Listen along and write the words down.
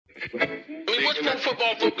I mean, what's Pro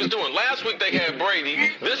Football Focus doing? Last week they had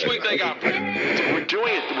Brady. This week they got Brady. We're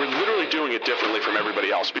literally doing it differently from everybody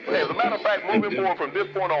else. As a matter of fact, moving forward from this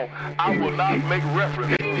point on, I will not make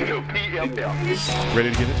reference to PFL.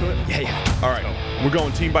 Ready to get into it? Yeah. All right. We're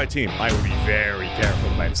going team by team. I would be very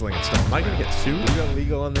careful about slinging stone. Am I going to get sued? We go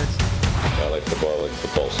legal on this? I like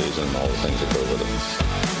football season, and all the things that go with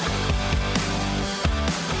it.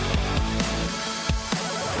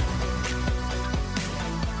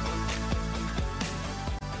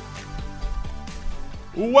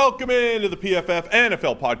 Welcome into the PFF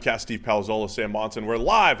NFL podcast. Steve Palazzolo, Sam Monson. We're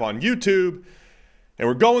live on YouTube, and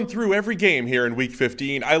we're going through every game here in Week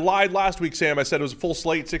 15. I lied last week, Sam. I said it was a full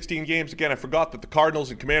slate, 16 games. Again, I forgot that the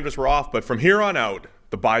Cardinals and Commanders were off, but from here on out,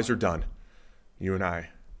 the buys are done. You and I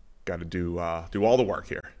got to do all the work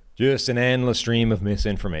here. Just an endless stream of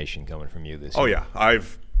misinformation coming from you this year. Oh, yeah.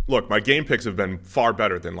 Look, my game picks have been far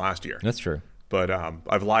better than last year. That's true. But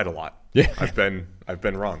I've lied a lot. Yeah. I've been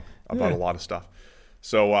wrong about a lot of stuff.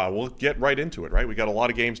 So we'll get right into it, right? We got a lot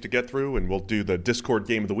of games to get through, and we'll do the Discord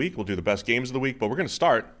game of the week. We'll do the best games of the week, but we're going to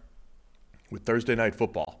start with Thursday Night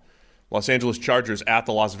Football. Los Angeles Chargers at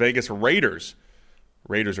the Las Vegas Raiders.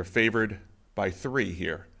 Raiders are favored by 3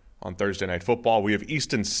 here on Thursday Night Football. We have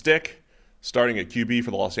Easton Stick starting at QB for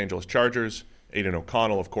the Los Angeles Chargers. Aiden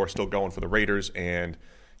O'Connell, of course, still going for the Raiders, and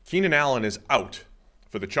Keenan Allen is out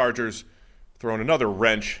for the Chargers, throwing another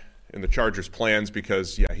wrench in the Chargers' plans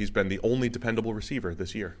because, he's been the only dependable receiver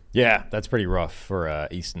this year. Yeah, that's pretty rough for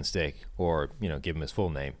Easton Stick, or, give him his full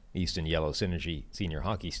name, Easton Yellow Synergy Senior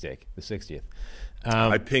Hockey Stick, the 60th.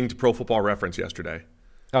 I pinged Pro Football Reference yesterday.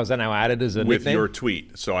 Oh, is that now added as a with nickname? Your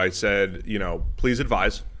tweet. So I said, please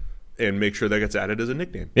advise and make sure that gets added as a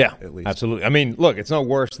nickname. Yeah, at least. Absolutely. I mean, look, it's no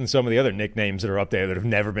worse than some of the other nicknames that are up there that have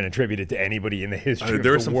never been attributed to anybody in the history of the world.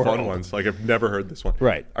 There are some fun ones. Like, I've never heard this one.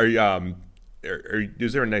 Right. Are you...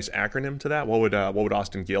 is there a nice acronym to that? What would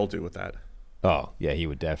Austin Gale do with that? Oh, yeah, he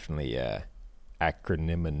would definitely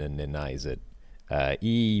acronyminize it.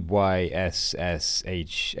 EYSSHS.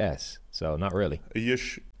 So not really.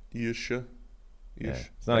 Yish. Yeah,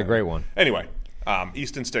 it's not a great one. Anyway,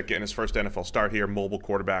 Easton Stick getting his first NFL start here. Mobile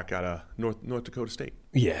quarterback out of North Dakota State.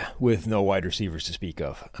 Yeah, with no wide receivers to speak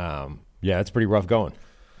of. It's pretty rough going.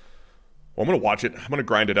 Well, I'm going to watch it. I'm going to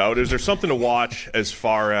grind it out. Is there something to watch as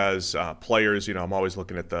far as players? I'm always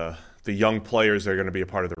looking at the young players. They're going to be a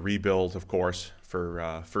part of the rebuild, of course,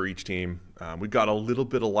 for each team. We got a little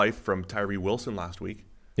bit of life from Tyree Wilson last week.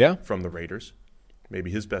 Yeah, from the Raiders.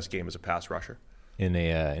 Maybe his best game as a pass rusher in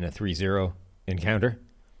a 3-0 encounter.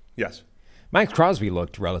 Yes. Max Crosby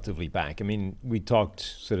looked relatively back. I mean, we talked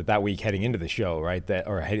sort of that week heading into the show, right?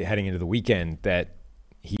 Heading into the weekend that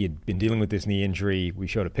he had been dealing with this knee injury. We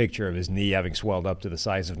showed a picture of his knee having swelled up to the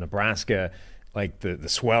size of Nebraska. Like the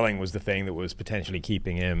swelling was the thing that was potentially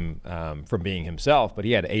keeping him from being himself. But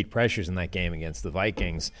he had 8 pressures in that game against the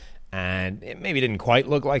Vikings. And it maybe didn't quite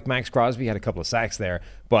look like Max Crosby. He had a couple of sacks there,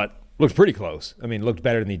 but looked pretty close. I mean, looked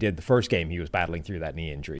better than he did the first game he was battling through that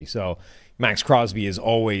knee injury. So Max Crosby is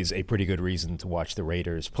always a pretty good reason to watch the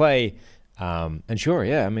Raiders play. And sure,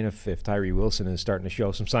 I mean, if Tyree Wilson is starting to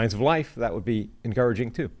show some signs of life, that would be encouraging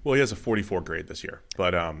too. Well, he has a 44 grade this year,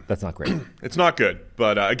 but that's not great. It's not good.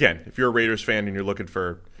 But again, if you're a Raiders fan and you're looking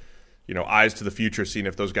for, eyes to the future, seeing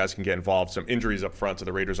if those guys can get involved, some injuries up front to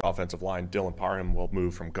the Raiders' offensive line. Dylan Parham will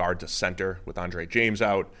move from guard to center with Andre James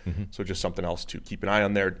out, so just something else to keep an eye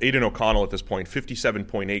on there. Aiden O'Connell at this point,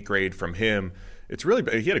 57.8 grade from him. It's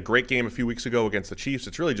really, he had a great game a few weeks ago against the Chiefs.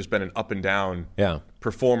 It's really just been an up and down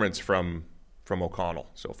performance from O'Connell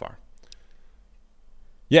so far.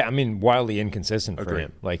 Yeah, I mean, wildly inconsistent for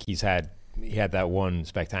him. Like he had that one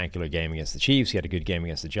spectacular game against the Chiefs. He had a good game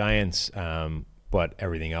against the Giants, but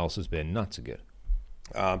everything else has been not so good.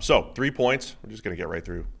 So 3 points. We're just going to get right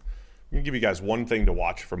through. I'm going to give you guys one thing to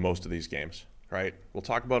watch for most of these games, right? We'll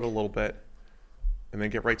talk about it a little bit and then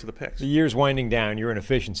get right to the picks. The year's winding down. You're in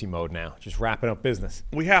efficiency mode now. Just wrapping up business.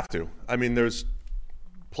 We have to. I mean, there's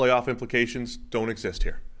playoff implications don't exist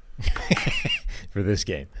here. For this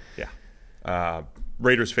game. Yeah.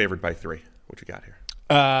 Raiders favored by 3. What you got here?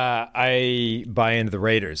 I buy into the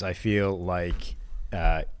Raiders. I feel like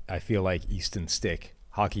Easton Stick,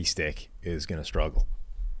 Hockey Stick, is going to struggle,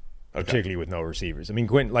 particularly with no receivers. I mean,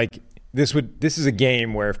 this is a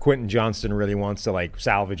game where if Quentin Johnston really wants to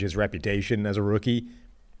salvage his reputation as a rookie,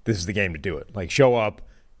 this is the game to do it. Show up,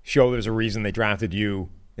 show there's a reason they drafted you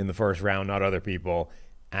in the first round, not other people,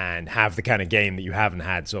 and have the kind of game that you haven't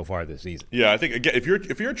had so far this season. Yeah, I think again, if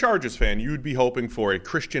you're a Chargers fan, you would be hoping for a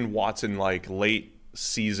Christian Watson late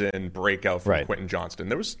season breakout from Quentin Johnston.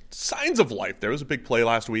 There was signs of life. There was a big play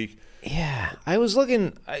last week. Yeah, I was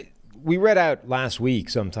looking. we read out last week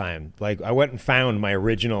sometime, like I went and found my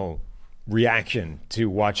original reaction to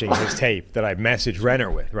watching his tape that I messaged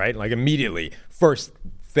Renner with, right? Like immediately, first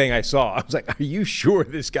thing I saw, I was like, are you sure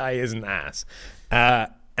this guy is an ass?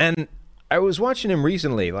 And I was watching him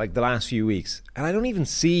recently, like the last few weeks, and I don't even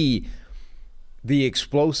see the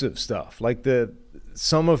explosive stuff, like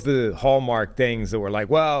some of the hallmark things that were like,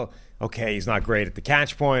 well, okay, he's not great at the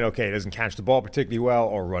catch point. Okay, he doesn't catch the ball particularly well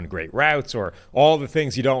or run great routes or all the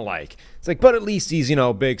things you don't like. It's like, but at least he's,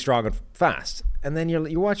 big, strong, and fast. And then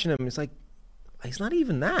you're watching him, it's like, he's not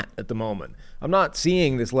even that at the moment. I'm not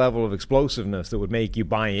seeing this level of explosiveness that would make you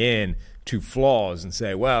buy in to flaws and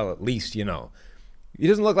say, well, at least, he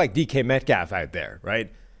doesn't look like DK Metcalf out there,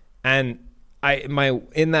 right? And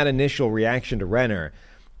in that initial reaction to Renner,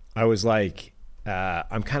 I was like,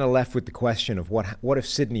 I'm kind of left with the question of what if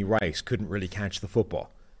Sidney Rice couldn't really catch the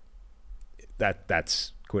football?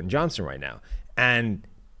 That's Quentin Johnston right now. And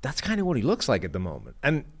that's kind of what he looks like at the moment.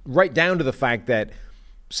 And right down to the fact that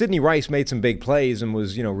Sidney Rice made some big plays and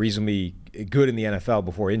was, reasonably good in the NFL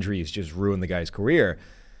before injuries just ruined the guy's career.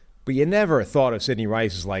 But you never thought of Sidney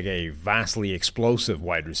Rice as like a vastly explosive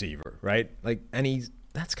wide receiver, right?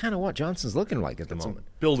 That's kind of what Johnston's looking like at the moment.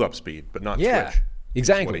 Build-up speed, but not twitch. That's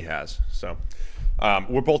Exactly. what he has. So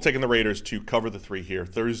we're both taking the Raiders to cover the 3 here.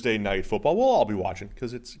 Thursday night football. We'll all be watching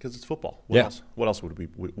because it's football. What else would we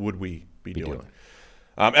be doing?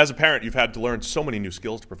 As a parent, you've had to learn so many new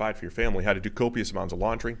skills to provide for your family, how to do copious amounts of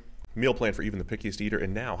laundry, meal plan for even the pickiest eater,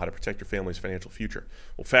 and now how to protect your family's financial future.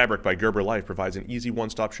 Well, Fabric by Gerber Life provides an easy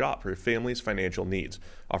one-stop shop for your family's financial needs,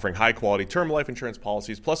 offering high-quality term life insurance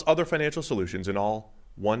policies plus other financial solutions in all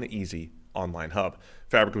one easy online hub.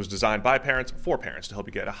 Fabric was designed by parents for parents to help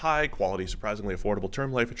you get a high-quality, surprisingly affordable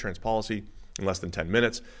term life insurance policy in less than 10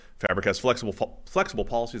 minutes. Fabric has flexible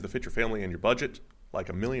policies that fit your family and your budget, like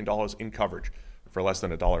 $1 million in coverage for less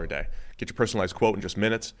than $1 a day. Get your personalized quote in just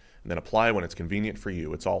minutes, and then apply when it's convenient for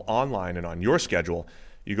you. It's all online and on your schedule.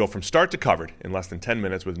 You go from start to covered in less than 10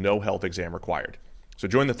 minutes with no health exam required. So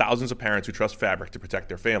join the thousands of parents who trust Fabric to protect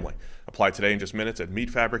their family. Apply today in just minutes at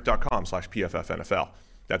meetfabric.com/PFFNFL.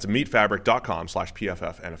 That's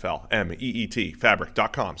meetfabric.com/PFFNFL. MEET,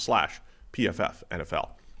 fabric.com/PFFNFL.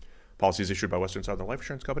 Policies issued by Western Southern Life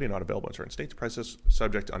Insurance Company, not available in certain states. Prices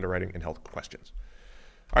subject to underwriting and health questions.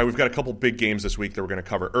 All right, we've got a couple big games this week that we're going to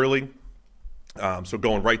cover early. So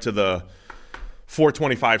going right to the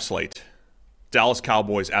 425 slate. Dallas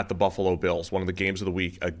Cowboys at the Buffalo Bills, one of the games of the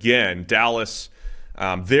week. Again, Dallas,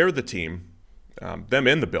 they're the team, them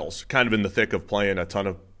and the Bills, kind of in the thick of playing a ton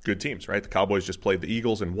of good teams, right? The Cowboys just played the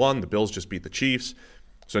Eagles and won. The Bills just beat the Chiefs.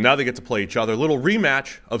 So now they get to play each other. A little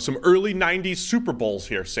rematch of some early 90s Super Bowls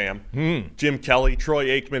here, Sam. Jim Kelly, Troy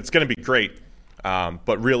Aikman. It's going to be great.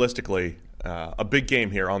 But realistically, a big game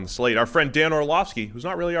here on the slate. Our friend Dan Orlovsky, who's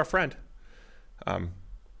not really our friend.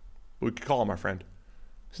 We could call him our friend.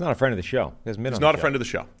 He's not a friend of the show. He's not a friend of the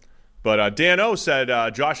show. But Dan O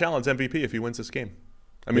said Josh Allen's MVP if he wins this game.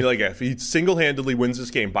 I mean, if he single-handedly wins this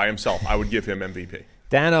game by himself, I would give him MVP.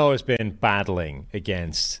 Dan O has been battling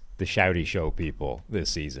against the Shouty Show people this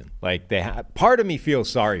season. Part of me feels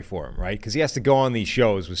sorry for him, right? Because he has to go on these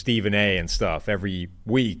shows with Stephen A. and stuff every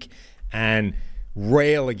week and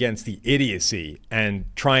rail against the idiocy and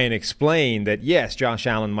try and explain that, yes, Josh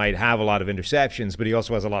Allen might have a lot of interceptions, but he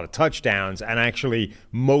also has a lot of touchdowns. And actually,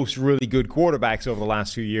 most really good quarterbacks over the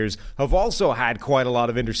last few years have also had quite a lot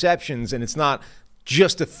of interceptions. And it's not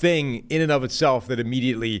just a thing in and of itself that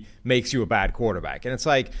immediately makes you a bad quarterback. And it's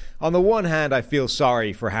like, on the one hand, I feel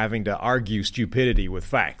sorry for having to argue stupidity with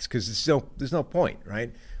facts because there's no point,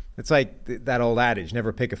 right? It's like that old adage,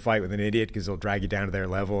 never pick a fight with an idiot because they'll drag you down to their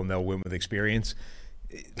level and they'll win with experience.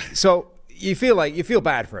 So you feel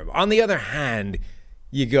bad for him. On the other hand,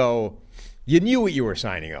 you knew what you were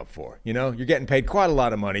signing up for. You're getting paid quite a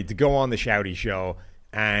lot of money to go on the Shouty Show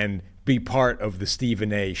and be part of the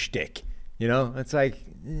Stephen A. shtick. It's like,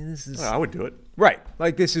 this is... I would do it. Right.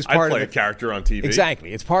 Like, this is part I'd play a character on TV.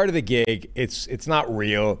 Exactly. It's part of the gig. It's not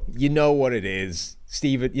real. You know what it is.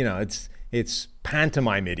 Steve, it's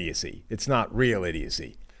pantomime idiocy. It's not real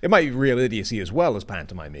idiocy. It might be real idiocy as well as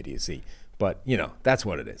pantomime idiocy, but that's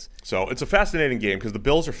what it is. So it's a fascinating game because the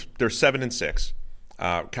Bills they're 7-6.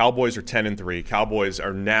 Cowboys are 10-3. Cowboys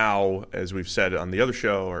are now, as we've said on the other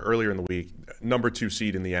show or earlier in the week, number 2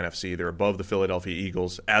 seed in the NFC. They're above the Philadelphia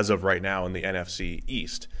Eagles as of right now in the NFC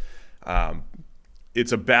East.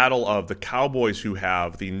 It's a battle of the Cowboys, who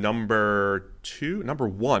have the number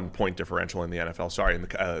 1 point differential in the NFL. Sorry, and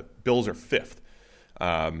the Bills are 5th.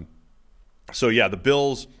 So yeah, the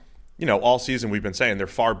Bills, all season we've been saying they're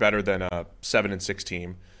far better than a 7-6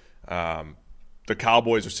 team. the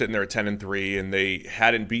Cowboys are sitting there at 10-3, and they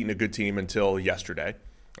hadn't beaten a good team until yesterday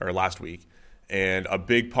or last week. And a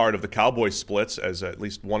big part of the Cowboys splits, as at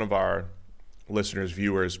least one of our listeners,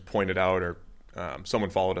 viewers pointed out, or someone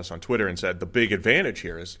followed us on Twitter and said the big advantage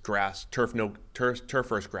here is grass, turf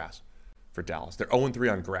first grass for Dallas. They're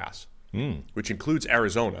 0-3 on grass, which includes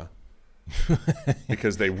Arizona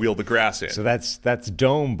because they wheel the grass in. So that's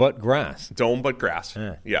dome but grass. Dome but grass,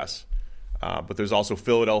 yes. But there's also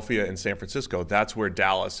Philadelphia and San Francisco. That's where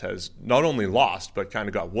Dallas has not only lost, but kind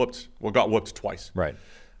of got whooped. Well, got whooped twice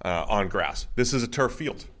on grass. This is a turf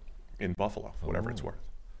field in Buffalo, whatever it's worth.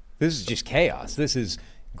 This is just chaos. This is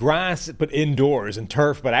grass but indoors and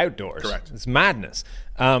turf but outdoors. Correct. It's madness.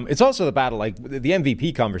 It's also the battle, like the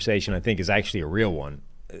MVP conversation, I think, is actually a real one.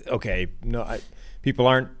 Okay, people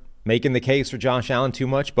aren't making the case for Josh Allen too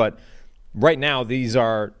much, but right now these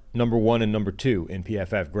are number 1 and number 2 in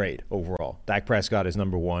PFF grade overall. Dak Prescott is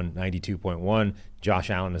number 1, 92.1. Josh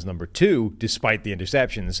Allen is number 2, despite the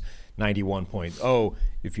interceptions, 91.0.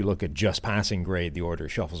 If you look at just passing grade, the order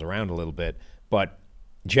shuffles around a little bit. But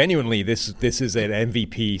genuinely, this is an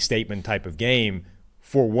MVP statement type of game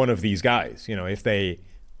for one of these guys, if they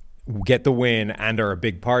get the win and are a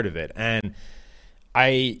big part of it. And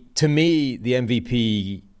to me, the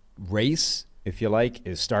MVP race, if you like,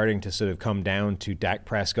 is starting to sort of come down to Dak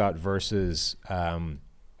Prescott versus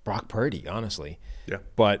Brock Purdy, honestly. Yeah.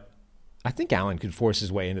 But I think Allen could force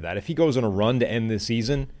his way into that. If he goes on a run to end this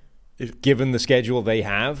season, given the schedule they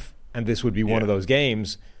have, and this would be one of those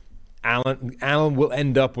games, Allen will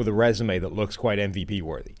end up with a resume that looks quite MVP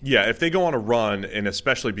worthy. Yeah, if they go on a run, and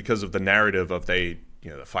especially because of the narrative of they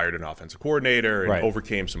fired an offensive coordinator and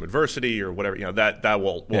overcame some adversity or whatever, that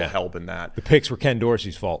will help in that. The picks were Ken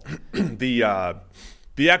Dorsey's fault. The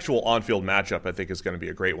actual on-field matchup, I think, is going to be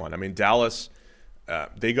a great one. I mean, Dallas,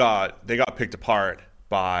 they got picked apart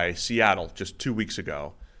by Seattle just 2 weeks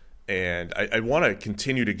ago, and I want to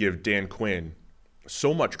continue to give Dan Quinn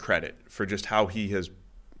so much credit for just how he has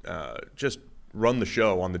just run the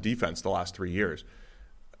show on the defense the last 3 years.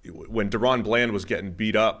 When Deron Bland was getting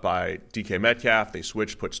beat up by DK Metcalf, they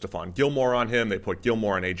switched, put Stephon Gilmore on him. They put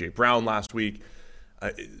Gilmore on A.J. Brown last week.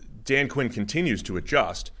 Dan Quinn continues to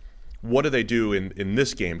adjust. What do they do in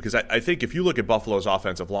this game? Because I think if you look at Buffalo's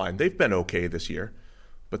offensive line, they've been okay this year,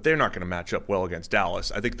 but they're not going to match up well against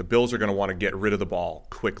Dallas. I think the Bills are going to want to get rid of the ball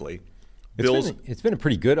quickly. It's been a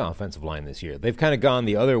pretty good offensive line this year. They've kind of gone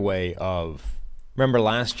the other way of, remember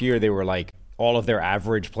last year they were like, all of their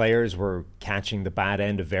average players were catching the bad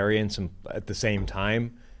end of variance at the same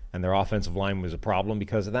time, and their offensive line was a problem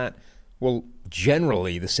because of that. Well,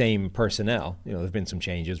 generally the same personnel, there's been some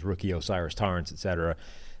changes, rookie Osiris Torrance, et cetera.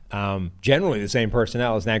 Generally the same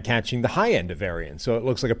personnel is now catching the high end of variance. So it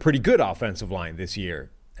looks like a pretty good offensive line this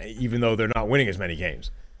year, even though they're not winning as many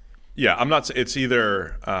games. Yeah, I'm not – it's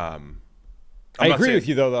either I agree with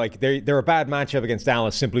you, though. Like they're a bad matchup against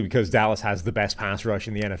Dallas simply because Dallas has the best pass rush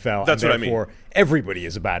in the NFL. That's what I mean. Therefore, everybody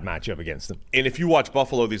is a bad matchup against them. And if you watch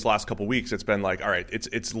Buffalo these last couple weeks, it's been like, all right,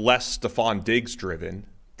 it's less Stephon Diggs driven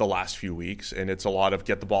the last few weeks, and it's a lot of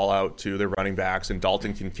get the ball out to their running backs and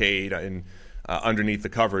Dalton Kincaid and underneath the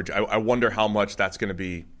coverage. I wonder how much that's going to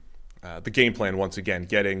be the game plan once again,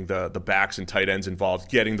 getting the backs and tight ends involved,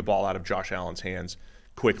 getting the ball out of Josh Allen's hands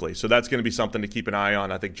quickly. So that's going to be something to keep an eye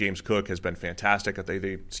on. I think James Cook has been fantastic.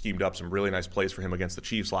 They schemed up some really nice plays for him against the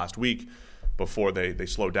Chiefs last week before they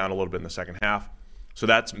slowed down a little bit in the second half. So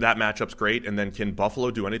that matchup's great. And then can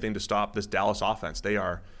Buffalo do anything to stop this Dallas offense? They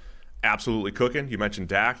are absolutely cooking. You mentioned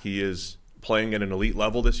Dak. He is playing at an elite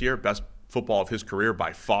level this year, best football of his career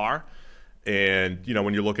by far. And,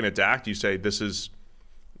 when you're looking at Dak, you say this is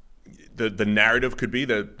the narrative could be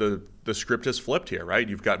the script has flipped here, right?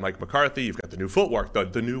 You've got Mike McCarthy, you've got the new footwork,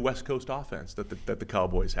 the new West Coast offense that the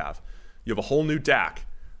Cowboys have. You have a whole new Dak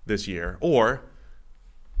this year, or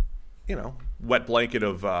wet blanket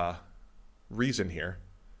of reason here.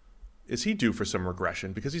 Is he due for some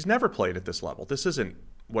regression? Because he's never played at this level. This isn't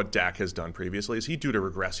what Dak has done previously. Is he due to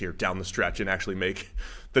regress here down the stretch and actually make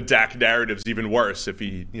the Dak narratives even worse if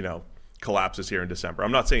he collapses here in December?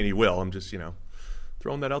 I'm not saying he will. I'm just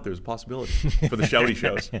throwing that out there as a possibility for the shouty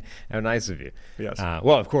shows. How nice of you. Yes.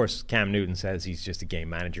 Well, of course, Cam Newton says he's just a game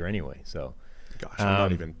manager anyway. So, gosh, I'm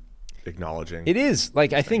not even acknowledging. It is.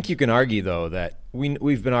 Like, I think you can argue, though, that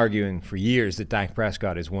we've been arguing for years that Dak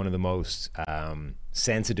Prescott is one of the most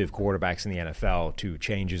sensitive quarterbacks in the NFL to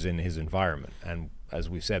changes in his environment. And as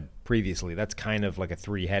we've said previously, that's kind of like a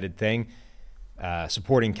three-headed thing.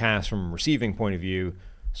 Supporting cast from a receiving point of view,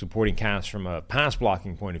 supporting cast from a pass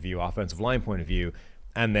blocking point of view, offensive line point of view,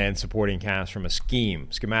 and then supporting cast from a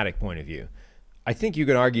schematic point of view. I think you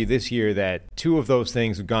could argue this year that two of those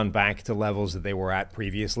things have gone back to levels that they were at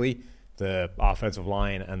previously. The offensive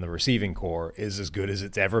line and the receiving core is as good as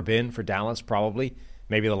it's ever been for Dallas, probably.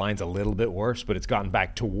 Maybe the line's a little bit worse, but it's gotten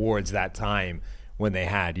back towards that time when they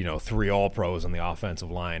had, 3 All-Pros on the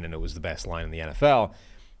offensive line and it was the best line in the NFL.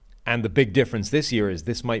 And the big difference this year is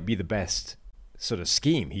this might be the best sort of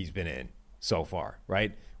scheme he's been in so far,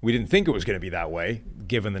 right? We didn't think it was going to be that way,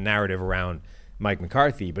 given the narrative around Mike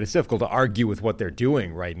McCarthy, but it's difficult to argue with what they're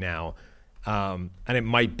doing right now. And it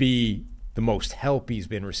might be the most help he's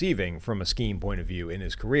been receiving from a scheme point of view in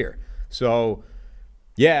his career. So,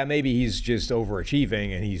 yeah, maybe he's just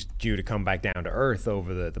overachieving and he's due to come back down to earth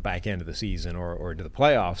over the back end of the season or into the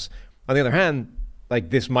playoffs. On the other hand,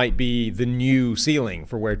 this might be the new ceiling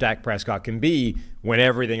for where Dak Prescott can be when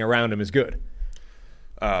everything around him is good.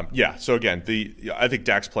 So again, I think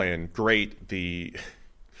Dak's playing great.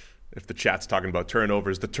 If the chat's talking about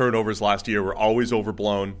turnovers, the turnovers last year were always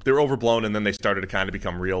overblown. They were overblown, and then they started to kind of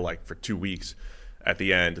become real, for 2 weeks at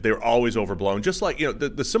the end. They were always overblown. Just like,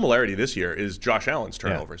 the similarity this year is Josh Allen's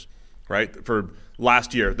turnovers, right? For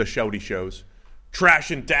last year, the shouty shows,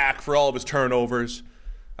 trashing Dak for all of his turnovers.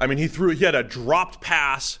 I mean, he had a dropped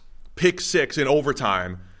pass, pick 6 in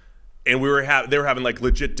overtime, and they were having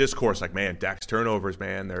legit discourse, man, Dak's turnovers,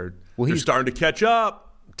 man, they're starting to catch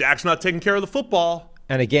up. Dak's not taking care of the football.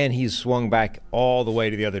 And again, he's swung back all the way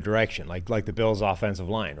to the other direction, like the Bills' offensive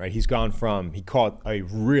line, right? He's gone from, he caught a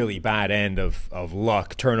really bad end of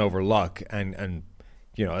luck, turnover luck, and an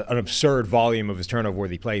absurd volume of his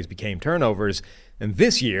turnover-worthy plays became turnovers. And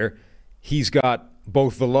this year, he's got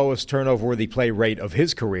both the lowest turnover-worthy play rate of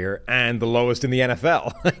his career and the lowest in the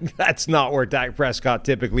NFL. That's not where Dak Prescott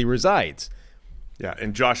typically resides. Yeah,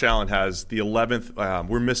 and Josh Allen has the 11th,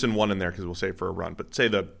 we're missing one in there because we'll save for a run, but say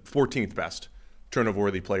the 14th best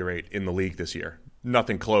turnover-worthy play rate in the league this year.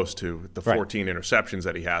 Nothing close to the 14 interceptions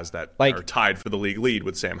that he has that are tied for the league lead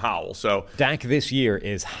with Sam Howell. So Dak this year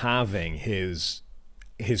is halving his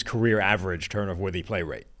career average turnover-worthy play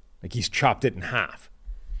rate. He's chopped it in half.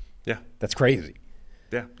 Yeah. That's crazy.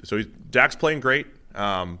 Yeah. So Dak's playing great.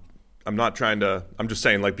 I'm just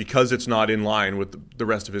saying, because it's not in line with the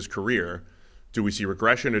rest of his career, do we see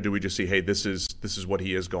regression or do we just see, hey, this is what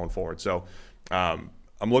he is going forward? So,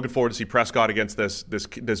 I'm looking forward to see Prescott against this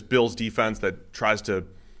Bills defense that tries to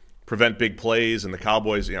prevent big plays. And the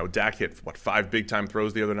Cowboys, Dak hit 5 big-time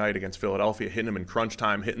throws the other night against Philadelphia, hitting them in crunch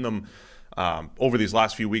time, hitting them over these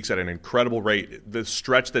last few weeks at an incredible rate. The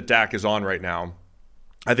stretch that Dak is on right now,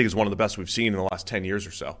 I think, is one of the best we've seen in the last 10 years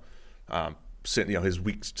or so.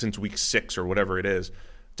 Since week 6 or whatever it is,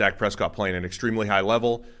 Dak Prescott playing at an extremely high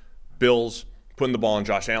level. Bills putting the ball in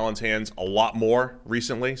Josh Allen's hands a lot more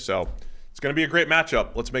recently, so it's going to be a great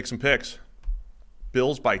matchup. Let's make some picks.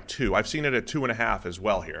 Bills by 2. I've seen it at 2.5 as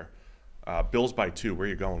well here. Bills by 2. Where are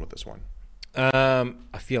you going with this one?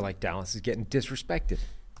 I feel like Dallas is getting disrespected.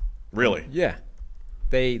 Really? Yeah.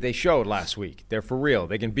 They showed last week. They're for real.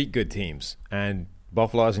 They can beat good teams. And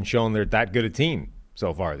Buffalo hasn't shown they're that good a team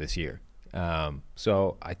so far this year.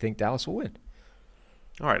 So I think Dallas will win.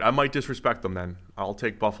 All right. I might disrespect them then. I'll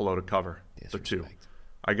take Buffalo to cover the 2.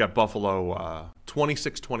 I got Buffalo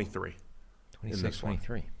 26-23.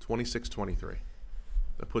 26-23. 26-23.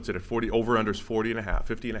 That puts it at 40. Over-under's 40.5,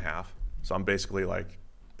 50.5. So I'm basically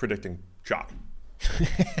predicting chalk.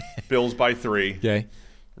 Bills by 3. Okay.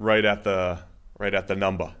 Right at the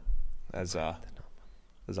number, as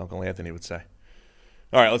Uncle Anthony would say.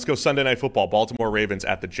 All right, let's go Sunday Night Football. Baltimore Ravens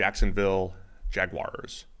at the Jacksonville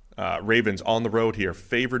Jaguars. Ravens on the road here,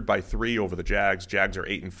 favored by 3 over the Jags. Jags are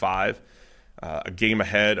 8-5, a game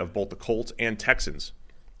ahead of both the Colts and Texans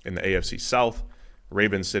in the AFC South.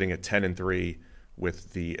 Ravens sitting at 10-3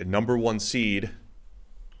 with the number 1 seed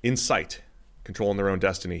in sight, controlling their own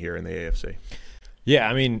destiny here in the AFC. Yeah,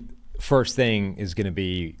 I mean, first thing is going to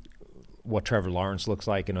be what Trevor Lawrence looks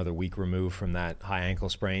like another week removed from that high ankle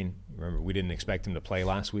sprain. Remember, we didn't expect him to play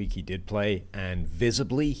last week. He did play, and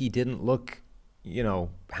visibly he didn't look,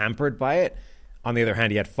 hampered by it. On the other hand,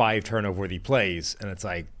 he had 5 turnover-worthy plays, and it's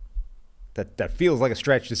that feels like a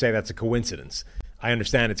stretch to say that's a coincidence. I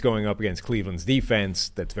understand it's going up against Cleveland's defense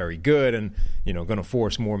that's very good and, going to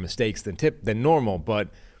force more mistakes than normal, but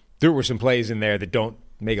there were some plays in there that don't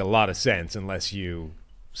make a lot of sense unless you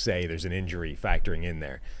say there's an injury factoring in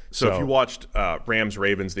there. So if you watched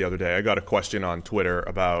Rams-Ravens the other day, I got a question on Twitter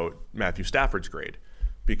about Matthew Stafford's grade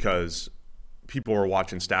because people were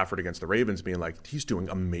watching Stafford against the Ravens being like, he's doing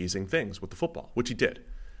amazing things with the football, which he did.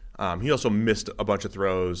 He also missed a bunch of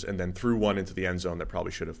throws and then threw one into the end zone that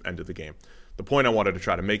probably should have ended the game. The point I wanted to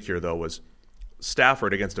try to make here, though, was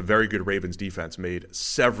Stafford against a very good Ravens defense made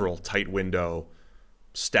several tight window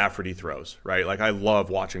Staffordy throws, right? Like, I love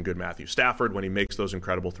watching good Matthew Stafford when he makes those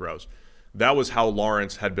incredible throws. That was how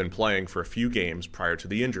Lawrence had been playing for a few games prior to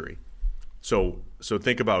the injury. So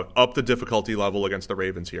think about up the difficulty level against the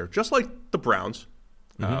Ravens here, just like the Browns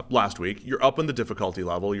last week. You're up in the difficulty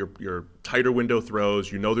level. You're tighter window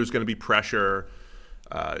throws. You know there's going to be pressure.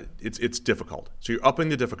 It's difficult. So you're up in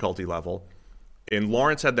the difficulty level. And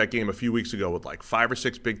Lawrence had that game a few weeks ago with like 5 or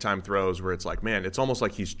 6 big-time throws where it's like, man, it's almost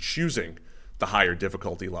like he's choosing the higher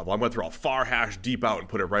difficulty level. I'm going to throw a far hash deep out and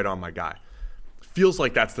put it right on my guy. Feels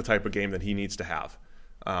like that's the type of game that he needs to have.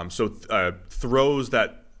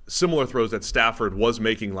 Similar throws that Stafford was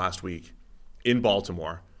making last week in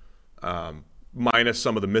Baltimore, minus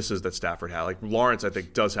some of the misses that Stafford had. Like, Lawrence, I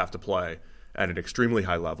think, does have to play at an extremely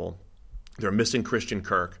high level. They're missing Christian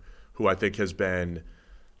Kirk, who I think has been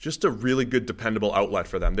just a really good, dependable outlet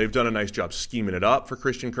for them. They've done a nice job scheming it up for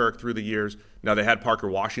Christian Kirk through the years. Now, they had Parker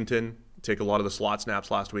Washington take a lot of the slot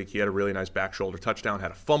snaps last week. He had a really nice back shoulder touchdown,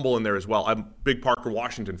 had a fumble in there as well. I'm a big Parker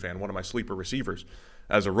Washington fan, one of my sleeper receivers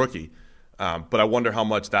as a rookie. But I wonder how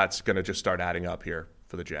much that's going to just start adding up here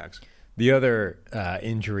for the Jags. The other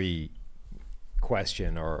injury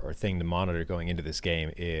question or thing to monitor going into this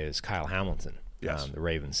game is Kyle Hamilton, yes. The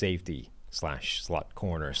Ravens safety / slot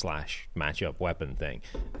corner / matchup weapon thing.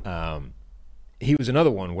 He was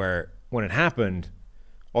another one where when it happened,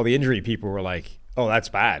 all the injury people were like, oh, that's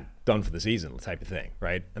bad, done for the season type of thing,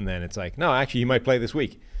 right? And then it's like, no, actually, he might play this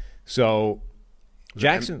week. So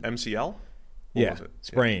Jackson MCL? Yeah,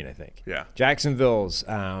 sprain, I think. Yeah. Jacksonville's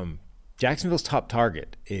top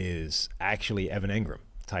target is actually Evan Engram,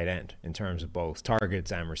 tight end, in terms of both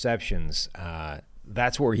targets and receptions.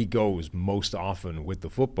 That's where he goes most often with the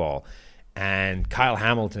football. And Kyle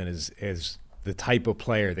Hamilton is the type of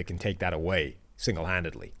player that can take that away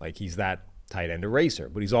single-handedly. Like, he's that tight end eraser,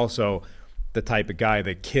 but he's also the type of guy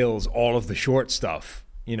that kills all of the short stuff,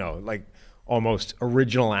 like almost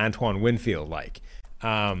original Antoine Winfield-like.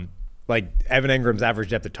 Like, Evan Engram's average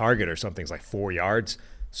depth of target or something is like 4 yards.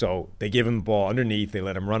 So they give him the ball underneath. They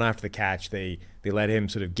let him run after the catch. They let him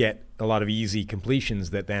sort of get a lot of easy completions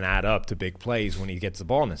that then add up to big plays when he gets the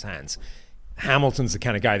ball in his hands. Hamilton's the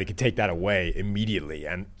kind of guy that can take that away immediately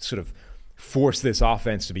and sort of force this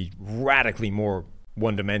offense to be radically more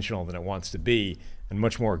one-dimensional than it wants to be and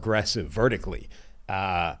much more aggressive vertically.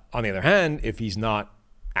 On the other hand, if he's not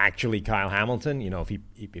actually Kyle Hamilton,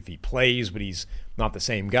 if he plays but he's not the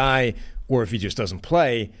same guy, or if he just doesn't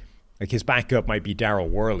play, like, his backup might be Darryl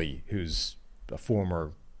Worley, who's a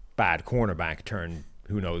former bad cornerback turned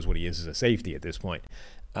who knows what he is as a safety at this point.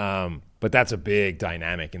 But that's a big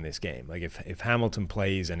dynamic in this game. Like, if Hamilton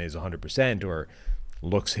plays and is 100% or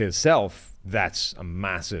looks his self, that's a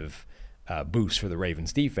massive boost for the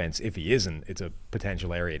Ravens defense. If he isn't, it's a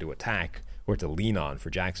potential area to attack or to lean on for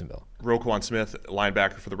Jacksonville. Roquan Smith,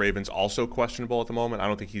 linebacker for the Ravens, also questionable at the moment. I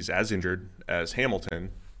don't think he's as injured as Hamilton,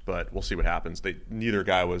 but we'll see what happens.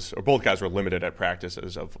 Both guys were limited at practice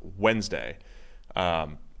as of Wednesday.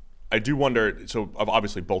 I do wonder, so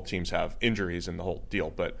obviously both teams have injuries in the whole deal,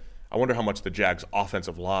 but I wonder how much the Jags'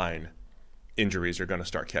 offensive line injuries are going to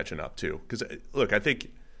start catching up too. Because, look, I think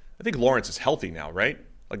Lawrence is healthy now, right?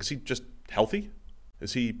 Like, is he just healthy?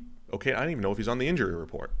 Is he okay? I don't even know if he's on the injury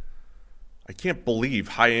report. I can't believe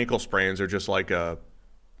high ankle sprains are just like a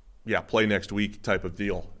play next week type of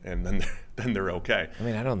deal, and then they're okay. I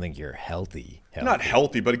mean, I don't think you're healthy. Not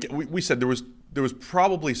healthy, but we said there was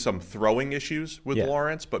probably some throwing issues with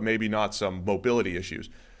Lawrence, but maybe not some mobility issues.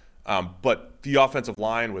 But the offensive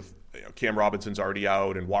line with Cam Robinson's already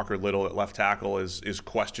out, and Walker Little at left tackle is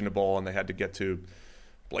questionable, and they had to get to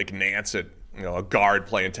Blake Nance at a guard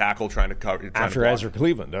playing tackle trying to cover. After Ezra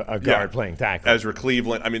Cleveland, a guard playing tackle. Ezra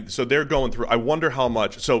Cleveland. I mean, so they're going through. I wonder how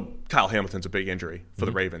much. So Kyle Hamilton's a big injury for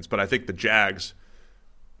the Ravens, but I think the Jags,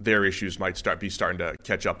 their issues might starting to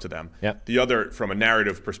catch up to them. Yep. The other, from a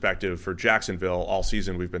narrative perspective for Jacksonville, all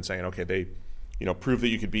season we've been saying, okay, they, prove that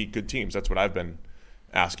you could beat good teams. That's what I've been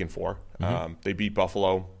asking for. They beat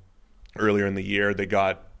Buffalo earlier in the year. They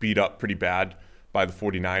got beat up pretty bad by the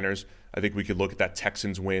 49ers. I think we could look at that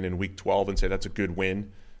Texans win in Week 12 and say that's a good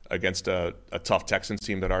win against a tough Texans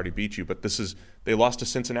team that already beat you. But they lost to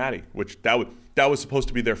Cincinnati, which that was supposed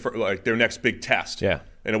to be their next big test. Yeah.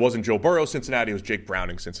 And it wasn't Joe Burrow Cincinnati, it was Jake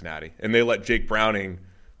Browning Cincinnati. And they let Jake Browning,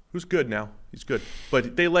 who's good now, he's good,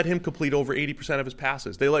 but they let him complete over 80% of his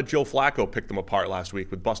passes. They let Joe Flacco pick them apart last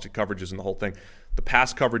week with busted coverages and the whole thing. The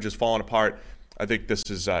pass coverage is falling apart. I think this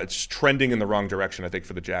is it's trending in the wrong direction, I think,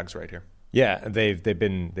 for the Jags right here. Yeah, they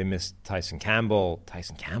missed Tyson Campbell.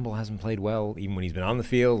 Tyson Campbell hasn't played well even when he's been on the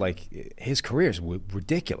field. Like, his career is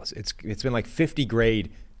ridiculous. It's been like 50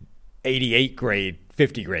 grade, 88 grade,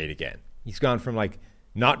 50 grade again. He's gone from like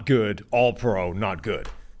not good, all pro, not good,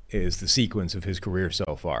 is the sequence of his career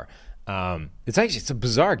so far. It's a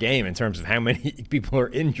bizarre game in terms of how many people are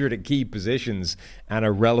injured at key positions and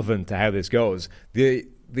are relevant to how this goes. The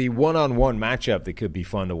one-on-one matchup that could be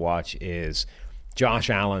fun to watch is Josh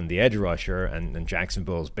Allen, the edge rusher, and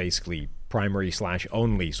Jacksonville's basically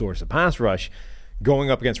primary/only source of pass rush,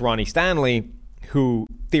 going up against Ronnie Stanley, who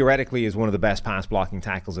theoretically is one of the best pass blocking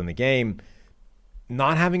tackles in the game,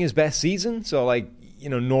 not having his best season. So,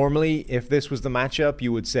 normally if this was the matchup,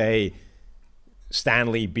 you would say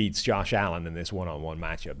Stanley beats Josh Allen in this one-on-one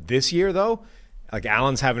matchup. This year, though,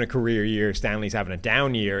 Allen's having a career year, Stanley's having a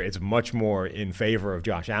down year. It's much more in favor of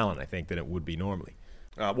Josh Allen, I think, than it would be normally.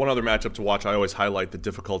 One other matchup to watch, I always highlight the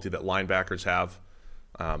difficulty that linebackers have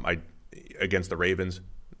against the Ravens.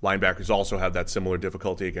 Linebackers also have that similar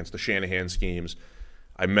difficulty against the Shanahan schemes.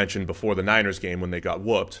 I mentioned before the Niners game when they got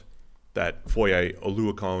whooped that Foye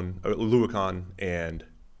Oluokun and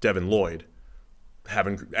Devin Lloyd,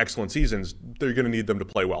 having excellent seasons, they're going to need them to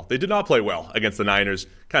play well. They did not play well against the Niners.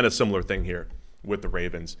 Kind of similar thing here with the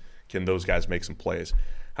Ravens. Can those guys make some plays?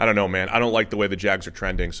 I don't know, man. I don't like the way the Jags are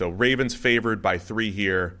trending. So Ravens favored by 3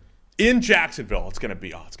 here in Jacksonville. It's going to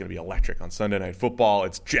be electric on Sunday Night Football.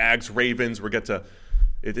 It's Jags Ravens.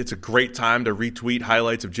 It's a great time to retweet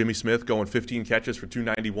highlights of Jimmy Smith going 15 catches for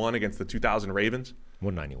 291 against the 2000 Ravens.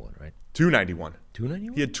 191, right? 291.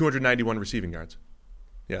 291? He had 291 receiving yards.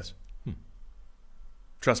 Yes.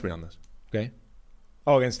 Trust me on this. Okay.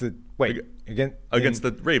 Oh, against the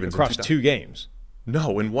Ravens across 2 games.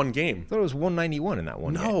 No, in one game. I thought it was 191 in that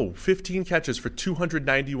one game. No, 15 catches for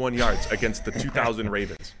 291 yards against the 2000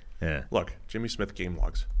 Ravens. Yeah. Look, Jimmy Smith game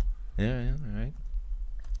logs. Yeah,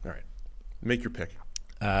 all right. Make your pick.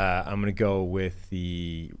 I'm going to go with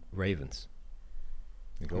the Ravens.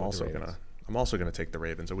 I'm also gonna take the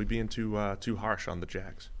Ravens. Are we being too harsh on the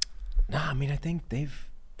Jags? No, I mean I think they've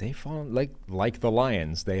fallen like the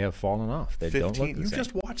Lions. They have fallen off. They 15. Don't look the you same.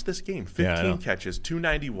 Just watched this game. 15 catches,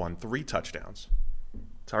 291, 3 touchdowns,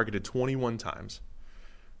 targeted 21 times,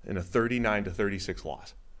 in a 39-36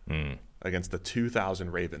 loss against the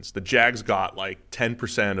 2000 Ravens. The Jags got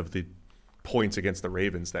 10% of the points against the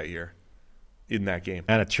Ravens that year in that game,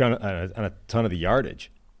 and a ton of the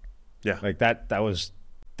yardage. Yeah, that was.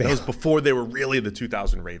 That was before they were really the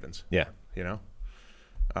 2000 Ravens. Yeah.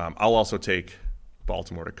 I'll also take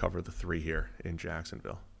Baltimore to cover the 3 here in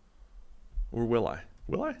Jacksonville. Or will I?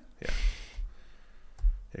 Will I? Yeah.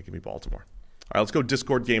 Yeah, give me Baltimore. All right, let's go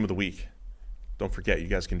Discord Game of the Week. Don't forget, you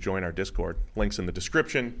guys can join our Discord. Links in the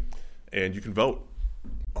description, and you can vote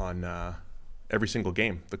on every single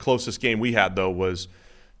game. The closest game we had, though, was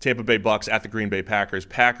Tampa Bay Bucks at the Green Bay Packers.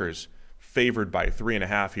 Packers favored by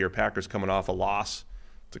 3.5 here. Packers coming off a loss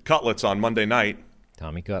to Cutlets on Monday night.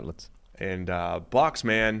 Tommy Cutlets. And Bucks,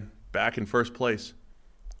 man, back in first place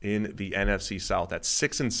in the NFC South at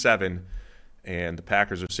 6-7. And the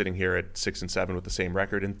Packers are sitting here at 6-7 with the same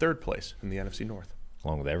record in third place in the NFC North.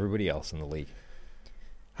 Along with everybody else in the league.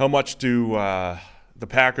 How much do the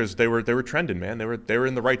Packers, they were trending, man. They were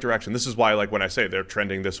in the right direction. This is why, when I say they're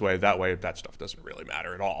trending this way, that way, that stuff doesn't really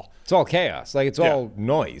matter at all. It's all chaos. It's all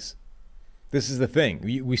noise. This is the thing.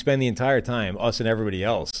 We spend the entire time, us and everybody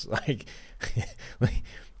else,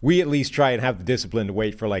 we at least try and have the discipline to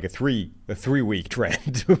wait for a 3-week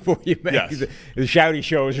trend before you make the shouty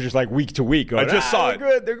shows are just week to week. Going, I just saw it. They're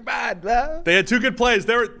good. They're bad. They had 2 good plays.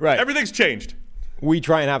 Right. Everything's changed. We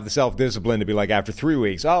try and have the self-discipline to be after 3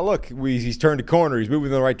 weeks, oh, look, he's turned a corner. He's moving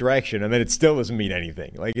in the right direction. And then it still doesn't mean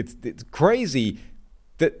anything. It's crazy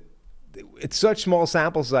that it's such small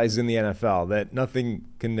sample sizes in the NFL that nothing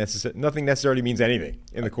necessarily means anything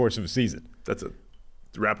in the course of a season. That's it.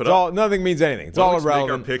 Wrap it up. Nothing means anything. It's all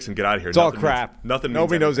irrelevant. Make our picks and get out of here. It's all crap. Nothing.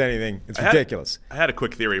 Nobody knows anything. It's ridiculous. I had a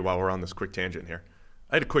quick theory while we're on this quick tangent here.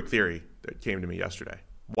 I had a quick theory that came to me yesterday.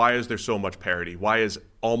 Why is there so much parity? Why is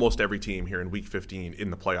almost every team here in Week 15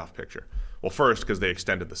 in the playoff picture? Well, first, because they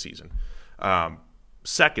extended the season.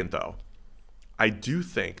 Second, though, I do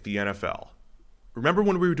think the NFL. Remember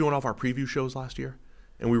when we were doing all of our preview shows last year?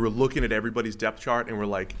 And we were looking at everybody's depth chart and we're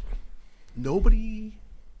like, nobody,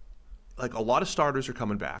 a lot of starters are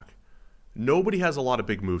coming back. Nobody has a lot of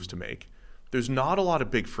big moves to make. There's not a lot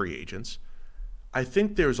of big free agents. I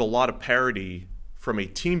think there's a lot of parity from a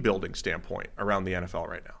team building standpoint around the NFL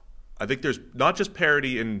right now. I think there's not just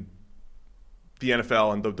parity in the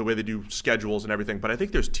NFL and the way they do schedules and everything, but I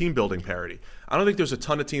think there's team building parity. I don't think there's a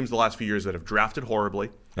ton of teams the last few years that have drafted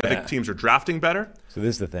horribly. I think teams are drafting better. So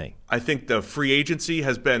this is the thing. I think the free agency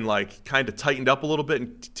has been kind of tightened up a little bit,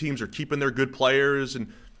 and teams are keeping their good players.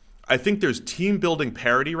 And I think there's team building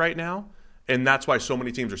parity right now. And that's why so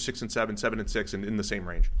many teams are 6-7, 7-6, and in the same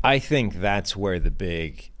range. I think that's where the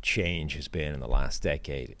big change has been in the last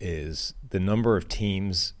decade is the number of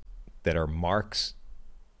teams that are marks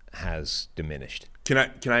has diminished. Can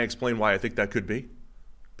I explain why I think that could be?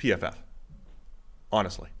 PFF.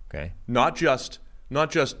 Honestly. Okay. Not just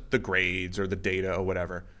the grades or the data or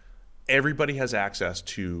whatever. Everybody has access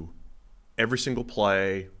to every single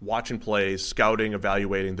play, watching plays, scouting,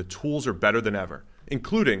 evaluating. The tools are better than ever,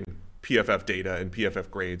 including PFF data and PFF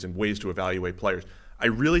grades and ways to evaluate players. I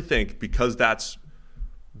really think because that's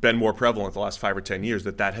been more prevalent the last 5 or 10 years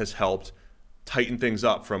that has helped tighten things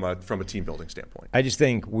up from a team building standpoint. I just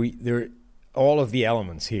think all of the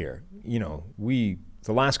elements here.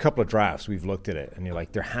 The last couple of drafts we've looked at it and you're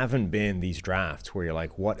like, there haven't been these drafts where you're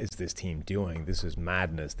like, what is this team doing? This is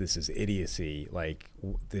madness. This is idiocy. Like,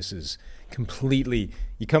 this is completely.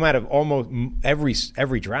 You come out of almost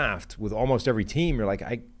every draft with almost every team. You're like,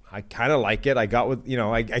 I kind of like it. I got with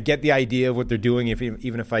I get the idea of what they're doing.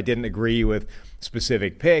 Even if I didn't agree with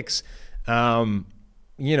specific picks, it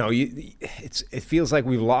feels like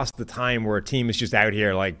we've lost the time where a team is just out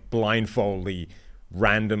here like blindfoldly,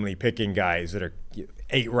 randomly picking guys that are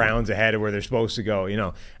 8 rounds ahead of where they're supposed to go.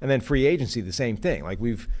 And then free agency, the same thing. Like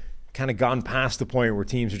we've kind of gone past the point where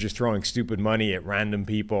teams are just throwing stupid money at random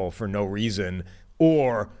people for no reason,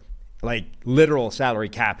 or like literal salary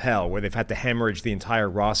cap hell where they've had to hemorrhage the entire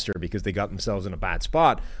roster because they got themselves in a bad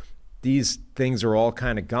spot. These things are all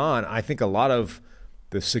kind of gone. I think a lot of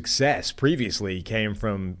the success previously came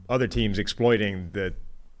from other teams exploiting the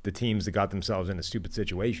teams that got themselves into stupid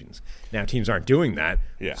situations. Now teams aren't doing that.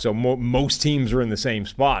 Yeah. So most teams are in the same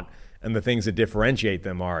spot, and the things that differentiate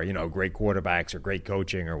them are, great quarterbacks or great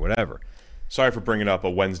coaching or whatever. Sorry for bringing up a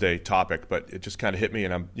Wednesday topic, but it just kind of hit me.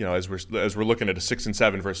 And I'm, as we're looking at a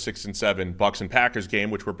 6-7 versus 6-7 Bucs and Packers game,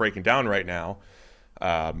 which we're breaking down right now,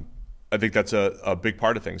 I think that's a big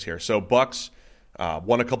part of things here. So Bucs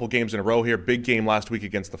won a couple games in a row here. Big game last week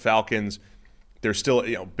against the Falcons. There's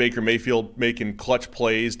still, Baker Mayfield making clutch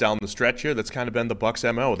plays down the stretch here. That's kind of been the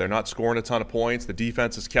Bucs' MO. They're not scoring a ton of points. The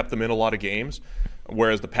defense has kept them in a lot of games.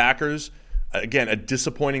 Whereas the Packers, again, a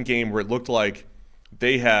disappointing game where it looked like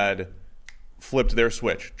they had flipped their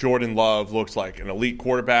switch. Jordan Love looks like an elite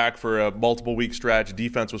quarterback for a multiple-week stretch.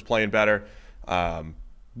 Defense was playing better.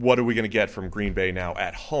 What are we going to get from Green Bay now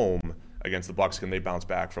at home against the Bucs? Can they bounce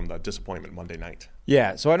back from the disappointment Monday night?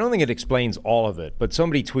 Yeah, so I don't think it explains all of it, but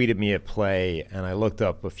somebody tweeted me at play, and I looked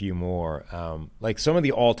up a few more. Like some of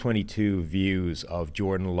the all-22 views of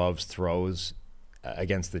Jordan Love's throws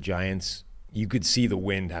against the Giants, you could see the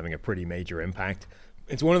wind having a pretty major impact.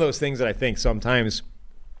 It's one of those things that I think sometimes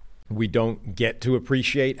we don't get to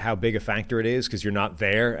appreciate how big a factor it is because you're not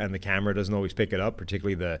there and the camera doesn't always pick it up,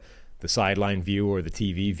 particularly the sideline view or the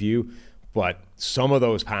TV view. But some of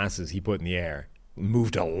those passes he put in the air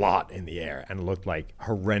moved a lot in the air and looked like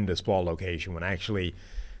horrendous ball location when actually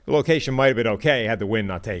the location might have been okay had the wind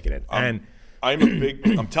not taken it. And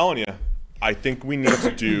I'm telling you, I think we need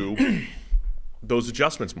to do those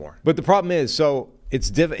adjustments more. But the problem is, so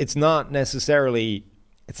it's not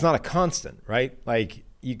a constant, right? Like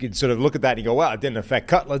you could sort of look at that and you go, well, it didn't affect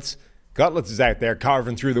Cutlets. Cutlets is out there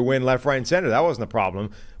carving through the wind left, right, and center. That wasn't a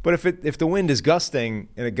problem. But if the wind is gusting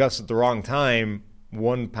and it gusts at the wrong time,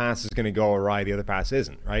 one pass is going to go awry, the other pass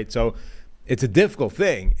isn't, right? So it's a difficult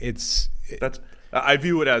thing. I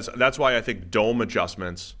view it as that's why I think dome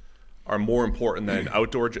adjustments are more important than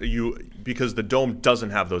outdoor because the dome doesn't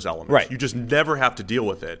have those elements. Right. You just never have to deal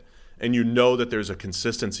with it, and you know that there's a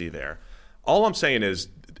consistency there. All I'm saying is,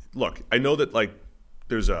 look, I know that like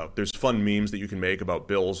there's fun memes that you can make about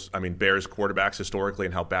Bears quarterbacks historically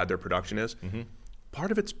and how bad their production is. Mm-hmm.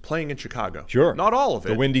 Part of it's playing in Chicago. Sure. Not all of it.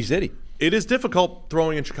 The Windy City. It is difficult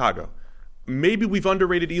throwing in Chicago. Maybe we've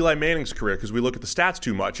underrated Eli Manning's career because we look at the stats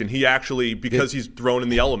too much, and he actually, because he's thrown in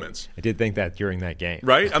the elements. I did think that during that game.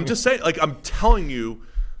 Right? I'm just saying, like, I'm telling you,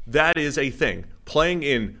 that is a thing. Playing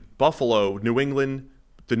in Buffalo, New England,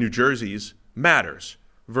 the New Jerseys matters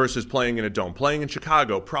versus playing in a dome. Playing in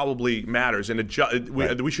Chicago probably matters, and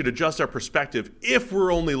we should adjust our perspective if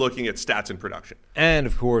we're only looking at stats and production. And,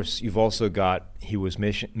 of course, you've also got he was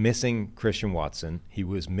missing Christian Watson. He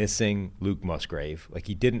was missing Luke Musgrave. Like,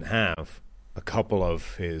 he didn't have a couple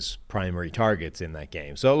of his primary targets in that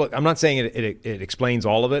game. So, look, I'm not saying it explains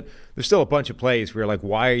all of it. There's still a bunch of plays where you're like,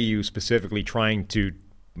 why are you specifically trying to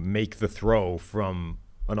make the throw from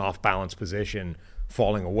an off-balance position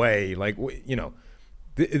falling away? Like,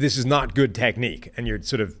 this is not good technique, and you're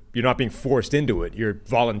not being forced into it. You're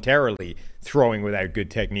voluntarily throwing without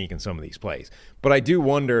good technique in some of these plays. But I do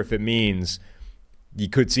wonder if it means you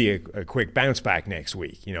could see a quick bounce back next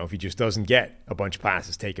week, if he just doesn't get a bunch of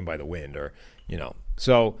passes taken by the wind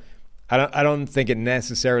So I don't think it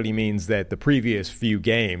necessarily means that the previous few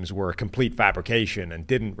games were a complete fabrication and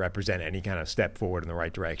didn't represent any kind of step forward in the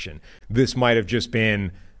right direction. This might have just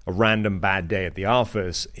been a random bad day at the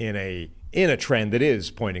office in a trend that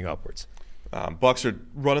is pointing upwards. Bucks are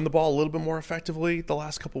running the ball a little bit more effectively the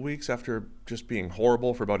last couple of weeks after just being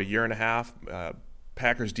horrible for about a year and a half.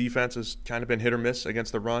 Packers defense has kind of been hit or miss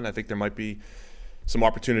against the run. I think there might be some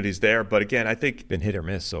opportunities there. But again, I think... Been hit or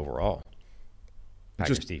miss overall.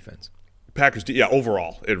 Packers defense.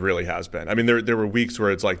 Overall, it really has been. I mean, there were weeks where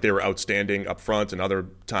it's like they were outstanding up front, and other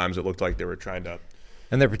times it looked like they were trying to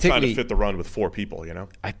fit the run with 4 people,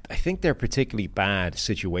 I think they're particularly bad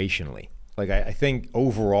situationally. Like, I think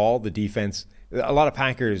overall the defense, a lot of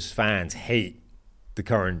Packers fans hate the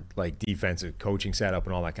current defensive coaching setup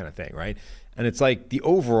and all that kind of thing, right? And it's like the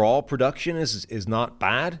overall production is not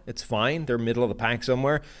bad. It's fine. They're middle of the pack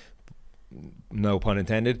somewhere. No pun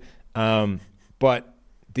intended. But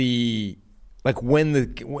when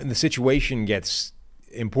the situation gets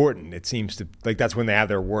important, it seems to that's when they have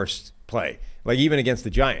their worst play. Like even against the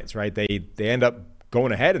Giants, right? They end up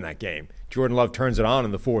going ahead in that game. Jordan Love turns it on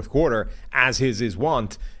in the fourth quarter, as his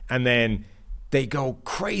wont, and then they go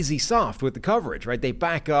crazy soft with the coverage, right? They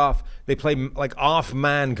back off. They play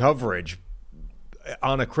off-man coverage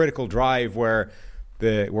on a critical drive where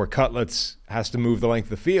Cutlets has to move the length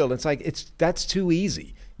of the field. That's too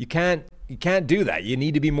easy. You can't do that. You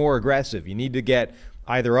need to be more aggressive. You need to get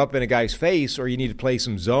either up in a guy's face or you need to play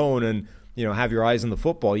some zone and have your eyes on the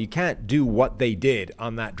football. You can't do what they did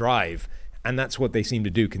on that drive, and that's what they seem to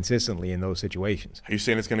do consistently in those situations. Are you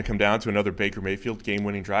saying it's going to come down to another Baker Mayfield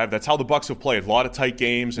game-winning drive? That's how the Bucs have played. A lot of tight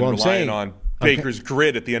games and relying on Baker's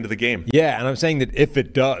grit at the end of the game. Yeah, and I'm saying that if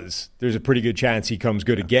it does, there's a pretty good chance he comes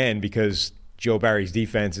good again because Joe Barry's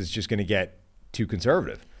defense is just going to get too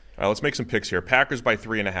conservative. All right, let's make some picks here. Packers by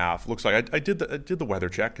 3.5. Looks like I did the weather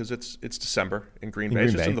check because it's December in Green Bay.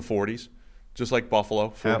 It's just in the 40s. Just like Buffalo,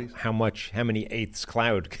 40s. How many eighths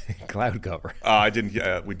cloud cover?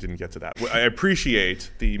 We didn't get to that. I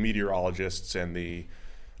appreciate the meteorologists and the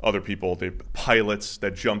other people, the pilots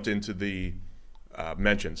that jumped into the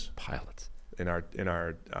mentions. Pilots in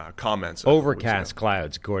our comments. Overcast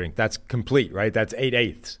clouds, according. That's complete, right? That's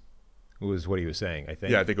 8/8. Was what he was saying, I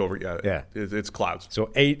think. Yeah, I think it's clouds. So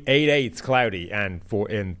 8/8 cloudy and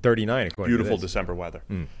in 39 according beautiful to this. December weather.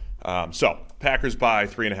 So Packers by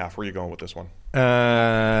 3.5. Where are you going with this one?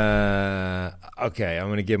 Okay, I'm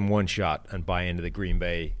going to give him one shot and buy into the Green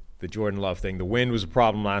Bay, the Jordan Love thing. The wind was a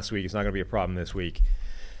problem last week. It's not going to be a problem this week.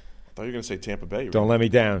 I thought you were going to say Tampa Bay. Don't let me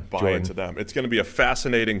down, buy Jordan. into them. It's going to be a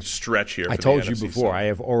fascinating stretch here. I told you before. I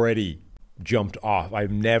have already jumped off.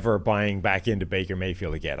 I'm never buying back into Baker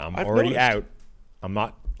Mayfield again. I've already out. I'm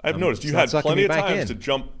not. I've noticed you had plenty of times to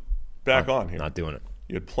jump back on here. Not doing it.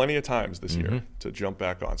 You had plenty of times this year to jump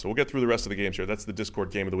back on. So we'll get through the rest of the games here. That's the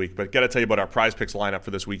Discord game of the week. But got to tell you about our Prize Picks lineup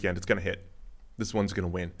for this weekend. It's going to hit. This one's going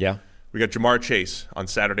to win. Yeah. We got Jamar Chase on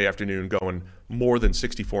Saturday afternoon going more than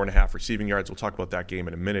 64.5 receiving yards. We'll talk about that game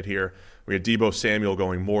in a minute here. We had Deebo Samuel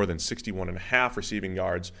going more than 61.5 receiving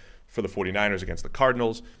yards for the 49ers against the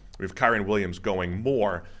Cardinals. We have Kyren Williams going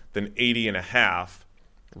more than 80.5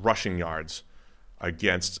 rushing yards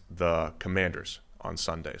against the Commanders on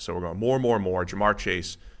Sunday. So we're going more. Jamar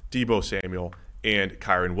Chase, Deebo Samuel, and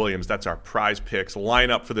Kyren Williams. That's our Prize Picks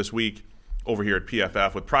lineup for this week over here at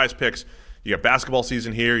PFF. With Prize Picks, you got basketball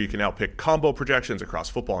season here. You can now pick combo projections across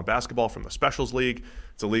football and basketball from the Specials League.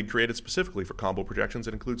 It's a league created specifically for combo projections.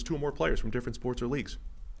 It includes 2 or more players from different sports or leagues.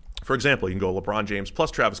 For example, you can go LeBron James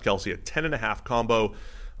plus Travis Kelce at 10.5 combo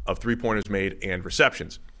of 3-pointers made and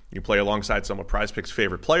receptions. You can play alongside some of Prize Picks'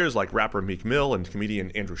 favorite players like rapper Meek Mill and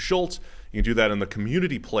comedian Andrew Schultz. You can do that in the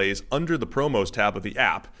community plays under the promos tab of the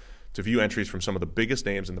app to view entries from some of the biggest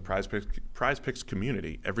names in the Prize Picks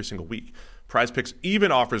community every single week. Prize Picks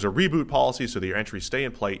even offers a reboot policy so that your entries stay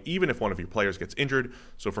in play even if one of your players gets injured.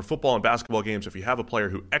 So for football and basketball games, if you have a player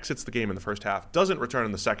who exits the game in the first half, doesn't return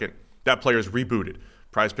in the second, that player is rebooted.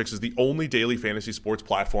 Prize Picks is the only daily fantasy sports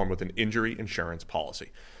platform with an injury insurance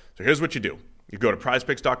policy. So here's what you do. You go to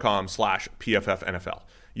prizepicks.com/PFFNFL.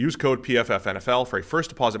 Use code PFFNFL for a first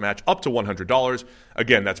deposit match up to $100.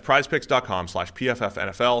 Again, that's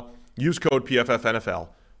prizepicks.com/PFFNFL. Use code PFFNFL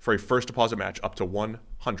for a first deposit match up to $100.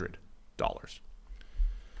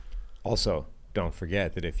 Also, don't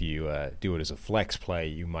forget that if you do it as a flex play,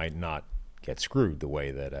 you might not get screwed the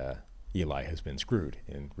way that Eli has been screwed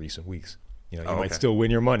in recent weeks. You might still win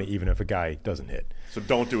your money even if a guy doesn't hit. So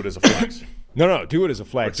don't do it as a flex. No, do it as a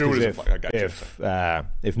flex.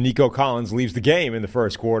 If Nico Collins leaves the game in the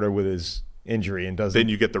first quarter with his injury and doesn't. Then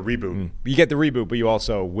you get the reboot. You get the reboot, but you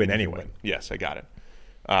also win anyway. Yes, I got it.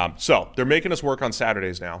 So they're making us work on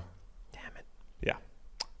Saturdays now. Damn it. Yeah.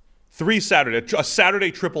 A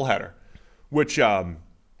Saturday triple header, which,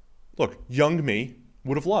 look, young me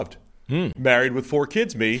would have loved. Married with 4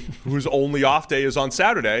 kids me, whose only off day is on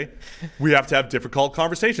Saturday. We have to have difficult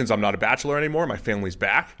conversations. I'm not a bachelor anymore. My family's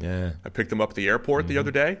back. Yeah. I picked them up at the airport the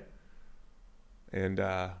other day. And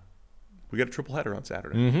we got a triple header on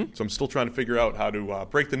Saturday. So I'm still trying to figure out how to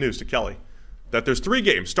break the news to Kelly that there's 3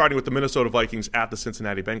 games, starting with the Minnesota Vikings at the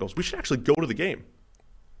Cincinnati Bengals. We should actually go to the game.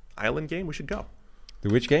 Island game, we should go. The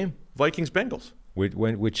which game? Vikings-Bengals.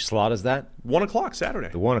 Which slot is that? 1 o'clock Saturday.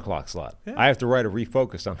 The 1 o'clock slot. Yeah. I have to write a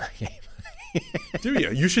refocus on that game. Do you?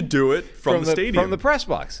 You should do it from the stadium. From the press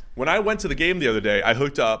box. When I went to the game the other day, I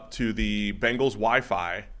hooked up to the Bengals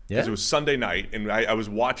Wi-Fi because Yeah. it was Sunday night, and I was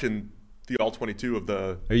watching the All-22 of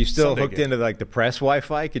the Are you still Sunday hooked game. into like the press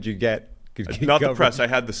Wi-Fi? Could you get Not the press. I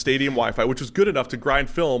had the stadium Wi-Fi, which was good enough to grind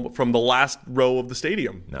film from the last row of the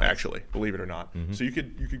stadium, actually, believe it or not. So you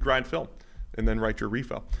could grind film and then write your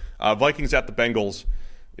refill. Vikings at the Bengals.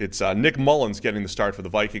 It's Nick Mullins getting the start for the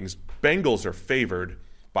Vikings. Bengals are favored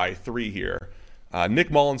by 3 here. Nick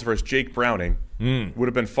Mullins versus Jake Browning would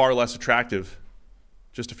have been far less attractive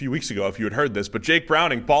just a few weeks ago if you had heard this. But Jake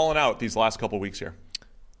Browning balling out these last couple weeks here.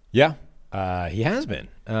 Yeah, he has been.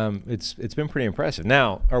 It's been pretty impressive.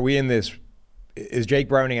 Now, are we in this? Is Jake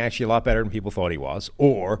Browning actually a lot better than people thought he was,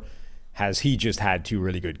 or has he just had 2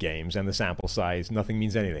 really good games and the sample size nothing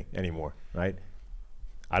means anything anymore? Right?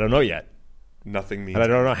 I don't know yet. Nothing means. And I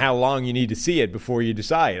don't know how long you need to see it before you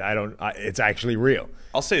decide. It's actually real.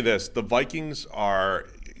 I'll say this: the Vikings are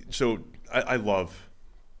so.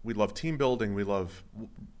 We love team building. We love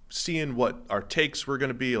seeing what our takes were going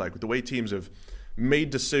to be, like the way teams have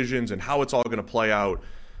made decisions and how it's all going to play out.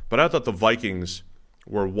 But I thought the Vikings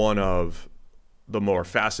were one of the more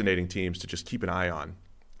fascinating teams to just keep an eye on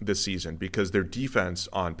this season because their defense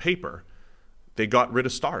on paper, they got rid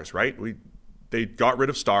of stars, right? They got rid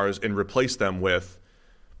of stars and replaced them with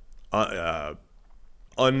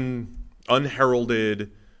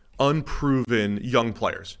unheralded, unproven young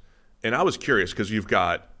players. And I was curious because you've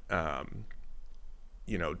got,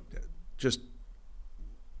 just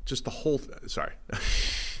the whole. Sorry,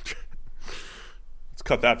 let's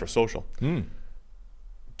cut that for social.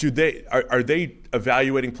 Are they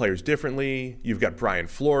evaluating players differently? You've got Brian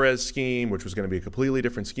Flores' scheme, which was going to be a completely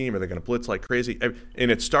different scheme. Are they going to blitz like crazy? And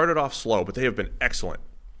it started off slow, but they have been excellent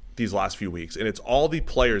these last few weeks. And it's all the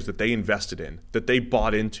players that they invested in, that they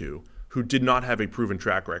bought into, who did not have a proven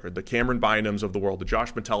track record. The Cameron Bynums of the world, the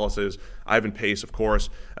Josh Metellises, Ivan Pace, of course,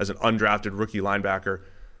 as an undrafted rookie linebacker.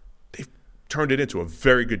 They've turned it into a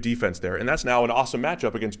very good defense there. And that's now an awesome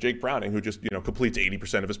matchup against Jake Browning, who just completes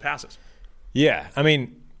 80% of his passes. Yeah, I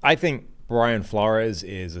mean, I think Brian Flores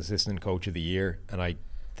is assistant coach of the year, and I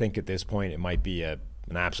think at this point it might be an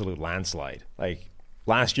absolute landslide. Like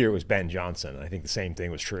last year it was Ben Johnson, and I think the same thing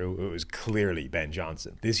was true. It was clearly Ben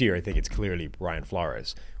Johnson. This year I think it's clearly Brian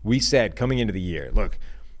Flores. We said coming into the year, look,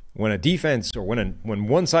 when a defense or when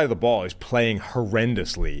one side of the ball is playing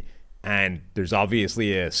horrendously and there's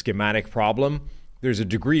obviously a schematic problem, there's a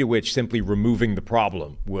degree to which simply removing the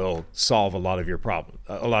problem will solve a lot of your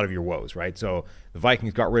woes, right? So the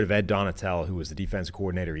Vikings got rid of Ed Donatel, who was the defensive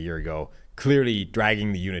coordinator a year ago, clearly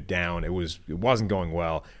dragging the unit down. It wasn't going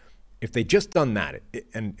well. If they just done that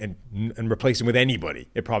and replaced him with anybody,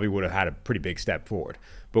 it probably would have had a pretty big step forward.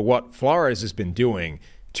 But what Flores has been doing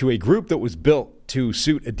to a group that was built to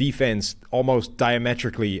suit a defense almost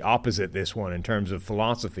diametrically opposite this one in terms of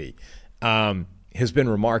philosophy has been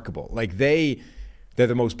remarkable. Like they're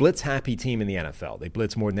the most blitz-happy team in the NFL. They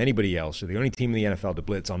blitz more than anybody else. They're the only team in the NFL to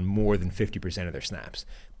blitz on more than 50% of their snaps.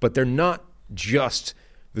 But they're not just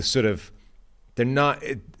the sort of they're not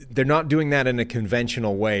doing that in a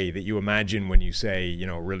conventional way that you imagine when you say,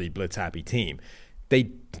 really blitz-happy team.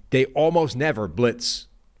 They almost never blitz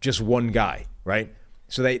just one guy, right?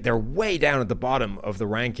 So they're way down at the bottom of the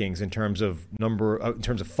rankings in terms of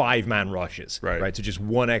five-man rushes, right? So just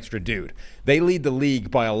one extra dude. They lead the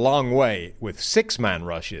league by a long way with 6-man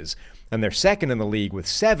rushes, and they're second in the league with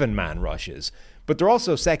 7-man rushes. But they're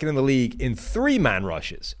also second in the league in 3-man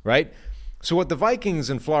rushes, right? So what the Vikings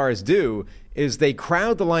and Flores do is they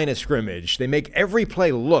crowd the line of scrimmage. They make every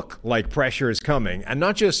play look like pressure is coming, and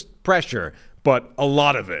not just pressure, but a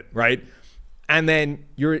lot of it, right? And then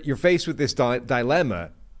you're faced with this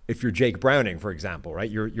dilemma if you're Jake Browning, for example, right?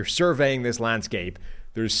 You're surveying this landscape.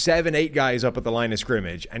 There's 7-8 guys up at the line of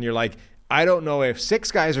scrimmage, and you're like, I don't know if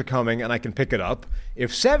 6 guys are coming and I can pick it up,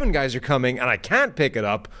 if 7 guys are coming and I can't pick it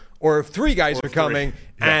up, or if 3 guys are coming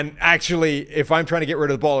and actually, if I'm trying to get rid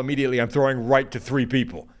of the ball immediately, I'm throwing right to 3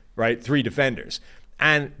 people, right? 3 defenders.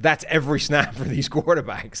 And that's every snap for these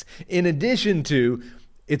quarterbacks. In addition to,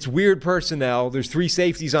 it's weird personnel. There's 3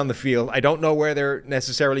 safeties on the field. I don't know where they're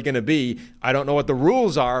necessarily going to be. I don't know what the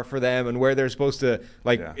rules are for them and where they're supposed to,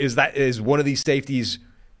 is one of these safeties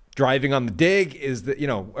driving on the dig?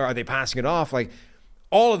 Are they passing it off? Like,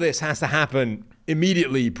 all of this has to happen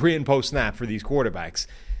immediately, pre and post snap for these quarterbacks.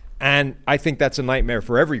 And I think that's a nightmare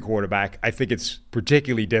for every quarterback. I think it's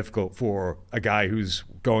particularly difficult for a guy who's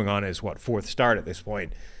going on his, 4th start at this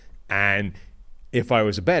point. And if I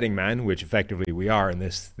was a betting man, which effectively we are in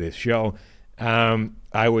this show,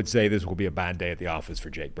 I would say this will be a bad day at the office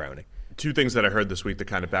for Jake Browning. 2 things that I heard this week that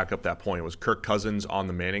kind of back up that point was Kirk Cousins on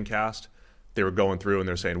the Manning cast. They were going through and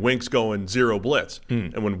they're saying Wink's going 0 blitz.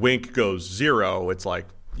 And when Wink goes 0, it's like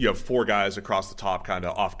you have 4 guys across the top kind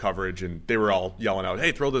of off coverage, and they were all yelling out,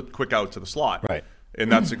 hey, throw the quick out to the slot. Right.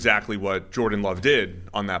 And that's exactly what Jordan Love did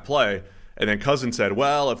on that play. And then Cousins said,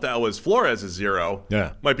 well, if that was Flores' 0,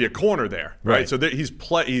 might be a corner there. Right. So he's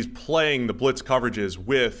playing the blitz coverages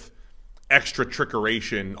with extra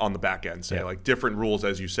trickeration on the back end, say, like different rules,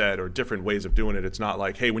 as you said, or different ways of doing it. It's not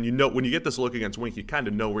like, hey, when you get this look against Wink, you kind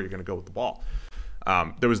of know where you're going to go with the ball.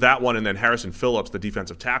 There was that one, and then Harrison Phillips, the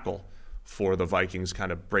defensive tackle for the Vikings,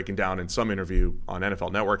 kind of breaking down in some interview on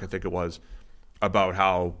NFL Network, I think it was, about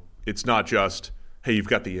how it's not just, hey, you've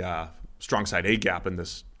got the strong side A gap on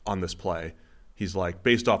this play. He's like,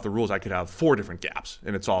 based off the rules, I could have 4 different gaps,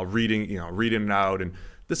 and it's all reading it out. And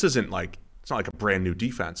this isn't like, it's not like a brand new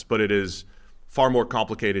defense, but it is far more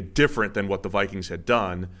complicated, different than what the Vikings had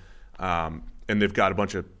done. And they've got a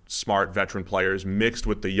bunch of smart veteran players mixed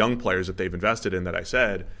with the young players that they've invested in that I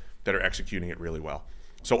said that are executing it really well.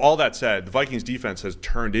 So all that said, the Vikings defense has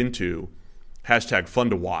turned into #fun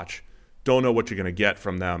to watch. Don't know what you're going to get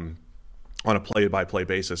from them on a play-by-play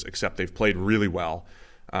basis, except they've played really well.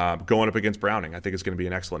 Going up against Browning, I think it's going to be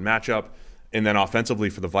an excellent matchup. And then offensively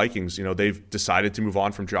for the Vikings, they've decided to move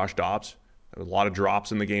on from Josh Dobbs. There were a lot of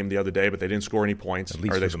drops in the game the other day, but they didn't score any points. At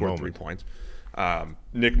least they scored 3 points.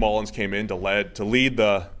 Nick Mullins came in to lead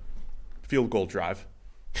the field goal drive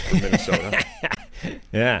for Minnesota.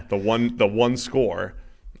 The one score.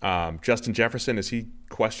 Justin Jefferson, is he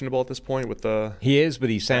questionable at this point with the? He is, but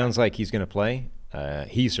he sounds like he's going to play.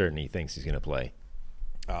 He certainly thinks he's going to play.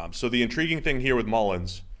 So the intriguing thing here with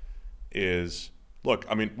Mullins is, look,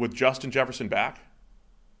 I mean, with Justin Jefferson back,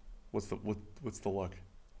 what's the look?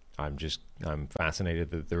 I'm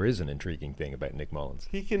fascinated that there is an intriguing thing about Nick Mullins.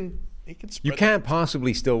 He can spread. You can't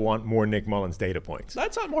possibly still want more Nick Mullins data points.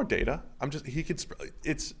 That's not more data.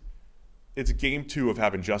 It's game 2 of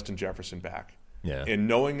having Justin Jefferson back. Yeah. And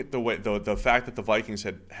knowing the fact that the Vikings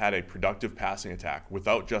had a productive passing attack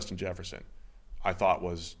without Justin Jefferson, I thought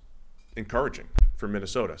was encouraging for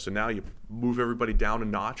Minnesota. So now you move everybody down a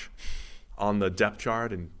notch on the depth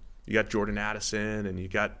chart, and you got Jordan Addison and you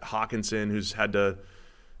got Hawkinson, who's had to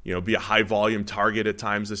be a high volume target at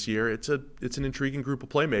times this year. It's an intriguing group of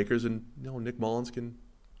playmakers, and Nick Mullins can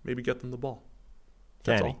maybe get them the ball.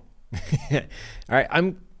 That's all. All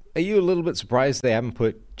right, are you a little bit surprised they haven't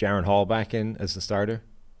put Jaron Hall back in as the starter?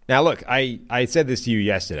 Now, look, I said this to you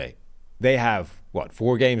yesterday. They have,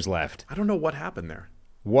 4 games left. I don't know what happened there.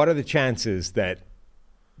 What are the chances that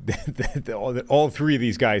all 3 of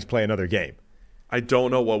these guys play another game? I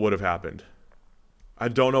don't know what would have happened. I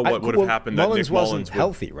don't know what would have happened. Mullins that Nick wasn't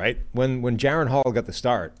healthy, right? When Jaron Hall got the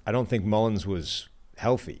start, I don't think Mullins was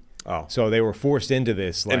healthy. Oh. So they were forced into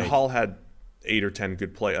this. And Hall had 8 or 10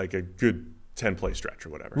 good play, like a good 10-play stretch or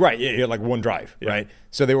whatever. Right, yeah, like one drive, right?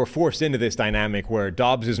 So they were forced into this dynamic where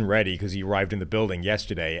Dobbs isn't ready because he arrived in the building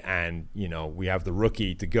yesterday, and, we have the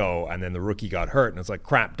rookie to go, and then the rookie got hurt, and it's like,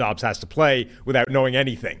 crap, Dobbs has to play without knowing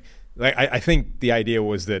anything. I think the idea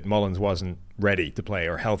was that Mullins wasn't ready to play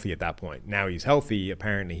or healthy at that point. Now he's healthy.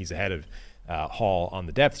 Apparently he's ahead of Hall on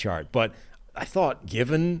the depth chart. But I thought,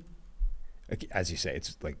 given, as you say,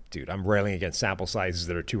 it's like, dude, I'm railing against sample sizes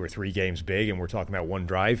that are 2 or 3 games big, and we're talking about one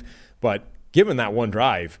drive. But given that one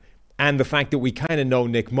drive and the fact that we kind of know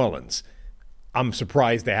Nick Mullins, I'm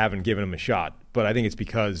surprised they haven't given him a shot. But I think it's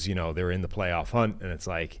because, they're in the playoff hunt, and it's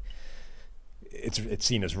like it's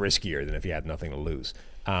seen as riskier than if he had nothing to lose.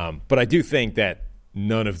 But I do think that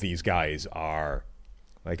none of these guys are,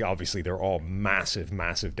 obviously they're all massive,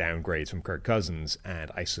 massive downgrades from Kirk Cousins, and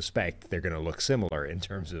I suspect they're going to look similar in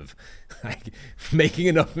terms of making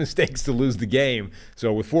enough mistakes to lose the game.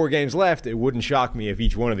 So with 4 games left, it wouldn't shock me if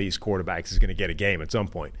each one of these quarterbacks is going to get a game at some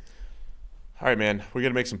point. All right, man, we're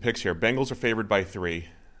going to make some picks here. Bengals are favored by 3.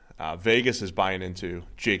 Vegas is buying into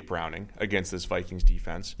Jake Browning against this Vikings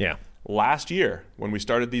defense. Yeah. Last year, when we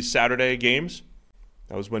started these Saturday games,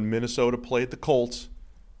 that was when Minnesota played the Colts,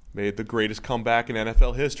 made the greatest comeback in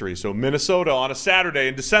NFL history. So Minnesota on a Saturday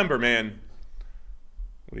in December, man.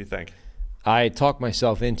 What do you think? I talked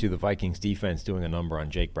myself into the Vikings defense doing a number on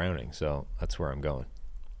Jake Browning, so that's where I'm going.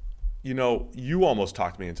 You know, you almost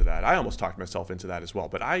talked me into that. I almost talked myself into that as well.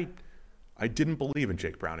 But I didn't believe in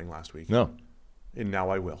Jake Browning last week. No. And now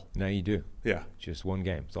I will. Now you do. Yeah. Just one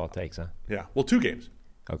game. That's all it takes, huh? Yeah. Well, 2 games.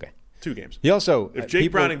 Okay. 2 games. He also... If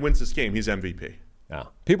Jake Browning wins this game, he's MVP.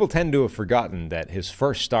 People tend to have forgotten that his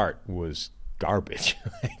first start was garbage.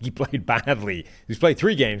 He played badly. He's played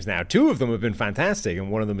 3 games now. 2 of them have been fantastic, and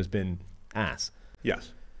one of them has been ass.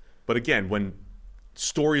 Yes. But again, when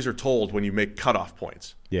stories are told when you make cutoff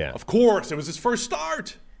points. Yeah. Of course, it was his first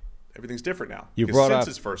start. Everything's different now. Since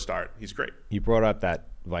his first start, he's great. You brought up that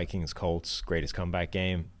Vikings-Colts greatest comeback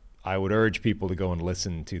game. I would urge people to go and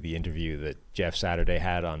listen to the interview that Jeff Saturday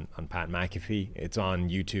had on Pat McAfee. It's on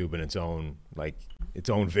YouTube and its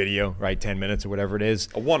own video, right? 10 minutes or whatever it is.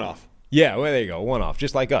 A one-off. Yeah, well, there you go. One-off,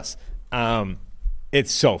 just like us.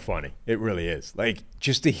 It's so funny. It really is. Like,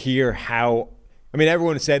 just to hear how... I mean,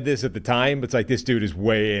 everyone said this at the time, but it's like this dude is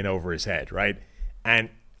way in over his head, right? And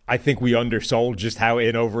I think we undersold just how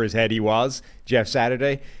in over his head he was, Jeff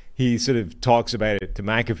Saturday. He sort of talks about it to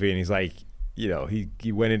McAfee, and he's like, you know,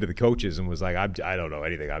 he went into the coaches and was like, I don't know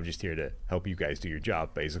anything. I'm just here to help you guys do your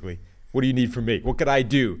job, basically. What do you need from me? What could I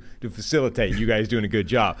do to facilitate you guys doing a good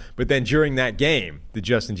job? But then during that game, the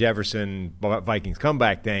Justin Jefferson Vikings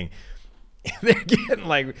comeback thing, they're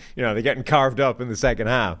getting they're getting carved up in the second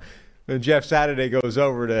half. And Jeff Saturday goes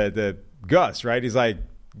over to Gus, right? He's like,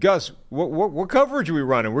 Gus, what coverage are we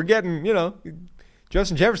running? We're getting,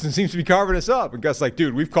 Justin Jefferson seems to be carving us up. And Gus like,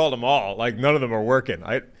 dude, we've called them all. Like, none of them are working.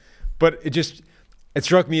 But it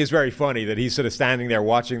struck me as very funny that he's sort of standing there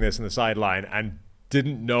watching this in the sideline and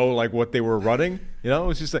didn't know like what they were running. It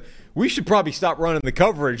was just like, we should probably stop running the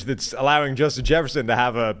coverage that's allowing Justin Jefferson to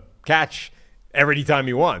have a catch every time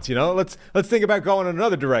he wants. Let's think about going in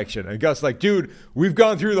another direction. And Gus like, dude, we've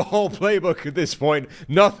gone through the whole playbook at this point.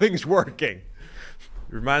 Nothing's working.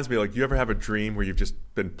 It reminds me, like, you ever have a dream where you've just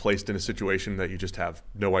been placed in a situation that you just have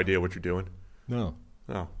no idea what you're doing? No.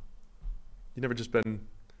 You never just been,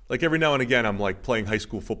 like, every now and again I'm like playing high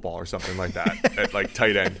school football or something like that at like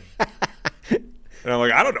tight end. And I'm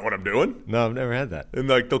like, I don't know what I'm doing. No, I've never had that. And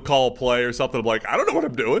like they'll call a play or something. I'm like, I don't know what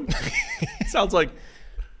I'm doing. Sounds like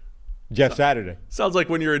Jeff Saturday. Sounds like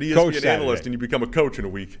when you're an ESPN analyst and you become a coach in a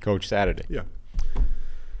week. Coach Saturday. Yeah.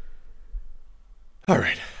 All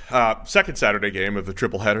right. Second Saturday game of the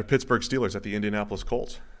triple-header, Pittsburgh Steelers at the Indianapolis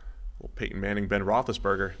Colts. Well, Peyton Manning, Ben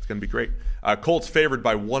Roethlisberger. It's going to be great. Colts favored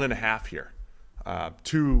by 1.5 here.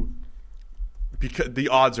 Because the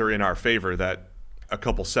odds are in our favor that a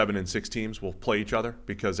couple 7-6 teams will play each other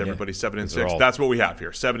because everybody's 7-6. That's what we have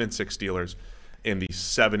here. 7-6 Steelers and the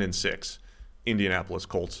 7-6 Indianapolis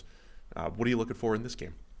Colts. What are you looking for in this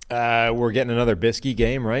game? We're getting another Trubisky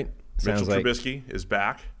game, right? Mitchell Trubisky is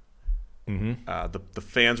back. Mm-hmm. The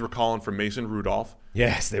fans were calling for Mason Rudolph.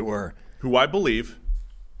 Yes, they were. Who I believe,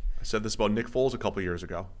 I said this about Nick Foles a couple years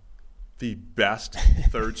ago, the best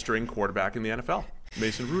third-string quarterback in the NFL,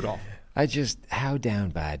 Mason Rudolph. How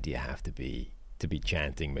down bad do you have to be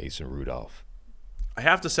chanting Mason Rudolph? I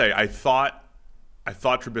have to say, I thought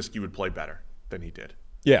Trubisky would play better than he did.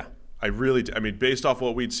 Yeah. I really did. I mean, based off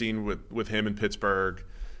what we'd seen with him in Pittsburgh,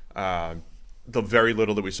 the very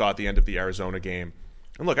little that we saw at the end of the Arizona game.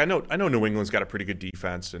 And look, I know New England's got a pretty good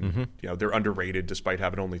defense, and they're underrated despite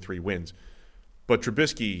having only 3 wins. But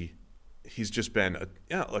Trubisky, he's just been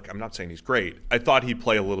look, I'm not saying he's great. I thought he'd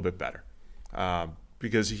play a little bit better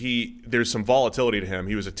because there's some volatility to him.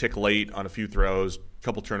 He was a tick late on a few throws, a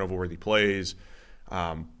couple turnover-worthy plays,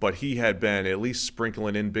 but he had been at least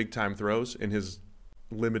sprinkling in big-time throws in his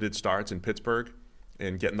limited starts in Pittsburgh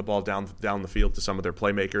and getting the ball down the field to some of their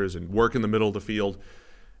playmakers and work in the middle of the field.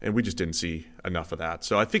 And we just didn't see enough of that.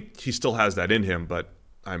 So I think he still has that in him, but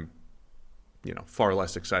I'm, far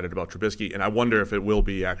less excited about Trubisky. And I wonder if it will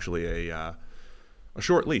be actually a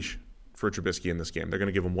short leash for Trubisky in this game. They're going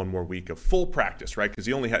to give him one more week of full practice, right? Because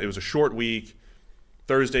it was a short week,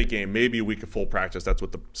 Thursday game, maybe a week of full practice. That's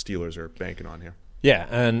what the Steelers are banking on here. Yeah,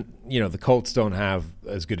 and the Colts don't have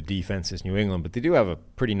as good a defense as New England, but they do have a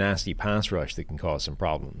pretty nasty pass rush that can cause some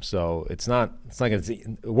problems. So it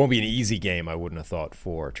won't be an easy game, I wouldn't have thought,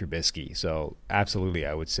 for Trubisky. So absolutely,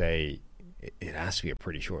 I would say it has to be a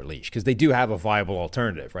pretty short leash because they do have a viable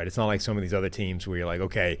alternative, right? It's not like some of these other teams where you're like,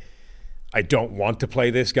 okay, I don't want to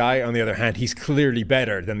play this guy. On the other hand, he's clearly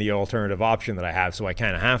better than the alternative option that I have, so I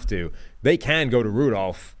kind of have to. They can go to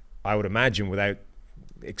Rudolph I would imagine, without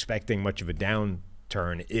expecting much of a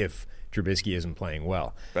downturn if Trubisky isn't playing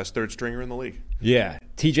well. Best third stringer in the league. Yeah.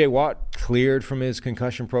 TJ Watt cleared from his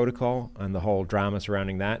concussion protocol and the whole drama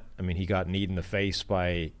surrounding that. I mean, he got kneed in the face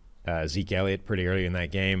by Zeke Elliott pretty early in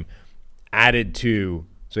that game. So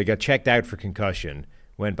he got checked out for concussion,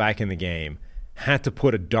 went back in the game, had to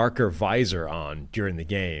put a darker visor on during the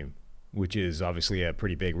game, which is obviously a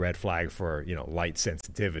pretty big red flag for, light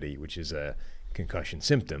sensitivity, which is a concussion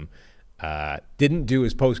symptom. Didn't do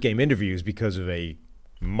his post-game interviews because of a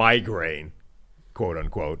migraine, quote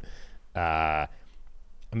unquote. That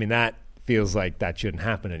feels like that shouldn't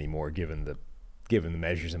happen anymore, given the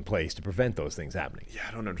measures in place to prevent those things happening. Yeah,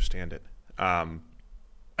 I don't understand it.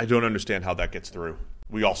 I don't understand how that gets through.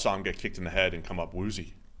 We all saw him get kicked in the head and come up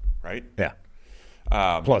woozy, right? Yeah.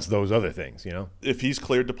 Plus those other things, If he's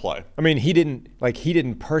cleared to play. I mean, he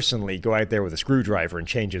didn't personally go out there with a screwdriver and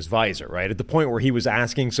change his visor, right? At the point where he was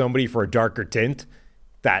asking somebody for a darker tint,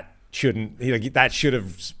 that should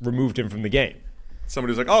have removed him from the game.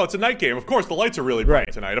 Somebody's like, oh, it's a night game. Of course, the lights are really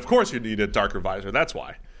bright tonight. Of course you need a darker visor. That's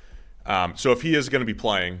why. So if he is going to be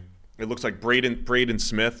playing, it looks like Braden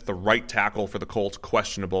Smith, the right tackle for the Colts,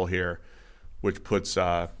 questionable here, which puts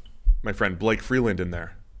my friend Blake Freeland in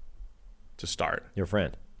there to start. Your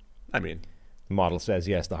friend. I mean. The model says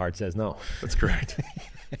yes, the heart says no. That's correct.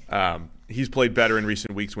 He's played better in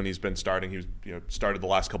recent weeks when he's been starting. He started the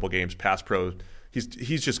last couple games, pass pro. He's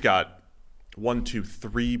just got 1, 2,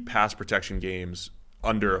 3 pass protection games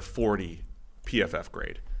under a 40 PFF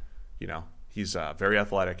grade. He's very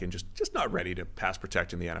athletic and just not ready to pass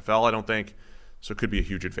protect in the NFL, I don't think. So it could be a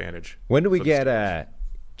huge advantage. When do we get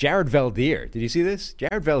Jared Veldheer? Did you see this?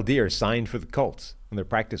 Jared Veldheer signed for the Colts on their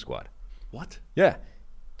practice squad. What? Yeah.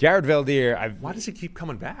 Jared Veldheer. Why does he keep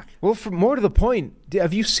coming back? Well, for more to the point,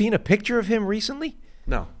 have you seen a picture of him recently?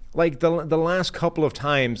 No. Like the last couple of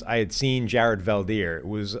times I had seen Jared Veldheer, it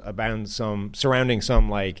was about surrounding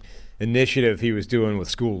some initiative he was doing with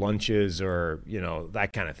school lunches or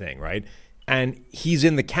that kind of thing, right? And he's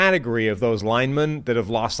in the category of those linemen that have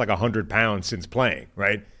lost 100 pounds since playing,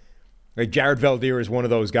 right? Like Jared Veldheer is one of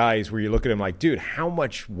those guys where you look at him like, dude, how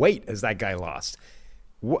much weight has that guy lost?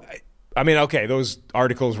 Okay, those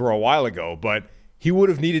articles were a while ago, but he would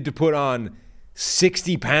have needed to put on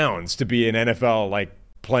 60 pounds to be in NFL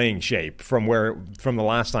playing shape from the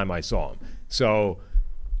last time I saw him. So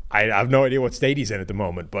I have no idea what state he's in at the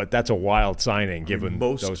moment, but that's a wild signing given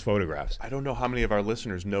those photographs. I don't know how many of our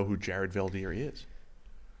listeners know who Jared Veldheer is.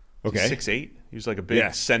 Okay. He's 6'8". He was a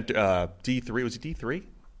big center, D3. Was he D3?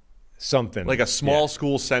 Something. Like a small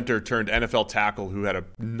school center turned NFL tackle who had a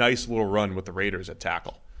nice little run with the Raiders at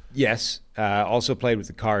tackle. Yes. Also played with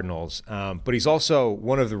the Cardinals. But he's also,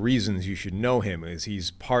 one of the reasons you should know him is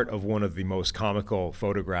he's part of one of the most comical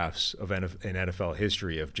photographs in NFL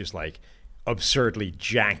history of just absurdly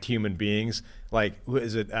jacked human beings. Who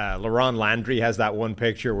is it? Laron Landry has that one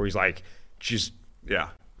picture where he's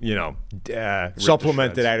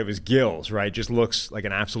supplemented out of his gills, right? Just looks like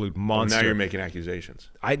an absolute monster. Now you're making accusations.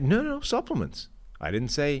 No, supplements. I didn't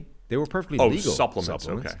say they were perfectly legal. Supplements.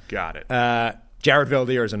 Okay, got it. Jared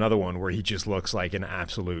Veldheer is another one where he just looks like an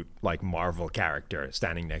absolute Marvel character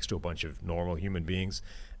standing next to a bunch of normal human beings.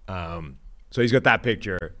 So he's got that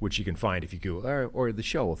picture, which you can find if you Google, or the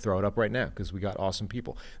show will throw it up right now because we got awesome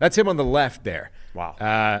people. That's him on the left there. Wow.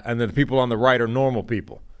 And then the people on the right are normal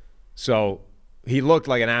people. So he looked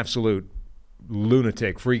like an absolute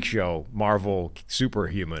lunatic, freak show, Marvel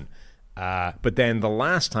superhuman. But then the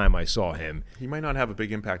last time I saw him... He might not have a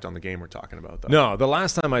big impact on the game we're talking about, though. No, the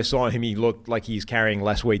last time I saw him, he looked like he's carrying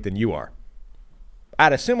less weight than you are.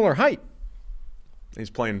 At a similar height. He's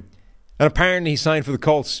playing... And apparently he signed for the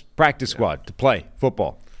Colts practice squad to play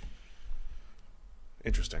football.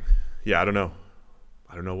 Interesting. Yeah, I don't know.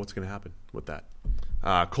 I don't know what's going to happen with that.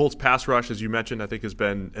 Colts pass rush, as you mentioned, I think has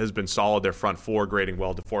been solid. Their front four grading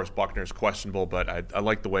well. DeForest Buckner is questionable, but I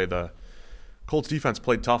like the way the Colts defense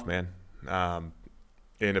played tough, man. And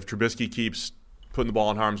if Trubisky keeps putting the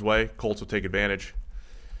ball in harm's way, Colts will take advantage.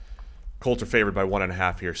 Colts are favored by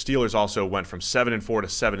 1.5 here. Steelers also went from 7-4 to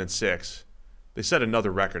 7-6. They set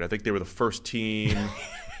another record. I think they were the first team.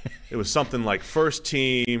 It was something like first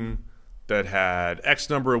team that had X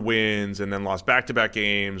number of wins and then lost back-to-back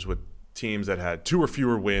games with teams that had 2 or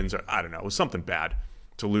fewer wins. I don't know. It was something bad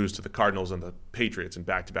to lose to the Cardinals and the Patriots in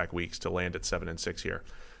back-to-back weeks to land at 7-6 here.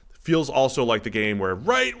 Feels also like the game where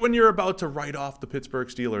right when you're about to write off the Pittsburgh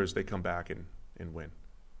Steelers, they come back and win.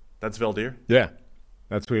 That's Veldheer? Yeah.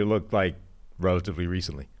 That's what he looked like relatively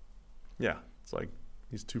recently. Yeah. It's like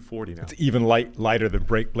he's 240 now. It's even lighter than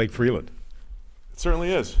Blake Freeland. It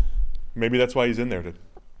certainly is. Maybe that's why he's in there, to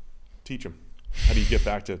teach him. How do you get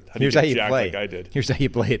back to Here's how you jacked play. like I did? Here's how you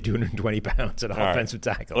play at 220 pounds at offensive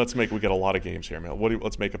tackle. We get a lot of games here, man.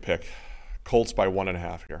 Let's make a pick. Colts by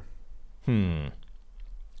 1.5 here.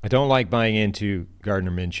 I don't like buying into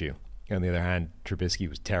Gardner Minshew. On the other hand, Trubisky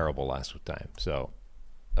was terrible last time. So,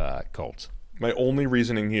 Colts. My only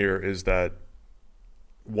reasoning here is that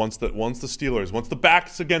once the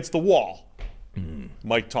back's against the wall,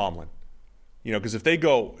 Mike Tomlin, because if they're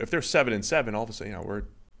 7-7, all of a sudden, we're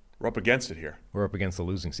up against it here. We're up against the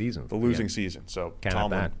losing season. Season. So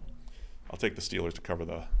Tomlin, I'll take the Steelers to cover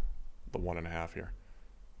the 1.5 here.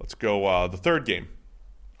 Let's go the third game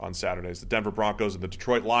on Saturdays. The Denver Broncos and the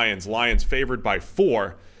Detroit Lions. Lions favored by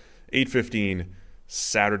 4, 8:15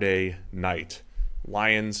 Saturday night.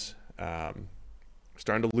 Lions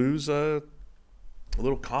starting to lose a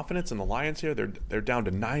little confidence in the Lions here. They're down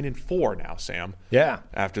to 9-4 now, Sam. Yeah.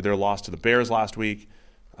 After their loss to the Bears last week.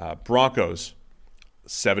 Broncos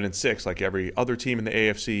 7-6, like every other team in the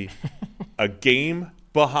AFC, a game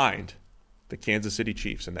behind the Kansas City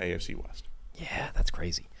Chiefs in the AFC West. Yeah, that's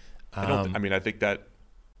crazy. I think that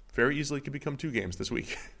very easily could become 2 games this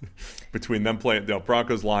week between them playing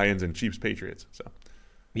Broncos, Lions, and Chiefs, Patriots. So,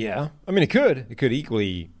 yeah, it could. It could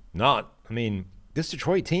equally not. This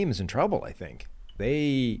Detroit team is in trouble. I think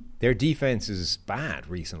their defense is bad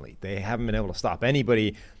recently. They haven't been able to stop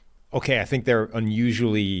anybody. Okay, I think they're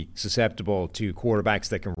unusually susceptible to quarterbacks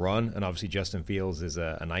that can run, and obviously Justin Fields is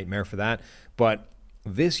a nightmare for that. But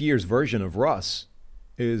this year's version of Russ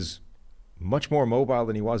is much more mobile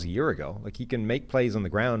than he was a year ago. Like, he can make plays on the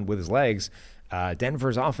ground with his legs.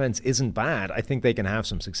 Denver's offense isn't bad. I think they can have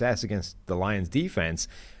some success against the Lions' defense.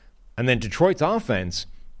 And then Detroit's offense,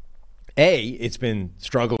 it's been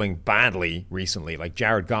struggling badly recently. Like,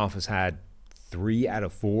 Jared Goff has had 3 out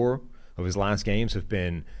of 4 of his last games have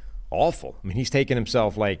been awful. He's taken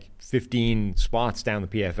himself like 15 spots down the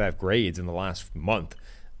PFF grades in the last month.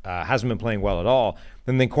 Hasn't been playing well at all.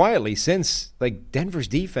 And then quietly, since Denver's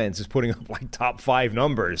defense is putting up top 5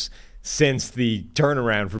 numbers since the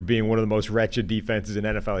turnaround from being one of the most wretched defenses in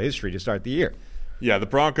NFL history to start the year. Yeah, the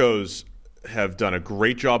Broncos have done a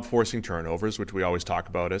great job forcing turnovers, which we always talk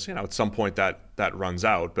about as, at some point that runs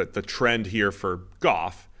out. But the trend here for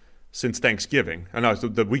Goff since Thanksgiving,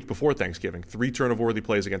 the week before Thanksgiving, 3 turnover-worthy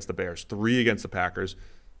plays against the Bears, 3 against the Packers,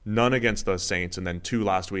 none against the Saints, and then 2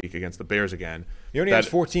 last week against the Bears again. He only has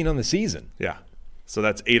 14 on the season. Yeah. So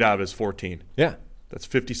that's 8 out of his 14. Yeah. That's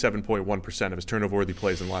 57.1% of his turnover-worthy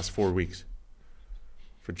plays in the last 4 weeks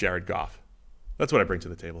for Jared Goff. That's what I bring to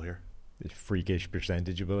the table here. Freakish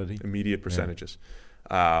percentage ability. Immediate percentages.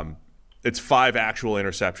 Yeah. It's 5 actual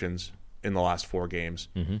interceptions in the last 4 games.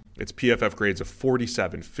 Mm-hmm. It's PFF grades of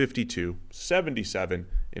 47, 52, 77,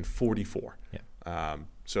 and 44. Yeah.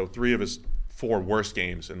 So 3 of his 4 worst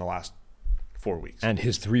games in the last 4 weeks. And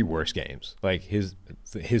his 3 worst games. His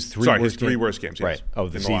 3 worst games, yes. Right,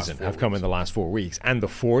 of the season have come in the last 4 weeks. And the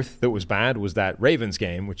 4th that was bad was that Ravens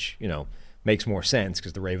game, which, makes more sense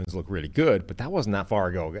because the Ravens look really good, but that wasn't that far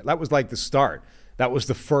ago. That was the start. That was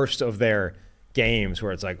the first of their games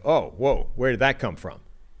where it's oh, whoa, where did that come from?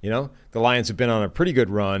 The Lions have been on a pretty good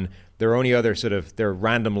run. Their only other their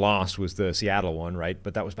random loss was the Seattle one, right?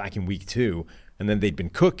 But that was back in week 2. And then they'd been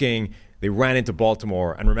cooking. They ran into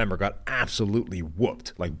Baltimore and, remember, got absolutely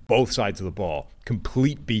whooped, both sides of the ball,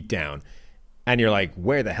 complete beatdown. And you're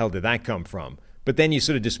where the hell did that come from? But then you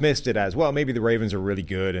sort of dismissed it as, well, maybe the Ravens are really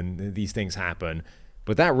good and these things happen.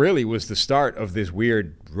 But that really was the start of this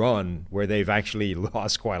weird run where they've actually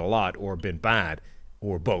lost quite a lot or been bad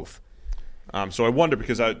or both. So I wonder,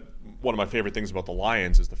 because one of my favorite things about the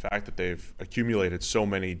Lions is the fact that they've accumulated so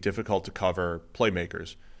many difficult-to-cover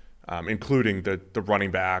playmakers, including the running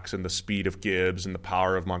backs and the speed of Gibbs and the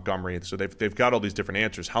power of Montgomery. So they've got all these different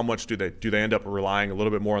answers. How much do they end up relying a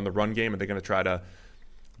little bit more on the run game? Are they going to try to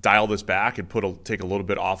dial this back and take a little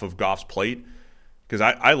bit off of Goff's plate? Because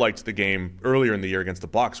I liked the game earlier in the year against the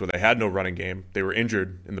Bucs where they had no running game. They were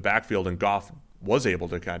injured in the backfield, and Goff was able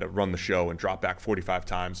to kind of run the show and drop back 45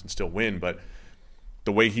 times and still win. But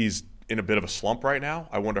the way he's in a bit of a slump right now,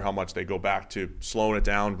 I wonder how much they go back to slowing it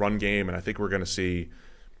down, run game, and I think we're going to see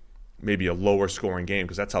maybe a lower scoring game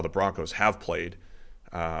because that's how the Broncos have played.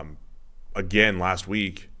 Again, last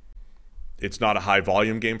week, it's not a high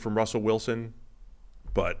volume game from Russell Wilson,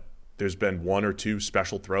 but there's been 1 or 2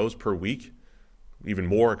 special throws per week, even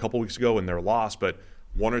more a couple weeks ago in their loss, but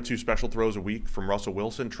 1 or 2 special throws a week from Russell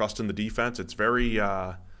Wilson, trust in the defense. It's very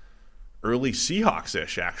early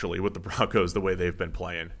Seahawks-ish, actually, with the Broncos, the way they've been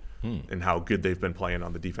playing and how good they've been playing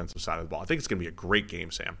on the defensive side of the ball. I think it's going to be a great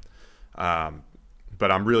game, Sam.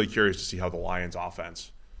 But I'm really curious to see how the Lions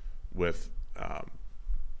offense with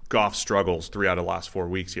Goff struggles 3 out of the last 4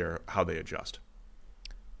 weeks here, how they adjust.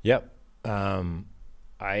 Yep. I'm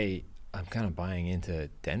kind of buying into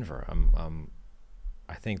Denver.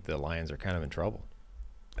 I think the Lions are kind of in trouble.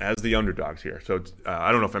 As the underdogs here. So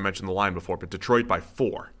I don't know if I mentioned the line before, but Detroit by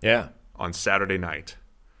 4 on Saturday night.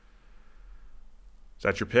 Is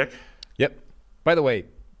that your pick? Yep. By the way,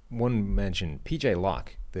 one mention, P.J.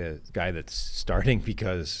 Locke, the guy that's starting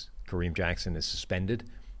because Kareem Jackson is suspended,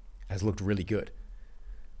 has looked really good.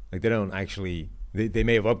 Like, they don't actually – they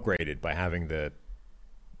may have upgraded by having the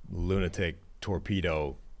lunatic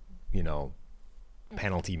torpedo,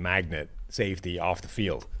 penalty magnet safety off the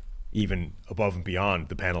field, even above and beyond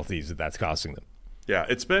the penalties that's costing them. Yeah,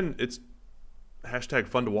 it's hashtag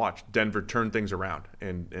fun to watch. Denver turn things around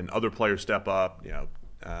and other players step up,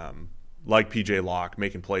 like PJ Locke,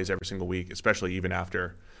 making plays every single week, especially even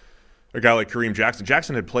after a guy like Kareem Jackson.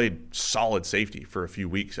 Jackson had played solid safety for a few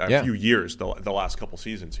weeks, a few years, the last couple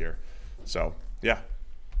seasons here. So, yeah,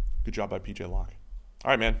 good job by PJ Locke.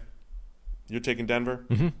 All right, man. You're taking Denver?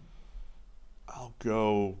 Mm-hmm. I'll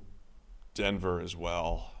go Denver as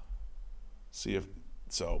well. See if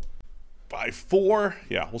so. By 4?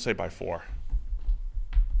 Yeah, we'll say by 4.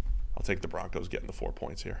 I'll take the Broncos getting the 4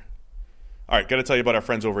 points here. All right, got to tell you about our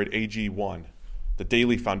friends over at AG1, the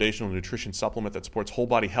daily foundational nutrition supplement that supports whole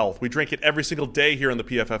body health. We drink it every single day here on the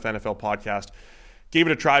PFF NFL podcast. Gave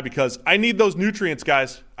it a try because I need those nutrients,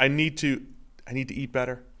 guys. I need to eat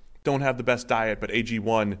better. Don't have the best diet, but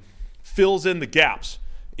AG1 fills in the gaps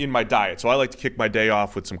in my diet. So I like to kick my day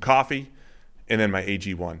off with some coffee and then my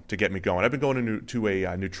AG1 to get me going. I've been going to a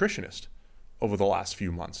nutritionist over the last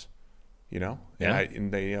few months,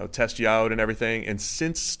 and they test you out and everything. And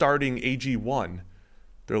since starting AG1,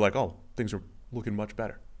 they're like, oh, things are looking much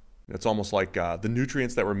better. It's almost like the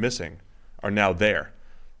nutrients that we're missing are now there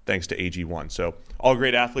thanks to AG1. So all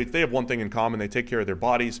great athletes, they have one thing in common. They take care of their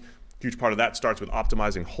bodies. A huge part of that starts with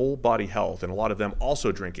optimizing whole body health, and a lot of them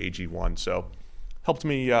also drink AG1. So helped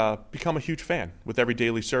me become a huge fan with every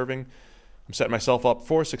daily serving. I'm setting myself up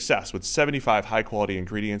for success with 75 high-quality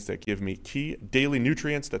ingredients that give me key daily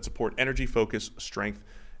nutrients that support energy, focus, strength,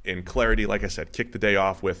 and clarity. Like I said, kick the day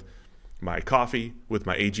off with my coffee, with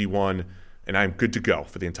my AG1, and I'm good to go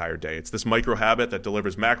for the entire day. It's this micro habit that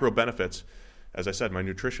delivers macro benefits. As I said, my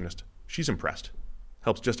nutritionist, she's impressed.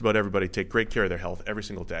 Helps just about everybody take great care of their health every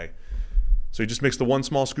single day. So you just mix the one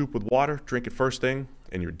small scoop with water, drink it first thing,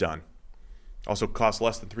 and you're done. Also costs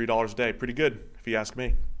less than $3 a day. Pretty good, if you ask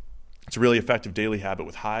me. It's a really effective daily habit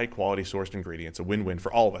with high-quality sourced ingredients, a win-win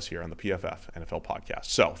for all of us here on the PFF NFL podcast.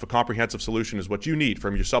 So if a comprehensive solution is what you need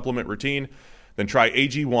from your supplement routine, then try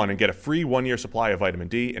AG1 and get a free 1-year supply of vitamin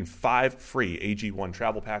D and 5 free AG1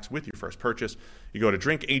 travel packs with your first purchase. You go to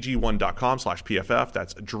drinkag1.com/PFF.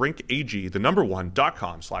 That's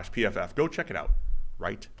drinkag1.com/PFF. Go check it out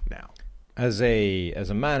right now. As a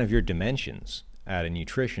man of your dimensions at a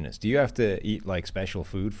nutritionist, do you have to eat like special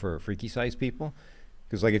food for freaky size people?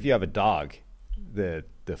 Because like if you have a dog, the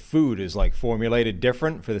food is like formulated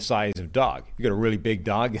different for the size of dog. If you got a really big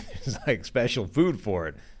dog, there's like special food for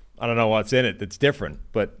it. I don't know what's in it that's different,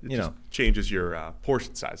 but It just changes your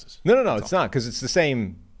portion sizes. No, it's not, because it's the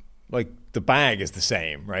same. Like the bag is the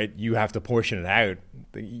same, right? You have to portion it out.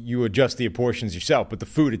 You adjust the portions yourself, but the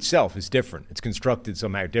food itself is different. It's constructed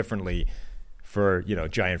somehow differently for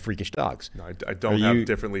giant freakish dogs. No, I don't have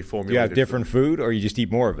differently formulated. Do you have different food, or you just eat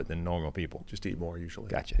more of it than normal people? Just eat more usually.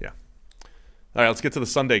 Gotcha. Yeah. All right, let's get to the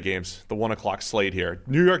Sunday games. The 1 o'clock slate here.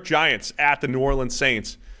 New York Giants at the New Orleans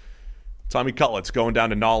Saints. Tommy Cutlets going down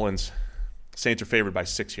to Nolans. Saints are favored by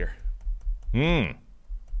 6 here.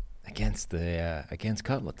 Against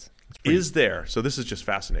Cutlets. Is there? So this is just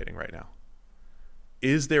fascinating right now.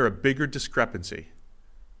 Is there a bigger discrepancy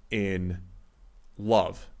in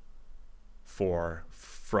love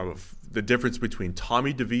from the difference between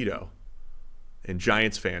Tommy DeVito and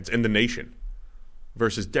Giants fans and the nation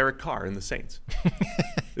versus Derek Carr and the Saints?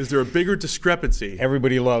 Is there a bigger discrepancy?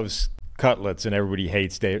 Everybody loves Cutlets and everybody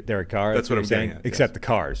hates Derek Carr. That's what I'm saying. getting at, Except yes. the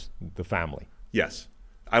Carrs, the family. Yes.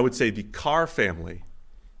 I would say the Carr family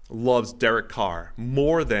loves Derek Carr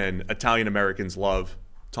more than Italian Americans love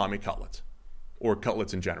Tommy Cutlets or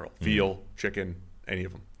cutlets in general. Veal, chicken, any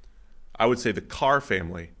of them. I would say the Carr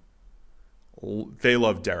family, they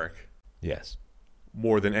love Derek. Yes.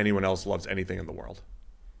 More than anyone else loves anything in the world.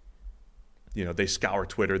 They scour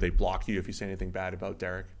Twitter. They block you if you say anything bad about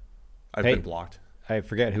Derek. I've been blocked. I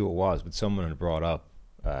forget who it was, but someone had brought up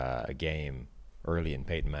a game early in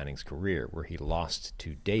Peyton Manning's career where he lost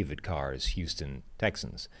to David Carr's Houston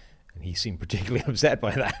Texans, and he seemed particularly upset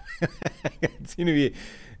by that. It seemed to be,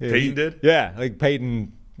 Peyton did? Yeah, like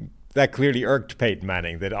Peyton that clearly irked Peyton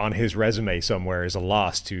Manning, that on his resume somewhere is a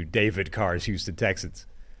loss to David Carr's Houston Texans.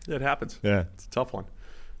 It happens. Yeah. It's a tough one.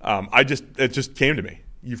 It just came to me.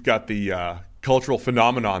 You've got the cultural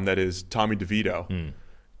phenomenon that is Tommy DeVito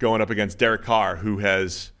going up against Derek Carr, who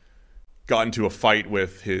has gotten to a fight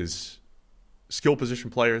with his skill position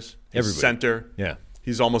players, his center. Yeah.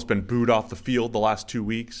 He's almost been booed off the field the last 2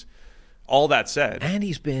 weeks. All that said. And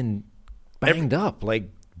he's been banged up, like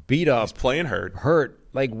beat up. He's playing hurt.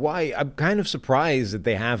 Like, why? I'm kind of surprised that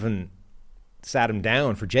they haven't sat him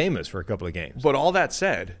down for Jameis for a couple of games. But all that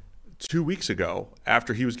said, 2 weeks ago,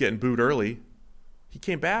 after he was getting booed early, he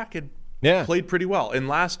came back and played pretty well. And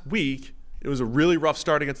last week, it was a really rough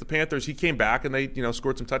start against the Panthers. He came back and they,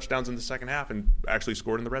 scored some touchdowns in the second half and actually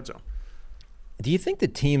scored in the red zone. Do you think the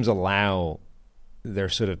teams allow their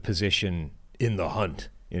sort of position in the hunt,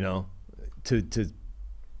 to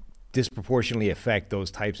disproportionately affect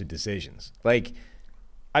those types of decisions? Like,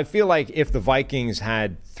 I feel like if the Vikings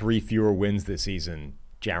had 3 fewer wins this season,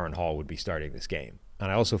 Jaron Hall would be starting this game. And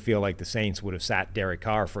I also feel like the Saints would have sat Derek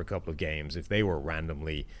Carr for a couple of games if they were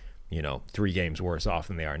randomly, 3 games worse off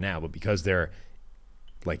than they are now. But because they're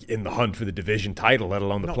like in the hunt for the division title, let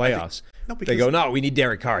alone the playoffs, they go, no, we need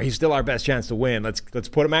Derek Carr. He's still our best chance to win. Let's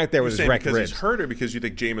put him out there with his wrecked ribs. Because he's hurt, or because you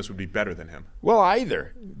think Jameis would be better than him? Well,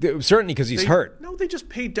 either. Certainly because he's hurt. No, they just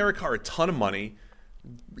paid Derek Carr a ton of money.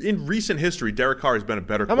 In recent history, Derek Carr has been a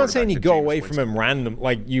better quarterback. I'm not saying you go Jameis away Winston. from him random,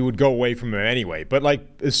 like you would go away from him anyway. But like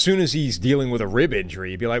as soon as he's dealing with a rib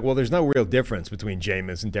injury, you'd be like, well, there's no real difference between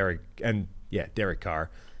Jameis and Derek Carr.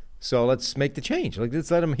 So let's make the change. Like, let's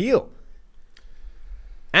let him heal.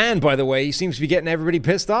 And by the way, he seems to be getting everybody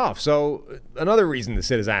pissed off. So another reason to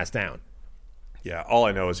sit his ass down. Yeah, all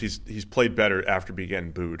I know is he's played better after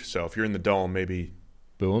getting booed. So if you're in the dome, maybe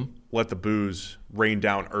boo him. Let the boos rain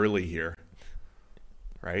down early here.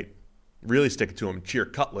 Right? Really stick it to him. Cheer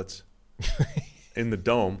cutlets in the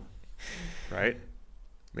dome. Right?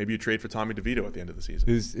 Maybe you trade for Tommy DeVito at the end of the season.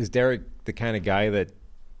 Is Derek the kind of guy that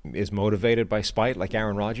is motivated by spite like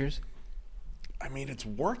Aaron Rodgers? I mean, it's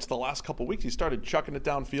worked the last couple of weeks. He started chucking it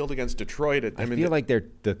downfield against Detroit. I feel like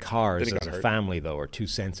the Carrs as a family, though, are too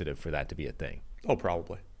sensitive for that to be a thing. Oh,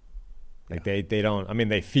 probably. Like they don't. I mean,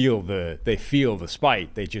 they feel the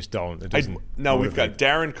spite. They just don't. No, we've got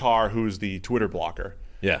Darren Carr, who's the Twitter blocker.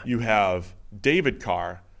 Yeah. You have David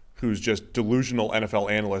Carr, who's just delusional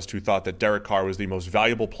NFL analyst who thought that Derek Carr was the most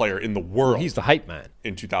valuable player in the world. He's the hype man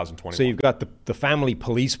in 2021. So you've got the family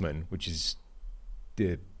policeman, which is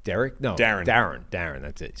Derek? No, Darren.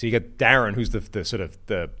 That's it. So you got Darren, who's the sort of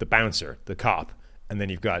the bouncer, the cop, and then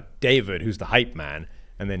you've got David, who's the hype man,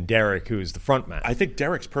 and then Derek, who's the front man. I think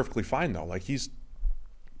Derek's perfectly fine though. Like he's,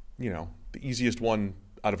 the easiest one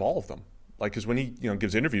out of all of them. Like because when he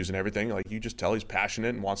gives interviews and everything, like you just tell he's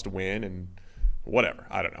passionate and wants to win and whatever.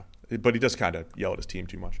 I don't know, but he does kind of yell at his team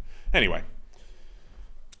too much. Anyway,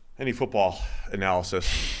 any football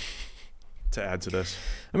analysis to add to this?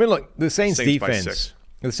 I mean, look, the Saints defense.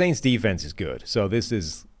 The Saints' defense is good, so this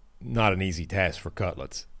is not an easy task for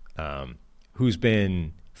Cutlets, who's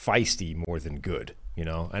been feisty more than good,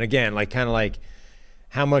 And again, kind of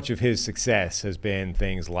how much of his success has been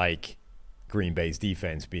things like Green Bay's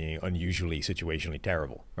defense being unusually situationally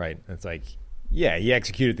terrible, right? It's like, yeah, he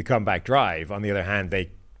executed the comeback drive. On the other hand,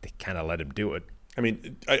 they kind of let him do it. I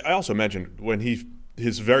mean, I also imagine when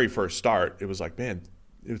his very first start, it was like, man,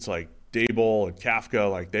 it's like Dable and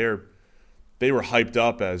Kafka, like they were hyped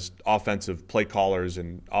up as offensive play callers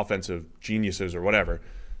and offensive geniuses or whatever.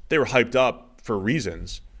 They were hyped up for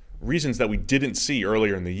reasons that we didn't see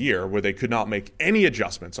earlier in the year where they could not make any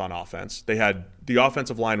adjustments on offense. The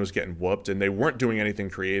offensive line was getting whooped and they weren't doing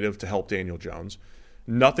anything creative to help Daniel Jones.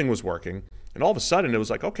 Nothing was working. And all of a sudden it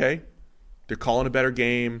was like, okay, they're calling a better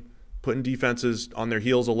game, putting defenses on their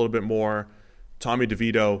heels a little bit more. Tommy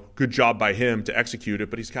DeVito, good job by him to execute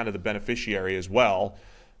it, but he's kind of the beneficiary as well.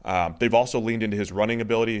 They've also leaned into his running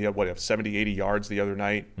ability. He had 70, 80 yards the other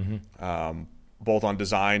night, both on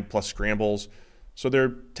design plus scrambles. So they're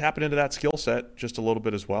tapping into that skill set just a little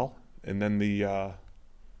bit as well. And then the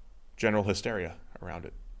general hysteria around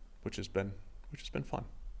it, which has been fun.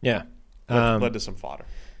 Yeah. Led to some fodder.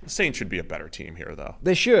 The Saints should be a better team here, though.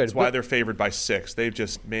 They should. That's why they're favored by 6. They've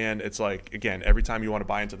just, it's like, again, every time you want to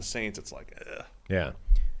buy into the Saints, it's like, yeah.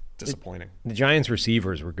 Disappointing. The Giants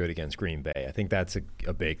receivers were good against Green Bay. I think that's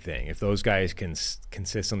a big thing. If those guys can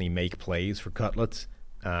consistently make plays for Cutlets,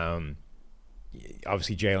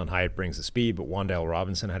 obviously Jalen Hyatt brings the speed, but Wan'Dale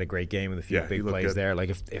Robinson had a great game with a few big plays good there. Like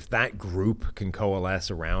if that group can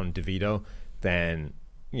coalesce around DeVito, then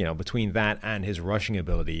between that and his rushing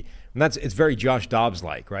ability, and it's very Josh Dobbs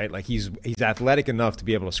like, right? Like he's athletic enough to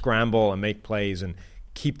be able to scramble and make plays and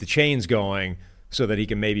keep the chains going so that he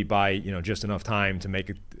can maybe buy, just enough time to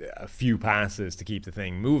make a few passes to keep the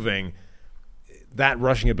thing moving. That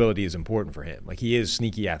rushing ability is important for him. Like, he is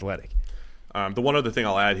sneaky athletic. The one other thing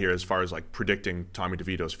I'll add here as far as like predicting Tommy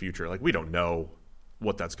DeVito's future, like we don't know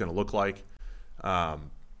what that's going to look like.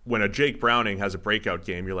 When a Jake Browning has a breakout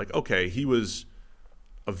game, you're like, okay, he was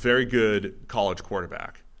a very good college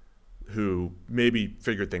quarterback who maybe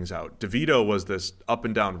figured things out. DeVito was this up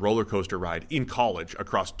and down roller coaster ride in college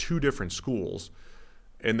across 2 different schools,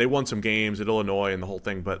 and they won some games at Illinois and the whole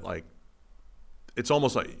thing. But like, it's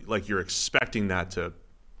almost like you're expecting that to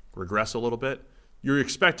regress a little bit. You're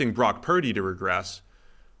expecting Brock Purdy to regress,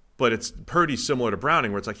 but it's Purdy similar to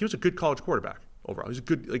Browning, where it's like he was a good college quarterback overall. He's a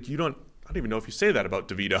good, like, I don't even know if you say that about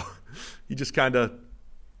DeVito. He just kind of,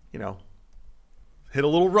 hit a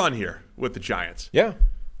little run here with the Giants. Yeah.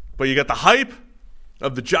 But you got the hype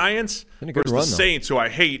of the Giants versus the Saints, who I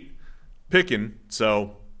hate picking.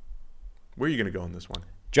 So where are you going to go in this one?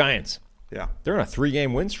 Giants. Yeah. They're on a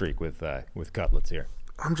 3-game win streak with Cutlets here.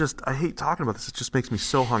 I hate talking about this. It just makes me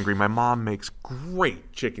so hungry. My mom makes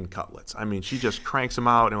great chicken cutlets. I mean, she just cranks them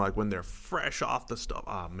out, and like when they're fresh off the stuff,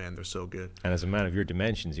 oh man, they're so good. And as a man of your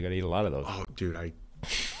dimensions, you got to eat a lot of those. Oh, dude, I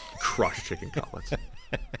crush chicken cutlets.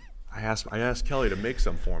 I asked Kelly to make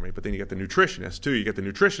some for me, but then you get the nutritionist too. You get the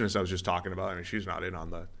nutritionist I was just talking about. I mean, she's not in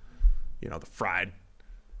on the, the fried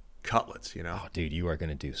cutlets. Oh, dude, you are going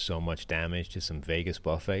to do so much damage to some Vegas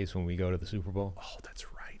buffets when we go to the Super Bowl. Oh, that's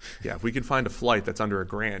right. Yeah, if we can find a flight that's under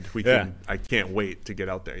 $1,000, we can. I can't wait to get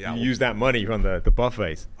out there. Yeah, we'll use that money on the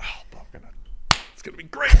buffets. Oh, it's gonna be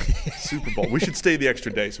great. Super Bowl. We should stay the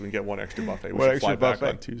extra day so we can get one extra buffet. We should fly back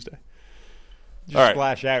on Tuesday. Just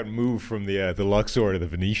splash out and move from the Luxor to the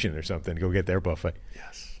Venetian or something. Go get their buffet.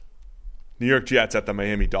 Yes. New York Jets at the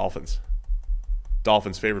Miami Dolphins.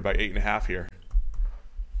 Dolphins favored by 8.5 here.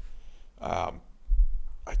 I'm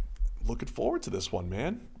looking forward to this one,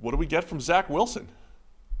 man. What do we get from Zach Wilson?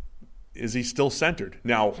 Is he still centered?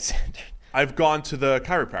 Now, I've gone to the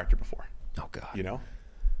chiropractor before. Oh, God.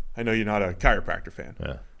 I know you're not a chiropractor fan.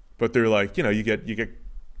 Yeah. But they're like, you get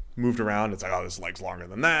moved around. It's like, oh, this leg's longer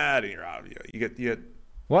than that. And you're out. You get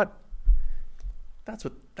what?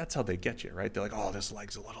 That's how they get you, right? They're like, oh, this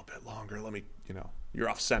leg's a little bit longer. Let me, you're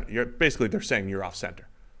off center. They're saying you're off center.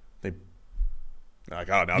 They're like,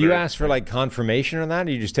 oh, now you ask for like confirmation on that,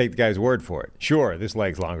 or you just take the guy's word for it? Sure, this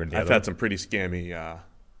leg's longer than the other. I've had some pretty scammy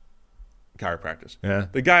chiropractors. Yeah.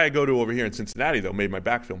 The guy I go to over here in Cincinnati, though, made my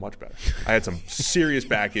back feel much better. I had some serious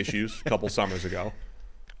back issues a couple summers ago,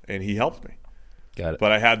 and he helped me. Got it.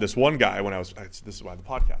 But I had this one guy this is why the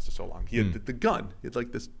podcast is so long. He had the gun. He had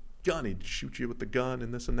like this gun. He'd shoot you with the gun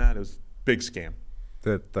and this and that. It was a big scam.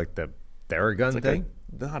 The Theragun thing?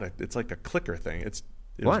 It's like a clicker thing. It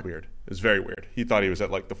was weird. It was very weird. He thought he was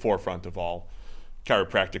at like the forefront of all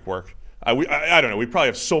chiropractic work. I don't know. We probably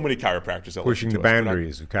have so many chiropractors that pushing the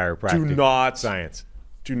boundaries of chiropractic science.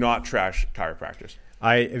 Do not trash chiropractors.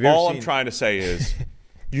 I'm trying to say is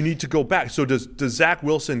you need to go back. So does Zach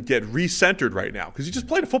Wilson get recentered right now? Because he just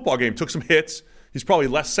played a football game, took some hits. He's probably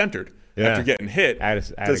less centered after getting hit.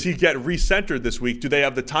 Does he get recentered this week? Do they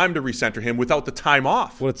have the time to recenter him without the time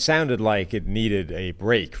off? Well, it sounded like it needed a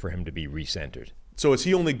break for him to be recentered. So is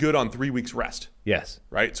he only good on 3 weeks rest? Yes.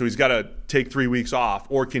 Right? So he's got to take 3 weeks off,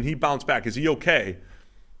 or can he bounce back? Is he okay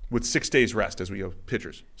with 6 days rest as we go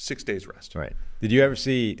pitchers? 6 days rest. Right. Did you ever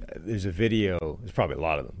see, there's a video, there's probably a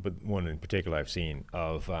lot of them, but one in particular I've seen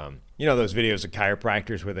of, those videos of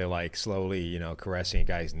chiropractors where they're like slowly, caressing a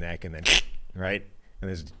guy's neck and then, right? And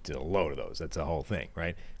there's a load of those. That's the whole thing,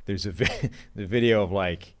 right? There's the video of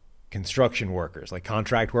like construction workers, like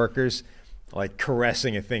contract workers, like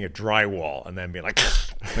caressing a thing of drywall and then being like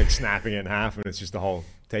snapping it in half, and it's just the whole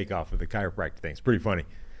takeoff of the chiropractic thing. It's pretty funny.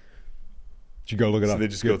 You go look it up. So they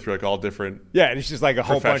just go through like all different. Yeah, and it's just like a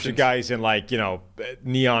whole bunch of guys in like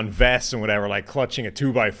neon vests and whatever, like clutching a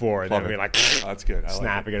 2x4 and then being like that's good.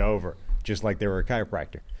 Snapping it over, just like they were a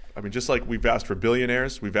chiropractor. I mean, just like we've asked for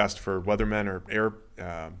billionaires, we've asked for weathermen or air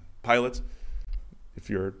pilots. If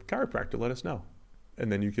you're a chiropractor, let us know.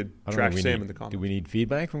 And then you could track Sam in the comments. Do we need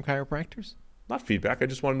feedback from chiropractors? Not feedback. I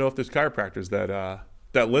just want to know if there's chiropractors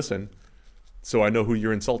that listen, so I know who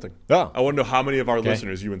you're insulting. Oh. I want to know how many of our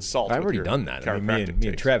listeners you insult. I've already done that. Me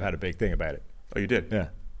and Trev had a big thing about it. Oh, you did? Yeah.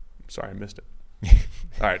 Sorry, I missed it.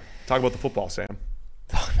 All right, talk about the football, Sam.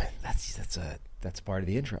 Oh, man, that's part of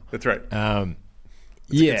the intro. That's right.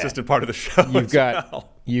 It's a consistent part of the show.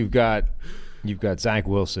 You've got Zach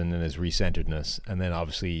Wilson and his recenteredness, and then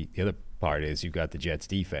obviously the other part is you've got the Jets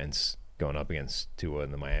defense going up against Tua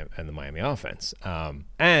and the Miami offense.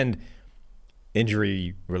 And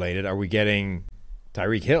injury related, are we getting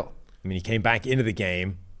Tyreek Hill? I mean, he came back into the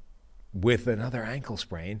game with another ankle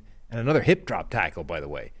sprain and another hip drop tackle, by the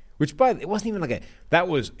way, which it wasn't even that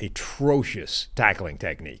was atrocious tackling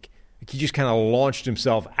technique. He just kind of launched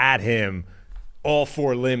himself at him, all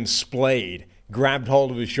four limbs splayed, grabbed hold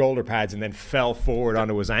of his shoulder pads, and then fell forward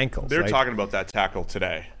onto his ankles. They're talking about that tackle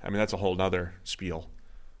today. I mean, that's a whole nother spiel.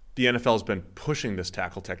 The NFL has been pushing this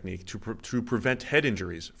tackle technique to prevent head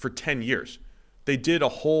injuries for 10 years. They did a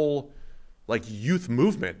whole youth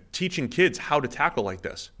movement teaching kids how to tackle like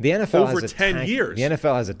this. The NFL over 10 years. The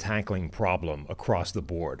NFL has a tackling problem across the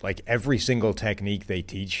board. Like every single technique they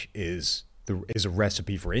teach is a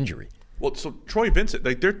recipe for injury. Well, so Troy Vincent,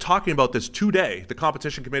 they're talking about this today, the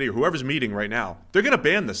competition committee or whoever's meeting right now. They're going to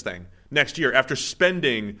ban this thing next year after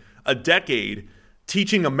spending a decade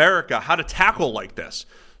teaching America how to tackle like this.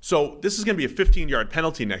 So this is going to be a 15-yard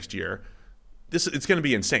penalty next year. It's going to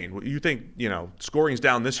be insane. You think, scoring's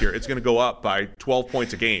down this year. It's going to go up by 12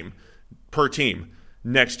 points a game per team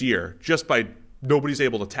next year just by nobody's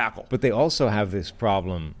able to tackle. But they also have this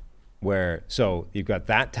problem where, so you've got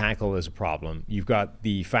that tackle as a problem. You've got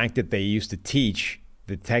the fact that they used to teach,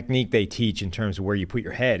 the technique they teach in terms of where you put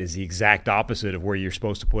your head is the exact opposite of where you're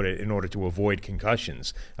supposed to put it in order to avoid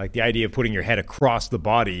concussions. Like the idea of putting your head across the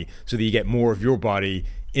body so that you get more of your body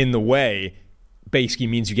in the way basically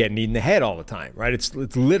means you get kneed in the head all the time, right? It's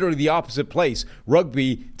literally the opposite place.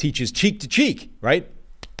 Rugby teaches cheek to cheek, right?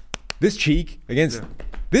 This cheek against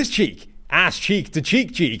this cheek, ass cheek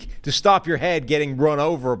to stop your head getting run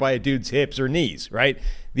over by a dude's hips or knees, right?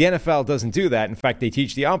 The NFL doesn't do that. In fact, they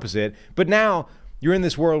teach the opposite. But now you're in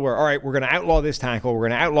this world where, all right, we're going to outlaw this tackle, we're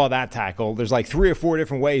going to outlaw that tackle. There's 3 or 4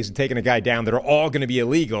 different ways of taking a guy down that are all going to be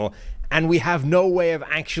illegal, and we have no way of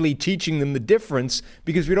actually teaching them the difference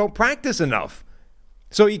because we don't practice enough.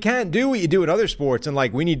 So you can't do what you do in other sports and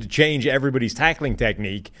we need to change everybody's tackling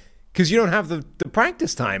technique because you don't have the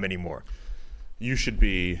practice time anymore. You should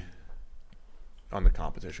be on the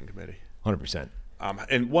competition committee. 100%.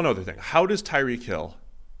 And one other thing. How does Tyreek Hill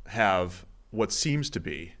have what seems to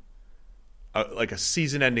be a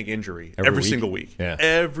season-ending injury every single week? Yeah.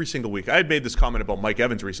 Every single week. I had made this comment about Mike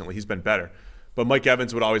Evans recently. He's been better. But Mike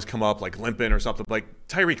Evans would always come up limping or something.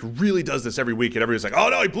 Tyreek really does this every week, and everybody's like, oh,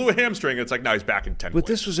 no, he blew a hamstring. And it's no, he's back in 10 But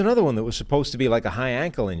this was another one that was supposed to be a high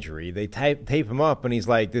ankle injury. They tape him up, and he's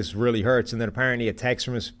like, this really hurts. And then apparently a text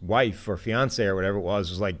from his wife or fiance or whatever it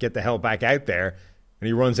was get the hell back out there. And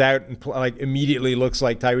he runs out and immediately looks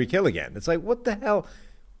like Tyreek Hill again. It's what the hell?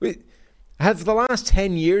 Have the last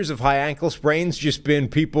 10 years of high ankle sprains just been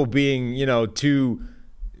people being, too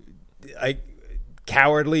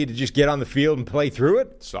cowardly to just get on the field and play through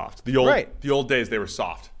it? Soft. The old days, they were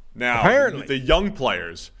soft. Now, apparently, the young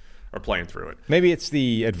players are playing through it. Maybe it's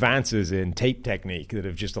the advances in tape technique that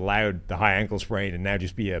have just allowed the high ankle sprain and now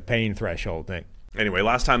just be a pain threshold thing. Anyway,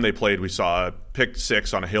 last time they played, we saw a pick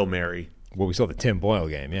 6 on a Hail Mary. Well, we saw the Tim Boyle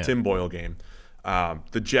game, yeah. Tim Boyle game.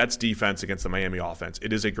 The Jets' defense against the Miami offense,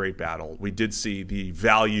 it is a great battle. We did see the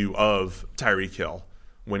value of Tyreek Hill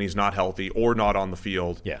when he's not healthy or not on the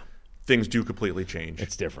field. Yeah. Things do completely change.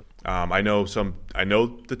 It's different. I know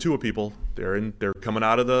the Tua people. They're coming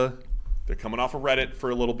off of Reddit for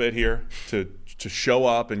a little bit here to show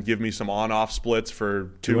up and give me some on-off splits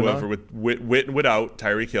for Tua with and without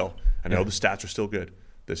Tyreek Hill. I know the stats are still good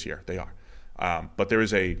this year. They are, but there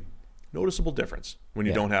is a noticeable difference when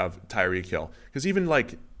you don't have Tyreek Hill, because even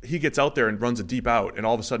he gets out there and runs a deep out, and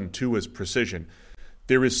all of a sudden Tua's precision.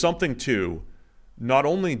 There is something to. Not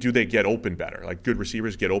only do they get open better, good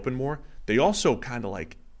receivers get open more, they also kind of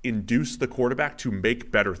induce the quarterback to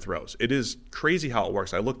make better throws. It is crazy how it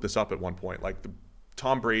works. I looked this up at one point, the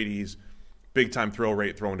Tom Brady's big-time throw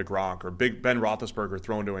rate thrown to Gronk or Big Ben Roethlisberger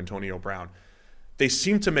thrown to Antonio Brown. They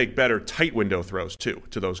seem to make better tight window throws too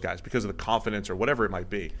to those guys because of the confidence or whatever it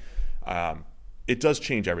might be. It does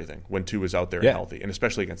change everything when Tua is out there and healthy, and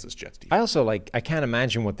especially against this Jets defense. I also I can't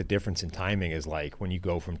imagine what the difference in timing is when you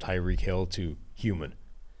go from Tyreek Hill to human.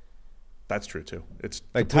 That's true too. It's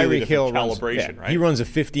Tyreek Hill calibration, right? He runs a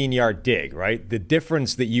 15-yard dig, right? The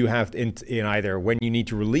difference that you have in either when you need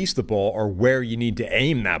to release the ball or where you need to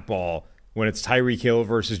aim that ball when it's Tyreek Hill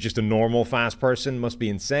versus just a normal fast person must be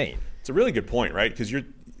insane. It's a really good point, right? Because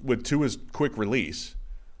with Tua's quick release,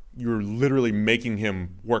 you're literally making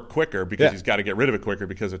him work quicker because he's got to get rid of it quicker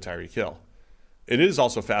because of Tyreek Hill. It is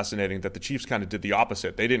also fascinating that the Chiefs kind of did the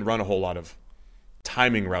opposite. They didn't run a whole lot of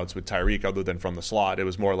timing routes with Tyreek other than from the slot. It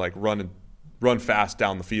was more run fast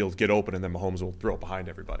down the field, get open, and then Mahomes will throw it behind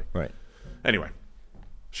everybody. Right. Anyway,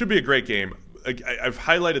 should be a great game. I've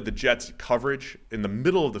highlighted the Jets' coverage in the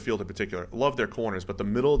middle of the field in particular. I love their corners, but the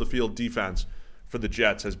middle of the field defense for the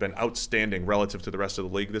Jets has been outstanding relative to the rest of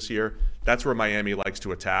the league this year. That's where Miami likes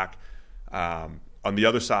to attack. On the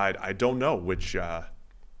other side, I don't know which. Are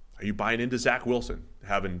you buying into Zach Wilson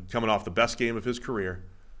coming off the best game of his career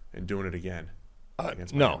and doing it again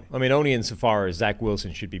against Miami? No, I mean only insofar as Zach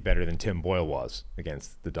Wilson should be better than Tim Boyle was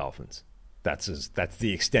against the Dolphins. That's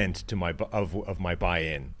the extent to my of my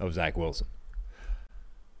buy-in of Zach Wilson.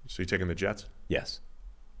 So you taking the Jets? Yes.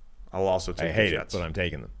 I'll also take I hate the Jets. it, but I'm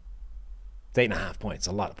taking them. It's 8.5 points.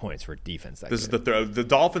 A lot of points for a defense. This is the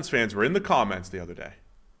Dolphins fans were in the comments the other day,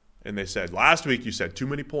 and they said last week you said too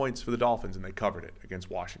many points for the Dolphins, and they covered it against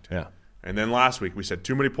Washington. Yeah. And then last week we said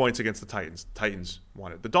too many points against the Titans. Titans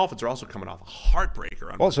won it. The Dolphins are also coming off a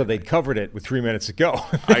heartbreaker. Also, they covered it with 3 minutes to go.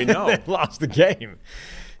 I know. They lost the game.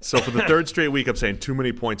 So for the third straight week, I'm saying too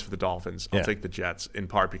many points for the Dolphins. I'll Yeah. take the Jets, in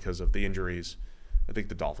part because of the injuries. I think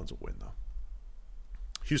the Dolphins will win, though.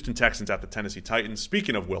 Houston Texans at the Tennessee Titans.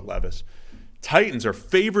 Speaking of Will Levis, Titans are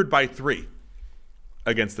favored by 3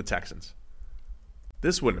 against the Texans.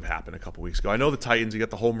 This wouldn't have happened a couple weeks ago. I know the Titans, you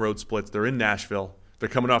got the home road splits. They're in Nashville. They're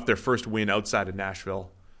coming off their first win outside of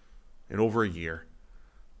Nashville in over a year.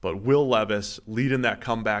 But Will Levis leading that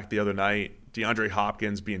comeback the other night, DeAndre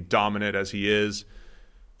Hopkins being dominant as he is.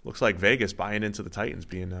 Looks like Vegas buying into the Titans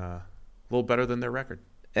being a little better than their record.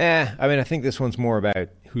 I mean, I think this one's more about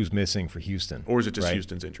who's missing for Houston. Or is it just right?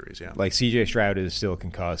 Houston's injuries? Yeah. Like C.J. Stroud is still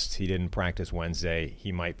concussed. He didn't practice Wednesday.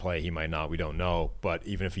 He might play. He might not. We don't know. But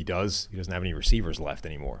even if he does, he doesn't have any receivers left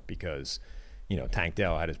anymore because, Tank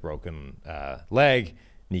Dell had his broken leg.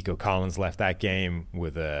 Nico Collins left that game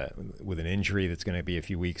with an injury that's going to be a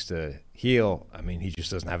few weeks to heal. I mean, he just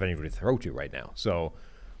doesn't have anybody to throw to right now. So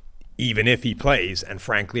even if he plays, and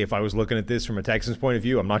frankly, if I was looking at this from a Texans point of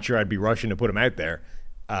view, I'm not sure I'd be rushing to put him out there.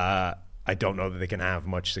 I don't know that they can have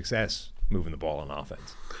much success moving the ball on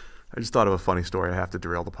offense. I just thought of a funny story. I have to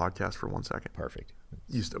derail the podcast for 1 second. Perfect.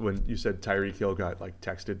 When you said Tyreek Hill got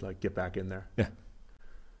texted, get back in there. Yeah.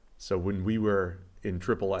 So when we were in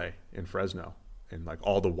AAA in Fresno, and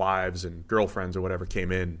all the wives and girlfriends or whatever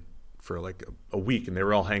came in for a week, and they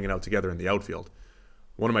were all hanging out together in the outfield.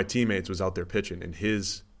 One of my teammates was out there pitching, and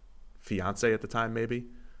his fiance at the time maybe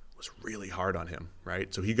was really hard on him,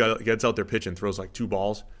 right? So he gets out there pitching, throws 2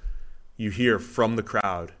 balls. You hear from the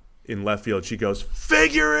crowd in left field, she goes,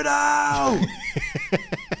 "Figure it out!"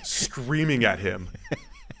 screaming at him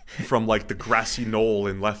from the grassy knoll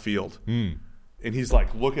in left field. And he's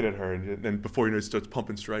looking at her, and then before you know, he starts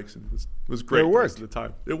pumping strikes, and it was great. It worked. At the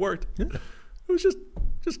time. It worked. Yeah. It was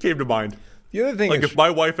just came to mind. The other thing, if my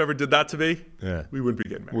wife ever did that to me, yeah, we wouldn't be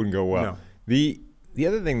getting married. Wouldn't go well. No. The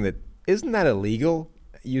other thing isn't that illegal,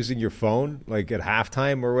 using your phone at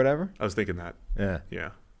halftime or whatever? I was thinking that. Yeah,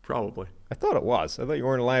 probably. I thought it was. I thought you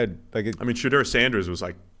weren't allowed. Shadur Sanders was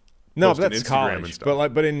no, posting but that's Instagram college. and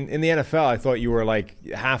stuff. But in the NFL, I thought you were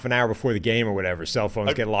half an hour before the game or whatever. Cell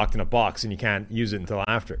phones get locked in a box and you can't use it until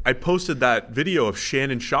after. I posted that video of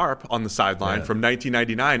Shannon Sharp on the sideline from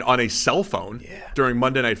 1999 on a cell phone during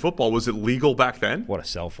Monday Night Football. Was it legal back then? What a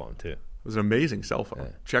cell phone, too. It was an amazing cell phone.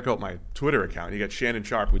 Yeah. Check out my Twitter account. You got Shannon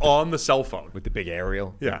Sharp on the cell phone with the big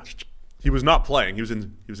aerial. Yeah, he was not playing. He was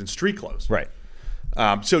in street clothes. Right.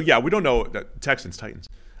 So yeah, we don't know Texans Titans.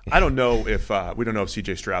 I don't know if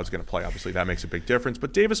C.J. Stroud's going to play. Obviously, that makes a big difference.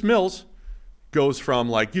 But Davis Mills goes from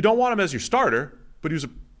you don't want him as your starter, but he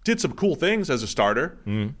did some cool things as a starter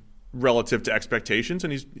relative to expectations,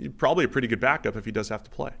 and he's probably a pretty good backup if he does have to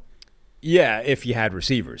play. Yeah, if you had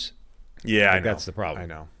receivers. Yeah, I know. That's the problem. I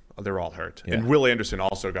know. They're all hurt. Yeah. And Will Anderson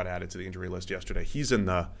also got added to the injury list yesterday. He's in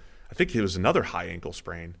I think it was another high ankle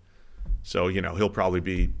sprain. So, he'll probably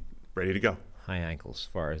be ready to go. High ankles,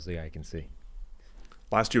 as far as the eye can see.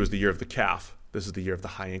 Last year was the year of the calf. This is the year of the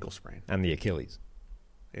high ankle sprain. And the Achilles.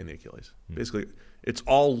 Basically, it's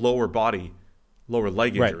all lower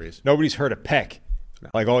leg injuries. Right. Nobody's heard a pec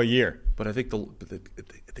all year. But I think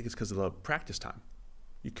it's because of the practice time.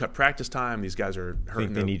 You cut practice time. These guys are hurting. I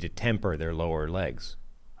think they need to temper their lower legs.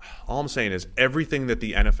 All I'm saying is everything that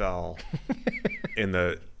the NFL and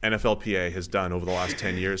the NFLPA has done over the last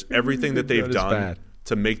 10 years, everything that they've done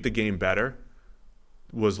to make the game better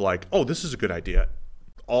was oh, this is a good idea.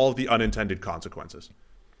 All of the unintended consequences.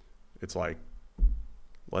 It's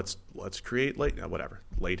let's create late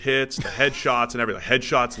hits, the headshots and everything.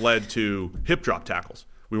 Headshots led to hip drop tackles.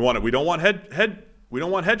 We don't want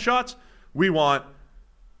headshots.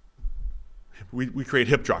 We create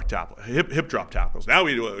hip drop tackles. Now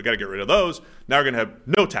we got to get rid of those. Now we're going to have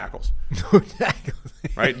no tackles. No tackles.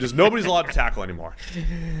 Right? Just nobody's allowed to tackle anymore.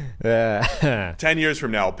 10 years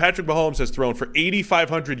from now, Patrick Mahomes has thrown for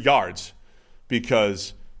 8,500 yards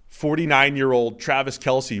because 49-year-old Travis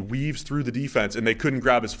Kelce weaves through the defense, and they couldn't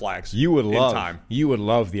grab his flags You would in love time. You would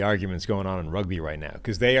love the arguments going on in rugby right now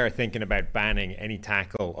because they are thinking about banning any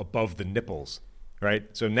tackle above the nipples, right?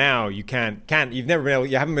 So now you can't you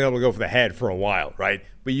haven't been able to go for the head for a while, right?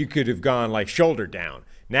 But you could have gone like shoulder down.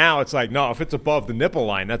 Now it's like, no, if it's above the nipple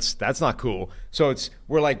line, that's not cool. So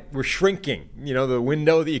we're shrinking, the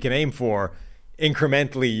window that you can aim for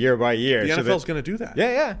incrementally year by year. The NFL's going to do that.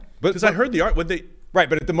 Yeah. Because I heard when they right,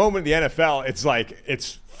 but at the moment in the NFL, it's like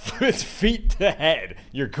it's feet to head.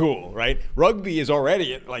 You're cool, right? Rugby is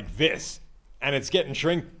already at like this, and it's getting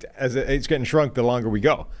shrunk the longer we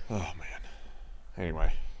go. Oh man.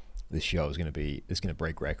 Anyway, this show is going to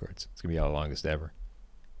break records. It's going to be our longest ever.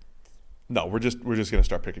 No, we're just going to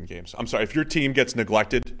start picking games. I'm sorry if your team gets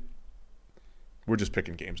neglected. We're just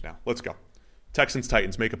picking games now. Let's go. Texans,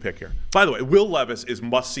 Titans, make a pick here. By the way, Will Levis is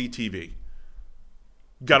must-see TV.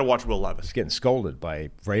 Got to watch Will Levis. He's getting scolded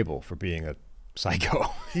by Vrabel for being a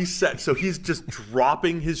psycho. He's just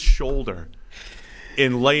dropping his shoulder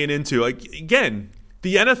and laying into. Again,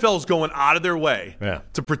 the NFL's going out of their way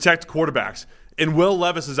to protect quarterbacks. And Will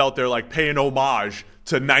Levis is out there like paying homage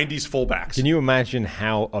to 90s fullbacks. Can you imagine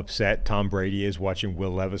how upset Tom Brady is watching Will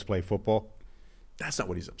Levis play football? That's not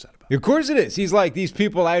what he's upset about. Of course it is. He's like, these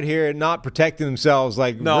people out here not protecting themselves,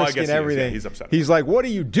 like risking everything. He's upset. He's like, what are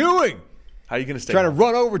you doing? How are you going to stay trying to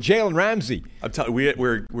run over Jalen Ramsey? I'm telling you,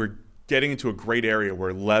 we're getting into a great area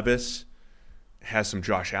where Levis has some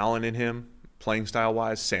Josh Allen in him, playing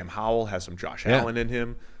style-wise. Sam Howell has some Josh Allen in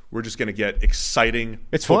him. We're just going to get exciting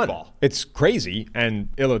football. Fun. It's crazy and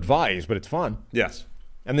ill-advised, but it's fun. Yes.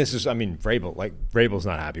 And this is, Vrabel's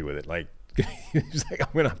not happy with it. Like, he's like,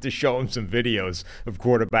 I'm going to have to show him some videos of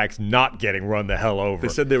quarterbacks not getting run the hell over.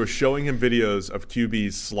 They said they were showing him videos of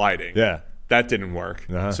QBs sliding. Yeah. That didn't work.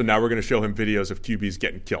 Uh-huh. So now we're going to show him videos of QBs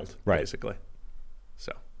getting killed, basically.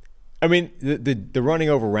 So, I mean, the running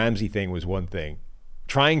over Ramsey thing was one thing.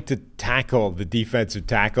 Trying to tackle the defensive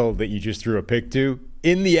tackle that you just threw a pick to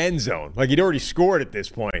in the end zone, like he'd already scored at this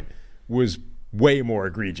point, was way more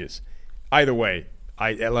egregious. Either way,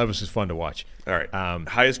 Levis is fun to watch. All right.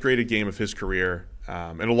 Highest graded game of his career,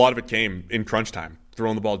 and a lot of it came in crunch time,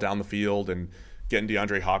 throwing the ball down the field and getting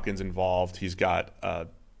DeAndre Hopkins involved. He's got a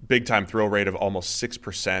big-time throw rate of almost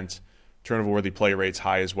 6%. Turnover-worthy play rate's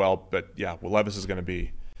high as well. But, yeah, Levis is going to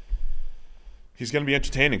be – he's going to be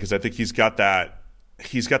entertaining because I think he's got that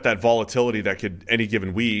volatility that could, any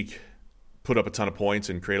given week, put up a ton of points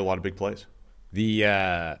and create a lot of big plays.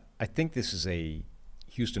 I think this is a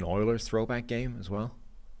Houston Oilers throwback game as well,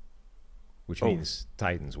 which means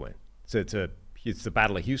Titans win. So it's the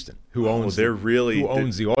Battle of Houston. Who owns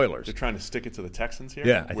the Oilers? They're trying to stick it to the Texans here?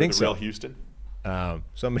 Yeah, I think so. We're the real Houston?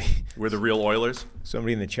 We're the real Oilers?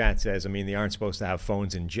 Somebody in the chat says, they aren't supposed to have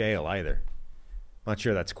phones in jail either. Not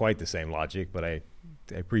sure that's quite the same logic, but I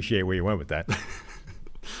appreciate where you went with that.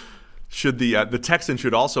 Should the Texans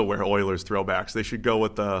should also wear Oilers throwbacks? They should go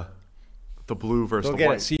with the blue versus the white. They'll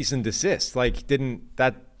get a cease and desist. Like, didn't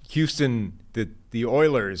that Houston, the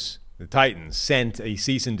Oilers, the Titans, sent a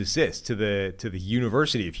cease and desist to the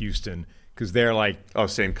University of Houston because they're like,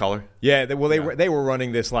 same color. Yeah, they were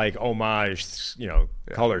running this like homage,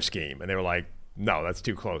 color scheme, and they were like, no, that's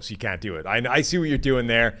too close. You can't do it. I see what you're doing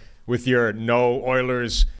there with your no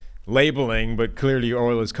Oilers labeling, but clearly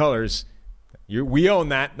Oilers colors. We own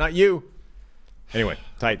that, not you. Anyway,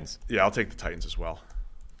 Titans. Yeah, I'll take the Titans as well.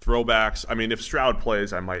 Throwbacks. If Stroud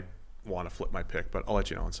plays, I might want to flip my pick, but I'll let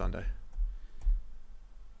you know on Sunday.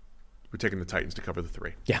 We're taking the Titans to cover the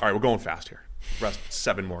 3. Yeah. All right, we're going fast here. Rest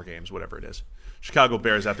 7 more games, whatever it is. Chicago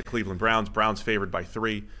Bears at the Cleveland Browns. Browns favored by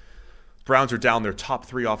 3. Browns are down their top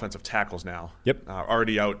 3 offensive tackles now. Yep.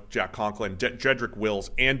 Already out. Jack Conklin, Jedrick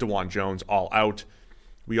Wills, and DeJuan Jones all out.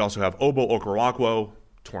 We also have Obo Okoronkwo,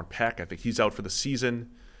 torn pec. I think he's out for the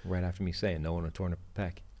season. Right after me saying no one had torn a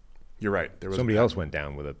pec. You're right. Somebody else went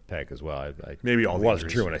down with a pec as well. Maybe all the wasn't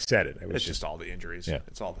injuries. true when I said it. It's just all the injuries. Yeah.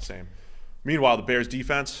 It's all the same. Meanwhile, the Bears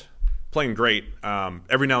defense playing great.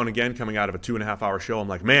 Every now and again, coming out of a 2.5-hour show, I'm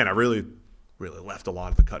like, man, I really left a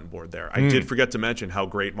lot of the cutting board there. I did forget to mention how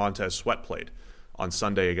great Montez Sweat played on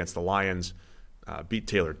Sunday against the Lions. Beat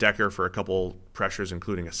Taylor Decker for a couple pressures,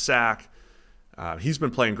 including a sack. He's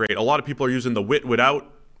been playing great. A lot of people are using the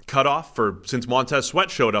without cutoff since Montez Sweat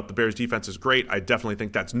showed up. The Bears defense is great. I definitely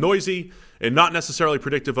think that's noisy and not necessarily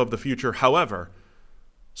predictive of the future. However,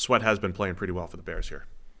 Sweat has been playing pretty well for the Bears here.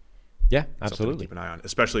 Yeah, absolutely. Keep an eye on,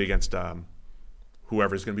 especially against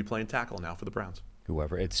whoever's going to be playing tackle now for the Browns.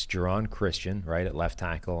 Whoever. It's Jerron Christian, right, at left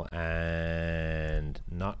tackle, and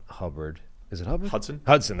not Hubbard. Is it Hubbard? Hudson,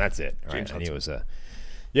 that's it. All James right. Hudson. And he was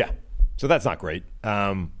so that's not great.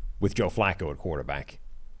 With Joe Flacco at quarterback.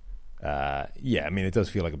 Yeah, I mean, it does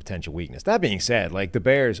feel like a potential weakness. That being said, like the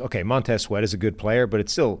Bears, okay, Montez Sweat is a good player, but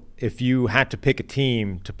it's still, if you had to pick a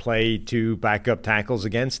team to play 2 backup tackles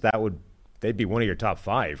against, they'd be one of your top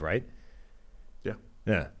 5, right? Yeah.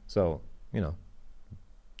 Yeah. So,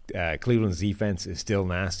 Cleveland's defense is still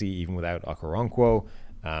nasty even without Okoronkwo.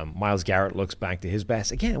 Myles Garrett looks back to his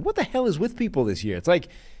best. Again, what the hell is with people this year? It's like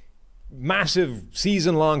massive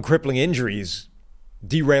season-long crippling injuries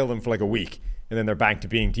derail them for like a week, and then they're back to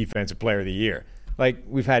being Defensive Player of the Year. Like,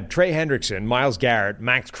 we've had Trey Hendrickson, Myles Garrett,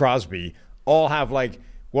 Max Crosby all have like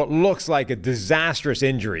what looks like a disastrous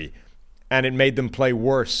injury, and it made them play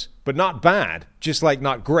worse, but not bad, just like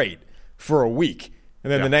not great for a week.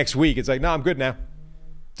 And then the next week, it's like, no, I'm good now.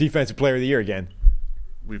 Defensive Player of the Year again.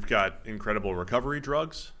 We've got incredible recovery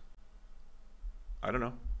drugs. I don't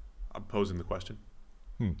know. I'm posing the question.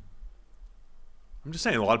 I'm just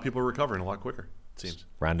saying a lot of people are recovering a lot quicker, it seems.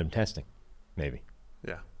 Random testing, maybe.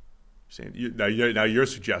 Yeah. Now you're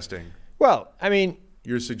suggesting. Well, I mean,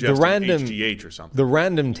 you're suggesting the random, HGH or something. The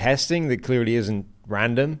random testing that clearly isn't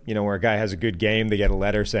random, where a guy has a good game, they get a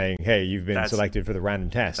letter saying, hey, you've been selected for the random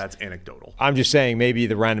test. That's anecdotal. I'm just saying maybe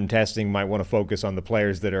the random testing might want to focus on the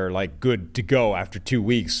players that are like good to go after 2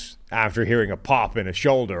 weeks after hearing a pop in a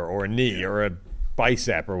shoulder or a knee or a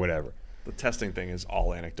bicep or whatever. The testing thing is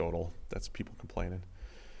all anecdotal. That's people complaining.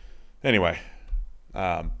 Anyway,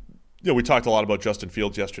 we talked a lot about Justin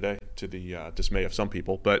Fields yesterday to the dismay of some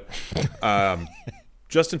people, but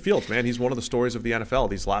Justin Fields, man, he's one of the stories of the NFL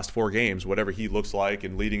these last 4 games, whatever he looks like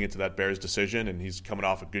and leading into that Bears decision, and he's coming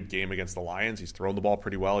off a good game against the Lions. He's thrown the ball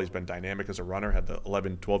pretty well. He's been dynamic as a runner, had the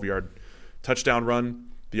 11, 12-yard touchdown run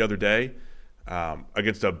the other day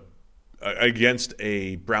against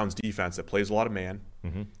a Browns defense that plays a lot of man,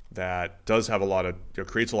 that does have a lot of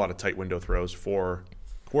creates a lot of tight window throws for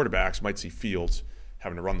quarterbacks. Might see Fields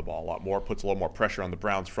having to run the ball a lot more, puts a little more pressure on the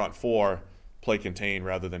Browns front 4, play contain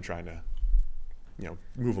rather than trying to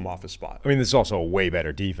move him off his spot. I mean, this is also a way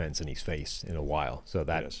better defense than he's faced in a while, so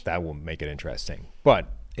that will make it interesting. But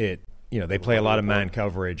they play a lot of man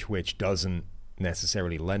coverage, which doesn't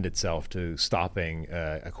necessarily lend itself to stopping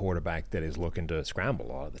a quarterback that is looking to scramble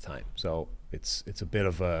a lot of the time. So it's a bit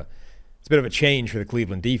of a change for the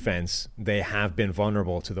Cleveland defense. They have been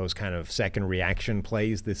vulnerable to those kind of second reaction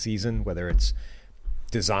plays this season, whether it's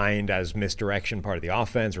designed as misdirection part of the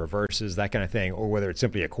offense, reverses, that kind of thing, or whether it's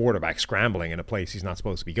simply a quarterback scrambling in a place he's not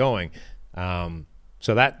supposed to be going.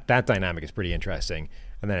 So that dynamic is pretty interesting.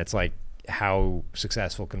 And then it's like, how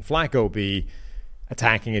successful can Flacco be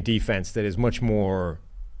attacking a defense that is much more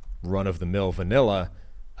run-of-the-mill vanilla,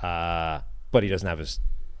 but he doesn't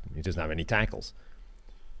have any tackles.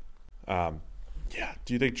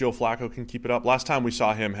 Do you think Joe Flacco can keep it up? Last time we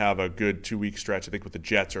saw him have a good 2-week stretch, I think with the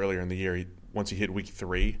Jets earlier in the year, once he hit week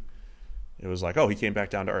 3, it was like, he came back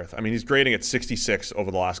down to earth. I mean, he's grading at 66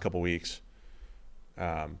 over the last couple weeks.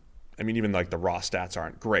 Even like the raw stats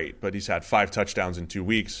aren't great, but he's had 5 touchdowns in 2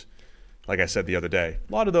 weeks. Like I said the other day,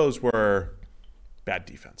 a lot of those were bad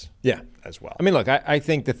defense. Yeah, as well. I mean, look, I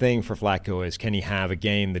think the thing for Flacco is, can he have a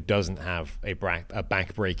game that doesn't have a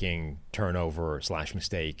back-breaking turnover /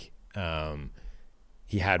 mistake?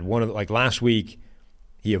 He had one of last week.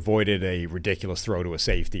 He avoided a ridiculous throw to a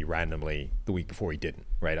safety randomly the week before he didn't,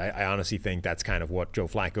 right? I honestly think that's kind of what Joe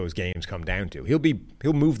Flacco's games come down to.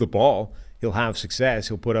 He'll move the ball. He'll have success.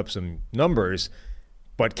 He'll put up some numbers.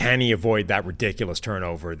 But can he avoid that ridiculous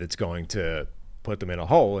turnover that's going to put them in a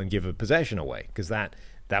hole and give a possession away? Because that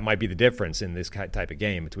might be the difference in this type of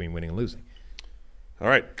game between winning and losing. All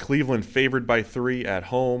right, Cleveland favored by 3 at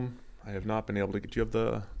home. I have not been able to get. Do you have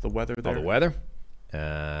the weather there? Oh, the weather?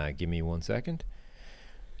 Give me 1 second.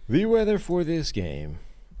 The weather for this game,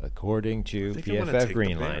 according to PFF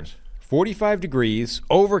Greenline, 45 degrees,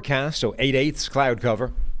 overcast, so 8/8 cloud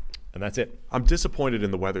cover, and that's it. I'm disappointed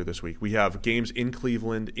in the weather this week. We have games in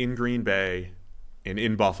Cleveland, in Green Bay, and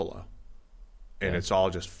in Buffalo, and it's all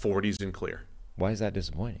just 40s and clear. Why is that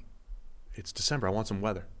disappointing? It's December. I want some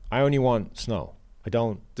weather. I only want snow. I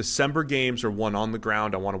don't. December games are won on the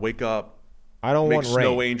ground. I want to wake up. I don't want rain. Make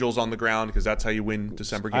snow angels on the ground because that's how you win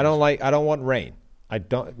December games. I don't want rain.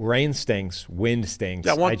 Rain stinks. Wind stinks.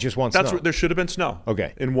 Yeah, I just want snow. There should have been snow.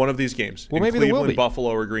 Okay. In one of these games. Well, in maybe Cleveland, there will be.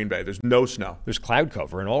 Buffalo, or Green Bay. There's no snow. There's cloud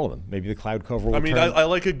cover in all of them. Maybe the cloud cover will turn. I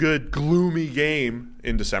like a good gloomy game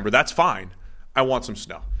in December. That's fine. I want some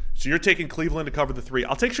snow. So you're taking Cleveland to cover the 3.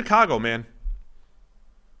 I'll take Chicago, man.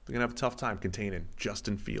 They're going to have a tough time containing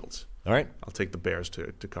Justin Fields. All right. I'll take the Bears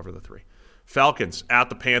to cover the 3. Falcons at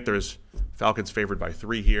the Panthers. Falcons favored by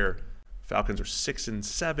 3 here. Falcons are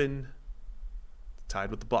 6-7. Tied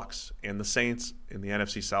with the Bucs and the Saints in the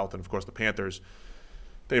NFC South, and of course the Panthers.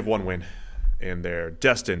 They have 1 win, and they're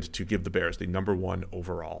destined to give the Bears the number 1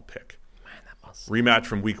 overall pick. Rematch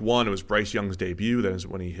from week 1, it was Bryce Young's debut. That is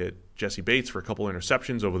when he hit Jesse Bates for a couple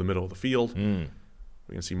interceptions over the middle of the field. We're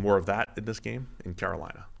going to see more of that in this game in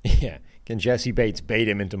Carolina. Yeah. Can Jesse Bates bait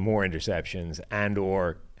him into more interceptions, and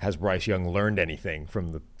or has Bryce Young learned anything from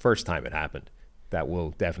the first time it happened? That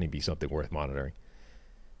will definitely be something worth monitoring.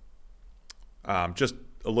 Just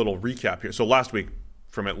a little recap here. So last week,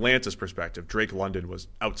 from Atlanta's perspective, Drake London was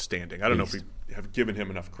outstanding. I don't know if we have given him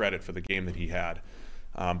enough credit for the game that he had.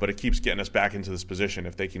 But it keeps getting us back into this position.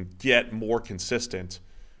 If they can get more consistent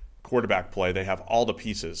quarterback play, they have all the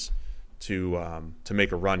pieces to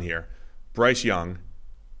make a run here. Bryce Young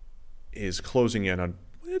is closing in on,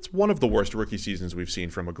 it's one of the worst rookie seasons we've seen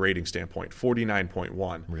from a grading standpoint,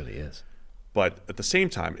 49.1. Really is. But at the same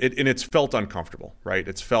time, it's felt uncomfortable, right?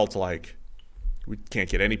 It's felt like we can't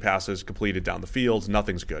get any passes completed down the field.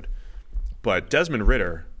 Nothing's good. But Desmond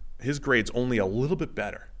Ridder, his grade's only a little bit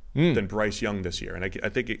better than Bryce Young this year. And I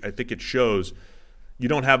think it shows you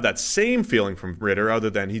don't have that same feeling from Ridder, other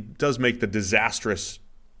than he does make the disastrous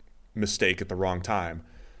mistake at the wrong time.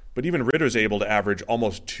 But even Ritter's able to average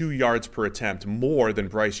almost 2 yards per attempt more than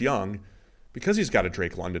Bryce Young because he's got a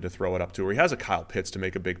Drake London to throw it up to, or he has a Kyle Pitts to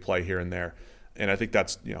make a big play here and there. And I think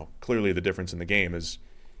that's clearly the difference in the game is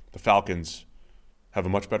the Falcons have a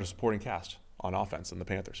much better supporting cast on offense than the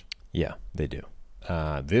Panthers. Yeah, they do.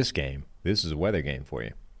 This is a weather game for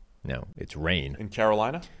you. No, it's rain. In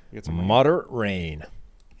Carolina? You get some rain. Moderate rain.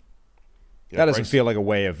 Yeah, that doesn't feel like a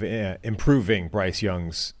way of improving Bryce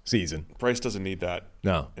Young's season. Bryce doesn't need that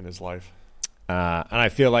in his life. And I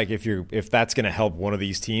feel like if that's going to help one of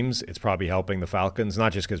these teams, it's probably helping the Falcons,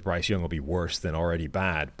 not just because Bryce Young will be worse than already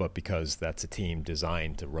bad, but because that's a team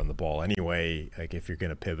designed to run the ball anyway. Like if you're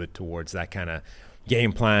going to pivot towards that kind of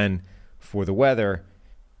game plan for the weather,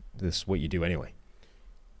 this is what you do anyway.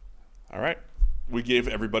 All right. We gave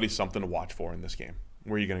everybody something to watch for in this game.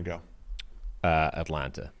 Where are you going to go?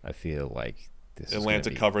 Atlanta. I feel like this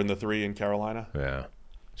Atlanta is covering the 3 in Carolina? Yeah.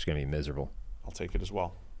 It's going to be miserable. I'll take it as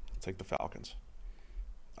well. I'll take the Falcons.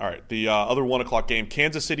 All right. The other 1 o'clock game,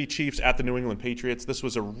 Kansas City Chiefs at the New England Patriots. This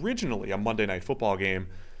was originally a Monday Night Football game.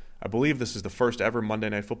 I believe this is the first ever Monday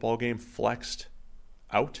Night Football game flexed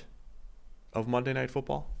out of Monday Night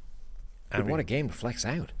Football. And what a game to flex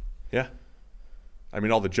out. Yeah. I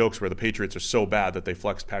mean, all the jokes where the Patriots are so bad that they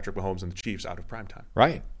flexed Patrick Mahomes and the Chiefs out of primetime.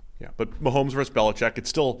 Right. Yeah, but Mahomes versus Belichick, it's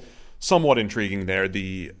still somewhat intriguing there.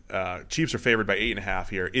 The Chiefs are favored by 8.5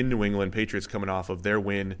 here in New England. Patriots coming off of their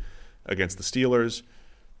win against the Steelers.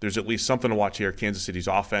 There's at least something to watch here. Kansas City's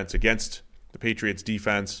offense against the Patriots'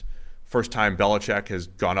 defense. First time Belichick has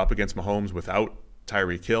gone up against Mahomes without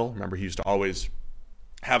Tyreek Hill. Remember, he used to always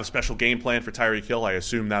have a special game plan for Tyreek Hill. I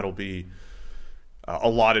assume that'll be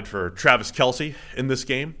allotted for Travis Kelce in this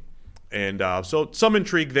game. And so some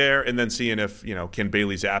intrigue there, and then seeing if, can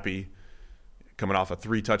Bailey Zappi, coming off a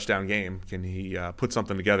 3-touchdown game, can he put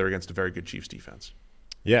something together against a very good Chiefs defense?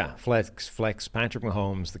 Yeah, flex Patrick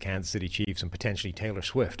Mahomes, the Kansas City Chiefs, and potentially Taylor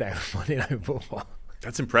Swift out of Monday Night Football.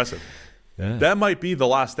 That's impressive. Yeah. That might be the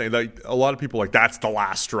last thing. Like, a lot of people are like, that's the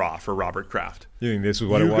last straw for Robert Kraft. You think this is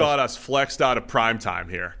what it was? You got us flexed out of primetime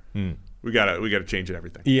here. We gotta change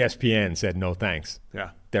everything. ESPN said no thanks.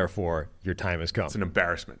 Yeah. Therefore, your time has come. It's an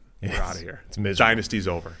embarrassment. We're out of here. It's miserable. Dynasty's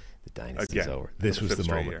over. The dynasty's over. This was the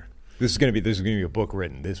moment. Year. This is gonna be a book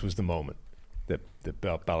written. This was the moment that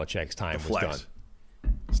Belichick's time was done.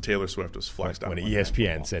 Taylor Swift was flexed out when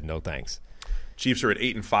ESPN said no thanks. Chiefs are at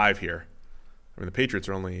 8-5 here. I mean, the Patriots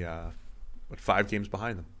are only 5 games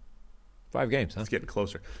behind them. 5 games, huh? It's getting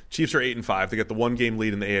closer. Chiefs are 8-5. They got the 1-game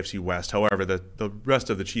lead in the AFC West. However, the rest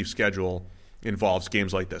of the Chiefs' schedule involves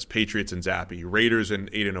games like this: Patriots and Zappi, Raiders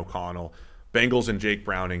and Aiden O'Connell, Bengals and Jake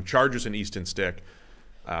Browning, Chargers and Easton Stick.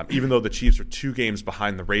 Even though the Chiefs are 2 games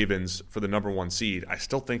behind the Ravens for the number 1 seed, I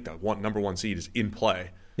still think that number 1 seed is in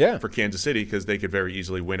play for Kansas City, because they could very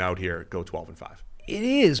easily win out here, go 12-5. It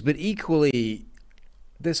is, but equally,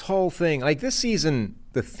 this whole thing, like this season,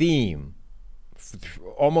 the theme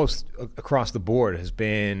almost across the board has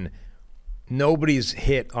been nobody's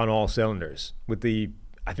hit on all cylinders, with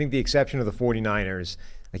I think the exception of the 49ers.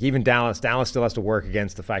 Like even Dallas still has to work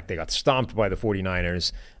against the fact they got stomped by the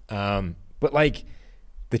 49ers. But like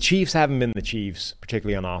the Chiefs haven't been the Chiefs,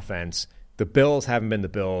 particularly on offense. The Bills haven't been the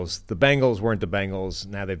Bills. The Bengals weren't the Bengals.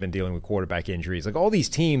 Now they've been dealing with quarterback injuries. Like all these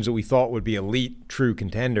teams that we thought would be elite, true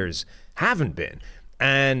contenders haven't been.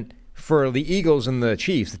 And for the Eagles and the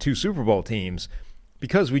Chiefs, the 2 Super Bowl teams,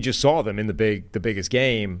 because we just saw them in the biggest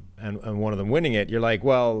game and one of them winning it, you're like,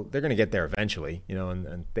 well, they're going to get there eventually,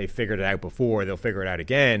 and they figured it out before. They'll figure it out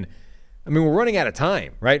again. I mean, we're running out of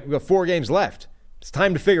time, right? We've got 4 games left. It's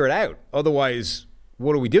time to figure it out. Otherwise,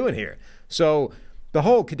 what are we doing here? So the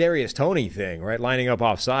whole Kadarius Toney thing, right, lining up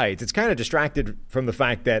off sides, it's kind of distracted from the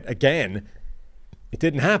fact that, again, it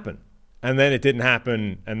didn't happen. And then it didn't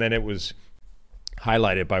happen, and then it was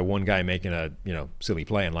highlighted by one guy making a silly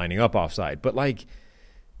play and lining up offside. But, like,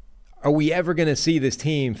 are we ever going to see this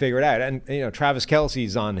team figure it out? And, Travis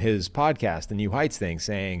Kelce's on his podcast, the New Heights thing,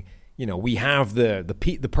 saying, we have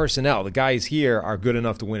the personnel. The guys here are good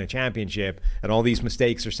enough to win a championship, and all these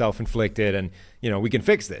mistakes are self-inflicted, and, we can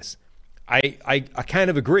fix this. I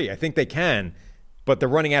kind of agree. I think they can, but they're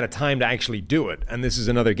running out of time to actually do it. And this is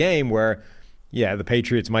another game where, the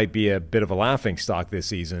Patriots might be a bit of a laughingstock this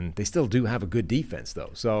season. They still do have a good defense,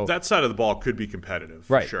 though. So that side of the ball could be competitive,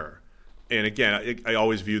 for sure. And again, I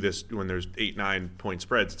always view this when there's 8-9 point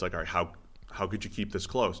spreads. It's like, all right, how could you keep this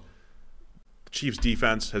close? Chiefs'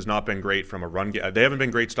 defense has not been great from a run game. They haven't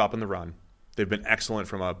been great stopping the run. They've been excellent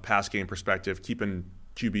from a pass game perspective, keeping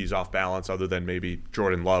QBs off balance, other than maybe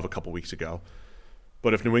Jordan Love a couple weeks ago.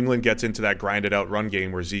 But if New England gets into that grinded out run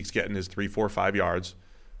game where Zeke's getting his 3, 4, 5 yards,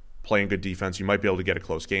 playing good defense, you might be able to get a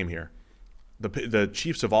close game here. The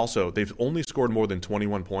Chiefs they've only scored more than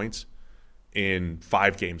 21 points in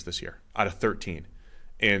 5 games this year out of 13.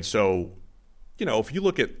 And so, if you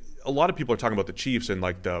look at, a lot of people are talking about the Chiefs and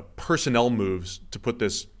like the personnel moves to put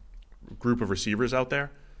this group of receivers out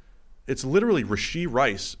there. It's literally Rashee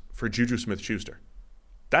Rice for Juju Smith-Schuster.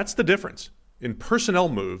 That's the difference in personnel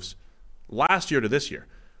moves last year to this year.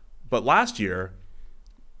 But last year,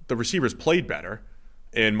 the receivers played better,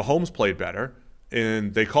 and Mahomes played better,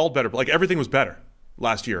 and they called better. Like, everything was better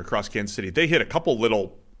last year across Kansas City. They hit a couple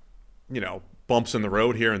little, bumps in the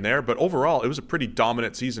road here and there, but overall, it was a pretty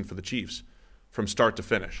dominant season for the Chiefs from start to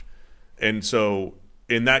finish. And so,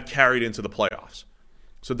 that carried into the playoffs.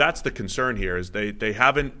 So that's the concern here, is they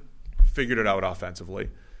haven't figured it out offensively.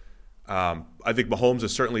 I think Mahomes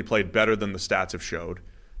has certainly played better than the stats have showed.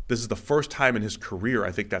 This is the first time in his career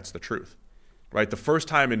I think that's the truth, right? The first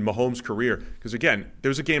time in Mahomes' career, because again, there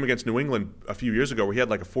was a game against New England a few years ago where he had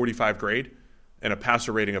like a 45 grade and a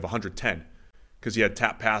passer rating of 110 because he had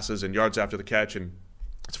tap passes and yards after the catch. And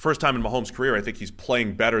it's the first time in Mahomes' career I think he's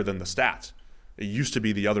playing better than the stats. It used to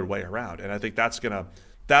be the other way around. And I think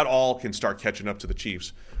that all can start catching up to the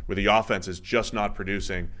Chiefs, where the offense is just not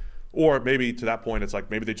producing. Or maybe to that point, it's like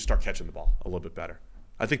maybe they just start catching the ball a little bit better.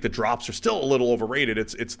 I think the drops are still a little overrated.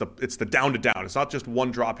 It's the down to down. It's not just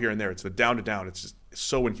one drop here and there. It's the down to down. It's just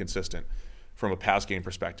so inconsistent from a pass game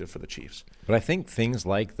perspective for the Chiefs. But I think things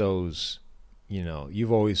like those,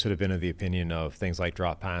 you've always sort of been of the opinion of things like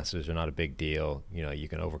drop passes are not a big deal. You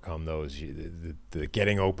can overcome those. The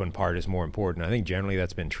getting open part is more important. I think generally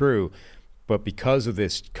that's been true. But because of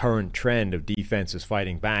this current trend of defenses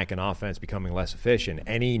fighting back and offense becoming less efficient,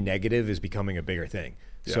 any negative is becoming a bigger thing.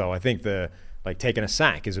 Yeah. So I think taking a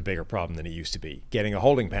sack is a bigger problem than it used to be. Getting a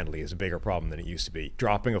holding penalty is a bigger problem than it used to be.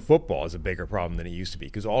 Dropping a football is a bigger problem than it used to be,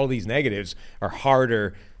 because all of these negatives are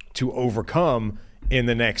harder to overcome in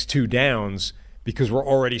the next 2 downs because we're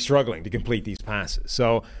already struggling to complete these passes.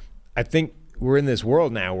 So I think we're in this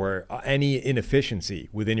world now where any inefficiency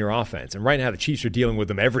within your offense, and right now the Chiefs are dealing with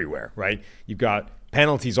them everywhere, right? You've got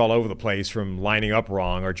penalties all over the place from lining up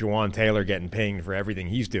wrong, or Jawan Taylor getting pinged for everything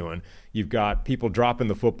he's doing. You've got people dropping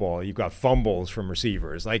the football. You've got fumbles from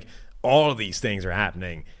receivers. Like, all of these things are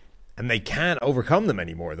happening, and they can't overcome them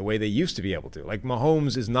anymore the way they used to be able to. Like,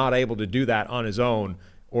 Mahomes is not able to do that on his own,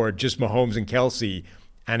 or just Mahomes and Kelce,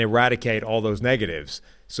 and eradicate all those negatives.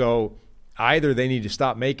 So either they need to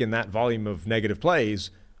stop making that volume of negative plays,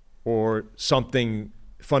 or something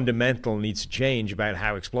fundamental needs to change about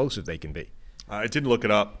how explosive they can be. I didn't look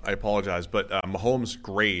it up. I apologize. But Mahomes'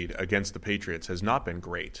 grade against the Patriots has not been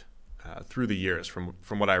great through the years from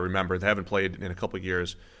what I remember. They haven't played in a couple of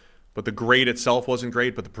years. But the grade itself wasn't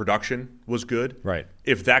great, but the production was good. Right.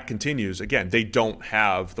 If that continues, again, they don't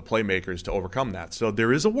have the playmakers to overcome that. So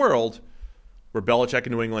there is a world where Belichick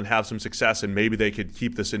and New England have some success, and maybe they could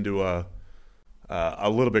keep this into a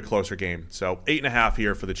little bit closer game. So 8.5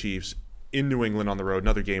 here for the Chiefs in New England on the road.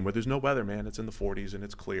 Another game where there's no weather, man. It's in the 40s, and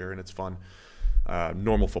it's clear, and it's fun.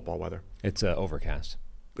 Normal football weather. It's overcast.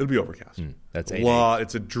 It'll be overcast. That's 8/8.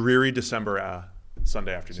 It's a dreary December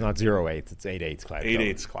Sunday afternoon. It's not 0/8. It's 8/8 cloudy.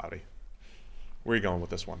 8/8 cloudy. Where are you going with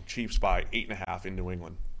this one? Chiefs by 8.5 in New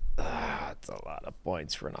England. That's a lot of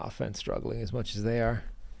points for an offense struggling as much as they are.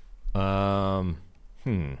 I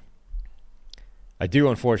do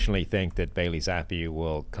unfortunately think that Bailey Zappi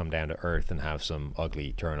will come down to earth and have some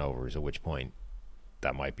ugly turnovers, at which point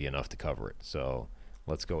that might be enough to cover it. So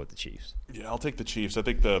let's go with the Chiefs. Yeah, I'll take the Chiefs. I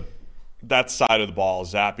think that side of the ball,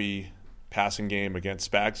 Zappi passing game against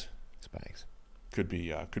Spags, Spags could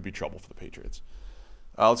be trouble for the Patriots.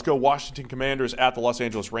 Let's go Washington Commanders at the Los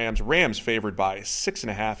Angeles Rams. Rams favored by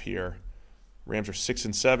 6.5 here. Rams are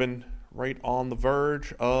 6-7, right on the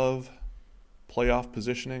verge of playoff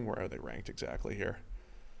positioning. Where are they ranked exactly here?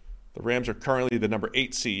 The Rams are currently the number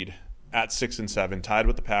 8 seed at 6-7, tied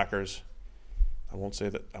with the Packers. I won't say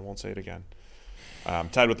it again.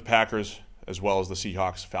 Tied with the Packers, as well as the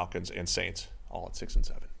Seahawks, Falcons, and Saints, all at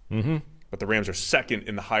 6-7. Mm-hmm. But the Rams are second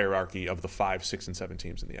in the hierarchy of the 5 6-7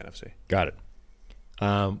 teams in the NFC. Got it.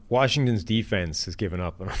 Washington's defense has given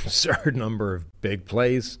up an absurd number of big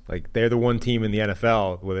plays. Like, they're the one team in the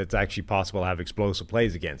NFL where it's actually possible to have explosive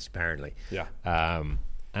plays against, apparently. Yeah.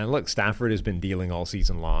 And look, Stafford has been dealing all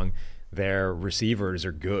season long. Their receivers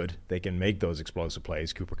are good. They can make those explosive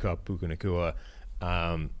plays. Cooper Kupp, Puka Nacua.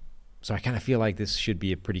 So I kind of feel like this should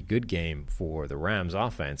be a pretty good game for the Rams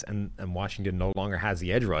offense. And Washington no longer has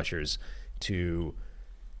the edge rushers to,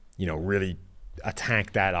 really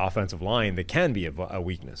attack that offensive line that can be a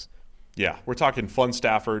weakness. Yeah, we're talking fun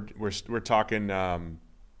Stafford. We're talking,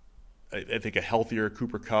 I think, a healthier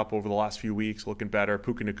Cooper Kupp over the last few weeks, looking better.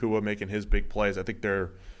 Puka Nacua making his big plays. I think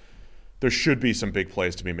there should be some big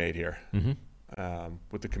plays to be made here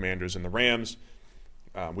with the Commanders and the Rams.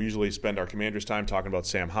 We usually spend our Commanders time talking about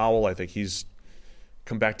Sam Howell. I think he's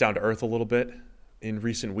come back down to earth a little bit in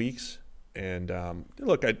recent weeks. And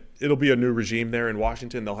look, it'll be a new regime there in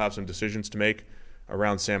Washington. They'll have some decisions to make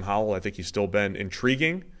around Sam Howell. I think he's still been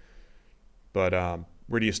intriguing. But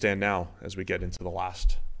where do you stand now as we get into the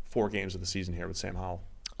last 4 games of the season here with Sam Howell?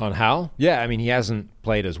 On Howell? Yeah, I mean, he hasn't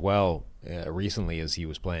played as well recently as he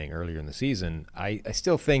was playing earlier in the season. I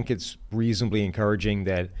still think it's reasonably encouraging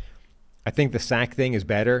that I think the sack thing is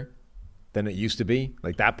better than it used to be.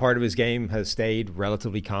 Like, that part of his game has stayed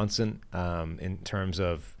relatively constant in terms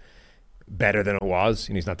of better than it was.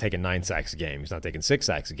 He's not taking 9 sacks a game. He's not taking 6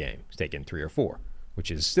 sacks a game. He's taking 3 or 4, which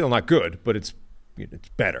is still not good, but it's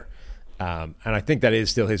better. And I think that is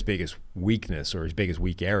still his biggest weakness or his biggest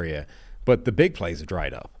weak area. But the big plays have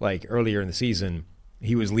dried up. Like, earlier in the season,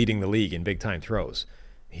 he was leading the league in big-time throws.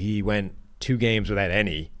 He went 2 games without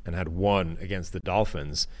any and had 1 against the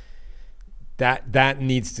Dolphins. That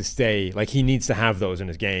needs to stay. Like, he needs to have those in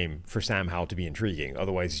his game for Sam Howell to be intriguing.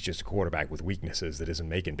 Otherwise, he's just a quarterback with weaknesses that isn't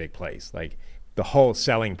making big plays. Like, the whole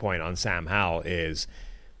selling point on Sam Howell is,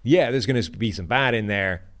 yeah, there's going to be some bad in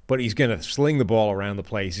there, but he's going to sling the ball around the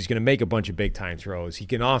place. He's going to make a bunch of big-time throws. He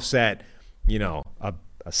can offset, a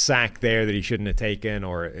sack there that he shouldn't have taken,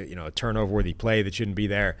 or a turnover-worthy play that shouldn't be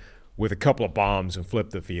there, with a couple of bombs and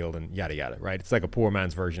flip the field and yada yada. Right? It's like a poor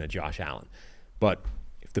man's version of Josh Allen. But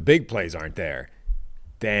if the big plays aren't there,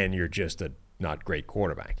 then you're just a not great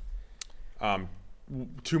quarterback.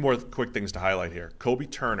 2 more quick things to highlight here. Kobe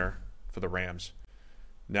Turner for the Rams,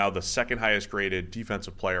 now the second highest graded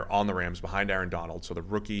defensive player on the Rams behind Aaron Donald. So the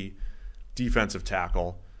rookie defensive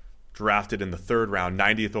tackle, drafted in the 3rd round,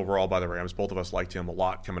 90th overall by the Rams. Both of us liked him a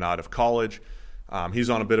lot coming out of college. He's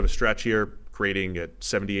on a bit of a stretch here, grading at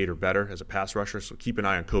 78 or better as a pass rusher. So keep an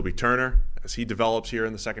eye on Kobe Turner as he develops here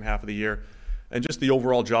in the second half of the year. And just the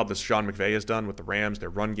overall job that Sean McVay has done with the Rams, their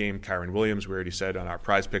run game. Kyron Williams, we already said on our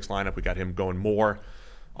Prize Picks lineup, we got him going more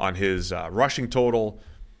on his rushing total.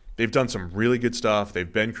 They've done some really good stuff. They've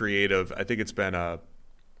been creative. I think it's been a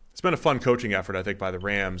fun coaching effort, I think, by the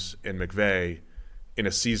Rams and McVay in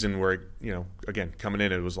a season where, again, coming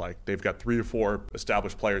in, it was like they've got 3 or 4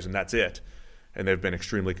 established players and that's it. And they've been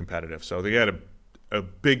extremely competitive. So they had a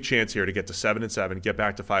big chance here to get to 7-7, get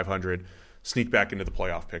back to 500, sneak back into the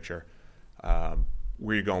playoff picture.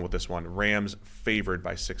 Where are you going with this one? Rams favored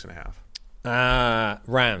by 6.5.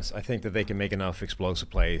 Rams. I think that they can make enough explosive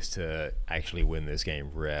plays to actually win this game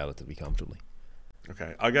relatively comfortably.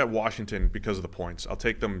 Okay. I got Washington because of the points. I'll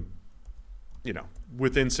take them,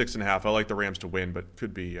 within 6.5. I like the Rams to win, but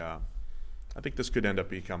could be, I think this could end up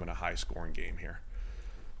becoming a high-scoring game here.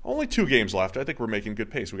 Only 2 games left. I think we're making good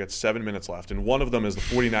pace. We got 7 minutes left, and one of them is the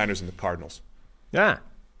 49ers and the Cardinals. Yeah.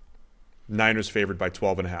 Niners favored by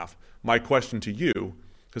 12.5. My question to you,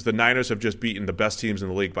 because the Niners have just beaten the best teams in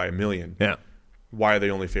the league by 1 million. Yeah. Why are they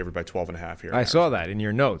only favored by 12.5 here? I saw that in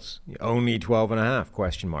your notes. Only 12.5,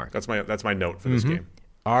 question mark. That's my note for this game.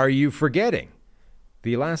 Are you forgetting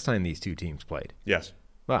the last time these 2 teams played? Yes.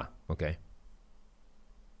 Ah, okay.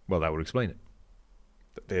 Well, that would explain it.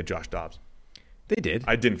 They had Josh Dobbs. They did.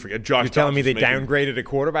 I didn't forget. Josh Dobbs. You're telling me they downgraded a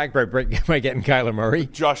quarterback by getting Kyler Murray?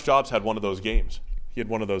 Josh Dobbs had one of those games. He had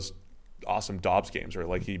one of those awesome Dobbs games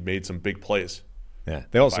where he made some big plays. Yeah,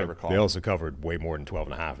 they also covered way more than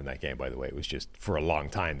 12.5 in that game, by the way. It was just for a long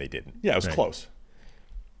time they didn't. Yeah, it was close.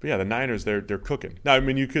 But yeah, the Niners, they're cooking. Now, I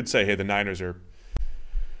mean, you could say, hey, the Niners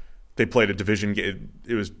they played a division game.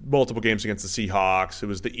 It was multiple games against the Seahawks. It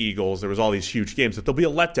was the Eagles. There was all these huge games. That there'll be a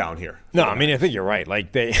letdown here. No, I mean, I think you're right.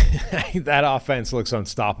 Like that offense looks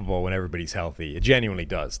unstoppable when everybody's healthy. It genuinely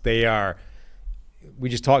does. We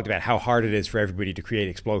just talked about how hard it is for everybody to create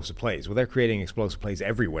explosive plays. Well, they're creating explosive plays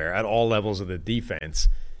everywhere at all levels of the defense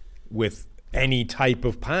with any type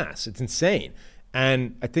of pass. It's insane.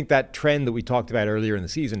 And I think that trend that we talked about earlier in the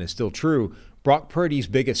season is still true. Brock Purdy's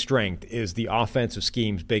biggest strength is the offensive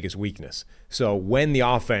scheme's biggest weakness. So when the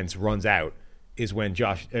offense runs out is when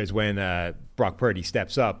Brock Purdy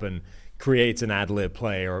steps up and creates an ad-lib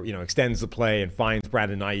play or extends the play and finds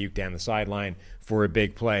Brandon Ayuk down the sideline for a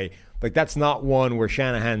big play. Like, that's not one where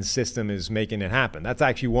Shanahan's system is making it happen. That's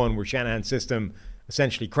actually one where Shanahan's system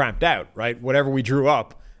essentially cramped out, right? Whatever we drew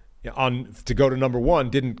up on to go to number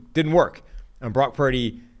one didn't work. And Brock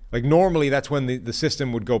Purdy, like, normally that's when the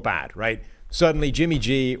system would go bad, right? Suddenly Jimmy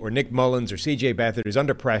G or Nick Mullins or CJ Beathard is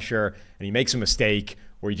under pressure and he makes a mistake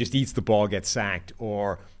or he just eats the ball, gets sacked,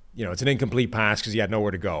 or it's an incomplete pass because he had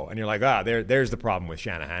nowhere to go. And you're like, there's the problem with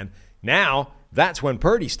Shanahan. Now that's when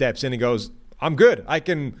Purdy steps in and goes, I'm good. I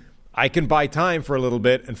can buy time for a little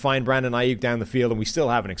bit and find Brandon Ayuk down the field and we still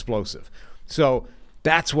have an explosive. So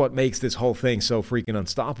that's what makes this whole thing so freaking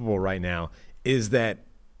unstoppable right now, is that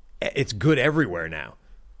it's good everywhere now.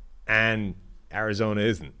 And Arizona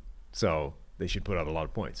isn't. So they should put out a lot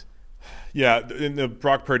of points. Yeah, in the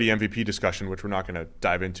Brock Purdy MVP discussion, which we're not going to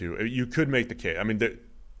dive into, you could make the case. I mean,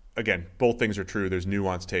 again, both things are true. There's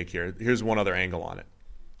nuanced take here. Here's one other angle on it.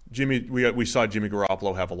 We saw Jimmy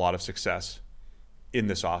Garoppolo have a lot of success in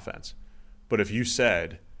this offense. But if you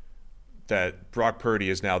said that Brock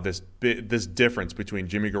Purdy is now this difference between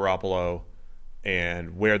Jimmy Garoppolo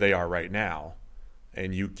and where they are right now,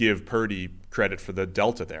 and you give Purdy credit for the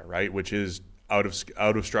delta there, right, which is out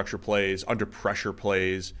of structure plays, under pressure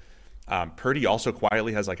plays. Purdy also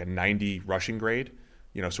quietly has like a 90 rushing grade.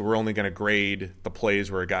 So we're only going to grade the plays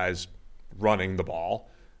where a guy's running the ball,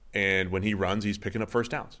 and when he runs, he's picking up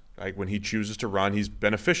first downs. Like when he chooses to run, he's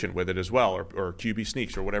been efficient with it as well, or QB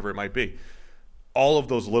sneaks or whatever it might be. All of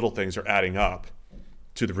those little things are adding up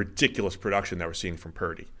to the ridiculous production that we're seeing from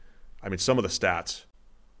Purdy. I mean, some of the stats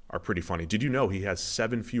are pretty funny. Did you know he has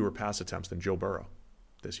 7 fewer pass attempts than Joe Burrow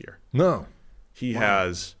this year? No. He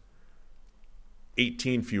has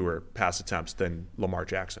 18 fewer pass attempts than Lamar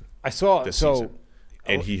Jackson. I saw this season.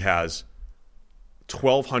 And he has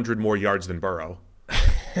 1,200 more yards than Burrow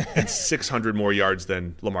and 600 more yards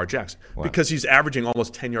than Lamar Jackson. Wow. Because he's averaging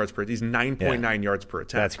almost 10 yards per. He's 9.9 yards per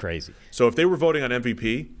attempt. That's crazy. So if they were voting on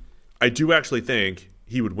MVP, I do actually think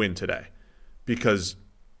he would win today, because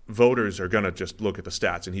voters are going to just look at the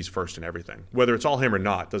stats and he's first in everything. Whether it's all him or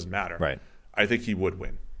not doesn't matter. Right. I think he would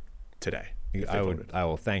win today. I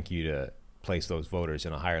will thank you to place those voters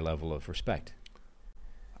in a higher level of respect.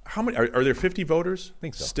 How many are there? 50 voters? I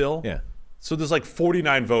think so. Still? Yeah. So there's like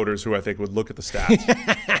 49 voters who I think would look at the stats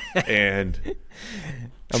and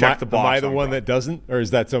check the box. Am I the one that doesn't, or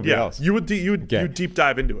is that somebody else? You would deep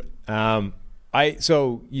dive into it.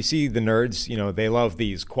 So you see the nerds, they love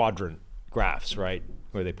these quadrant graphs, right?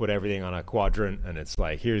 Where they put everything on a quadrant, and it's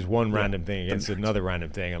like, here's one random thing against another random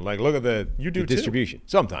thing, and like, look at the distribution. Too.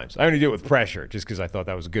 Sometimes I only do it with pressure, just because I thought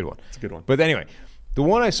that was a good one. It's a good one. But anyway, the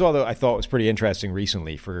one I saw that I thought was pretty interesting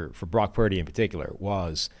recently for Brock Purdy in particular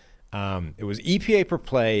was it was EPA per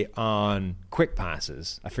play on quick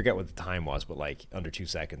passes. I forget what the time was, but like under 2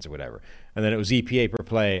 seconds or whatever. And then it was EPA per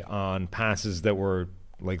play on passes that were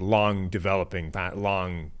like long developing,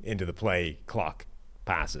 long into the play clock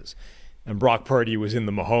passes. And Brock Purdy was in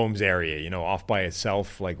the Mahomes area, off by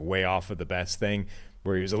itself, like way off of the best thing,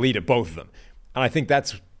 where he was elite at both of them. And I think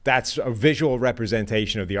that's a visual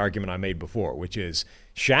representation of the argument I made before, which is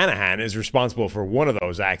Shanahan is responsible for one of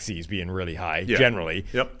those axes being really high, generally,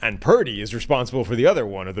 and Purdy is responsible for the other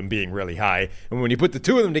one of them being really high. And when you put the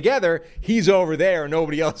two of them together, he's over there and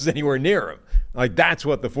nobody else is anywhere near him. Like, that's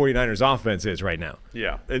what the 49ers offense is right now.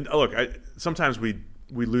 Yeah. And look, sometimes we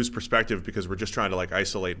lose perspective because we're just trying to like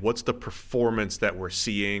isolate what's the performance that we're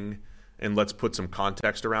seeing, and let's put some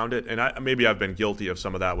context around it. And maybe I've been guilty of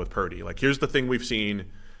some of that with Purdy. Like, here's the thing we've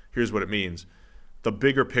seen. Here's what it means. The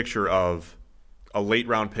bigger picture of a late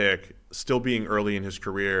round pick still being early in his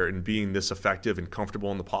career and being this effective and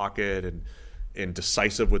comfortable in the pocket and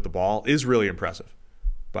decisive with the ball is really impressive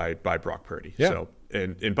by Brock Purdy. Yeah. So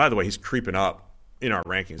and by the way, he's creeping up in our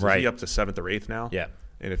rankings. Right. Is he up to 7th or 8th now? Yeah.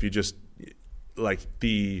 And if you just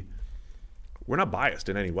we're not biased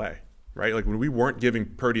in any way, right? Like when we weren't giving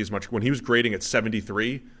Purdy as much, when he was grading at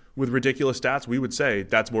 73 with ridiculous stats, we would say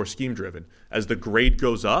that's more scheme driven. As the grade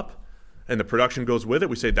goes up and the production goes with it,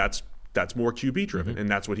 we say that's that's more QB driven, and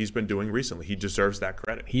that's what he's been doing recently. He deserves that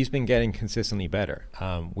credit. He's been getting consistently better,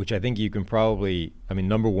 which I think you can probably. I mean,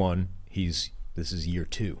 number one, this is year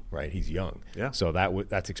 2, right? He's young, so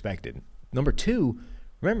that's expected. Number 2,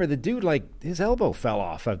 remember the dude, like, his elbow fell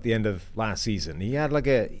off at the end of last season. He had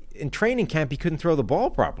in training camp he couldn't throw the ball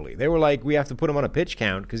properly. They were like, we have to put him on a pitch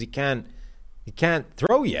count because he can't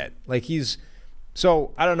throw yet. Like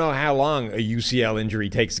so I don't know how long a UCL injury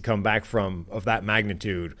takes to come back from of that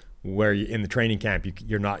magnitude. Where in the training camp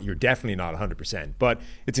you're definitely not 100%, but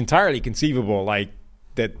it's entirely conceivable like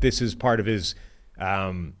that this is part of his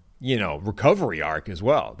recovery arc as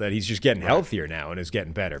well, that he's just getting healthier now and is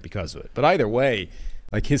getting better because of it. But either way,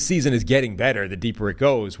 like, his season is getting better the deeper it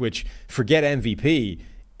goes, which, forget MVP,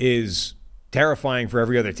 is terrifying for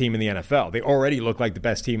every other team in the NFL. They already look like the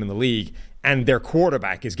best team in the league, and their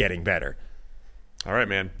quarterback is getting better. All right,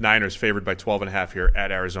 man. Niners favored by 12.5 here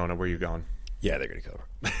at Arizona. Where are you going? Yeah, they're going to cover.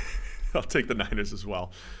 I'll take the Niners as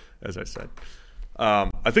well, as I said.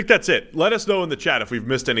 I think that's it. Let us know in the chat if we've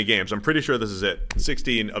missed any games. I'm pretty sure this is it.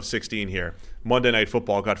 16 of 16 here. Monday Night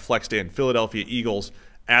Football got flexed in. Philadelphia Eagles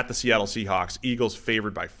at the Seattle Seahawks. Eagles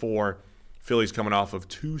favored by 4. Philly's coming off of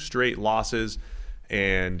 2 straight losses.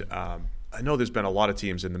 And I know there's been a lot of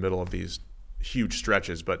teams in the middle of these huge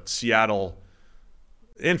stretches, but Seattle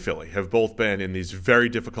and Philly have both been in these very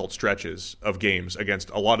difficult stretches of games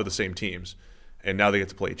against a lot of the same teams. And now they get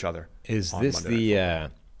to play each other. Is this the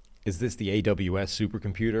AWS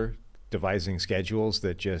supercomputer devising schedules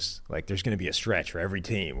that just, like, there's going to be a stretch for every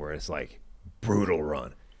team where it's like brutal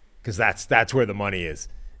run? Because that's where the money is.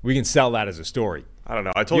 We can sell that as a story. I don't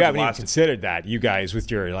know. I told you haven't even considered that, you guys, with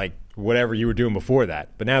your, like, whatever you were doing before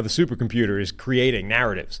that. But now the supercomputer is creating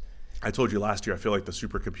narratives. I told you last year, I feel like the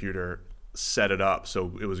supercomputer set it up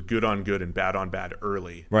so it was good on good and bad on bad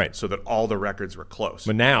early, right? So that all the records were close.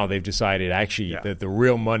 But now they've decided actually that the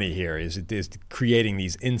real money here is creating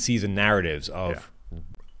these in-season narratives of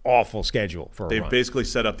awful schedule for a run. They've basically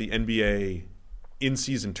set up the NBA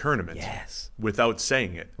in-season tournament without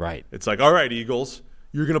saying it. Right. It's like, all right, Eagles,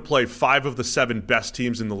 you're going to play 5 of the 7 best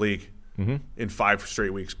teams in the league in 5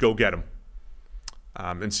 straight weeks. Go get them.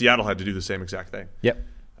 And Seattle had to do the same exact thing. Yep.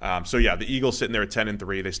 The Eagles sitting there at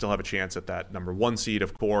 10-3. They still have a chance at that number 1 seed,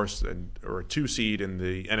 of course, or a 2 seed in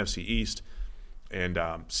the NFC East. And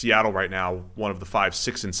Seattle right now, one of the 5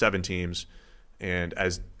 6-7 teams. And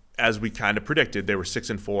as we kind of predicted, they were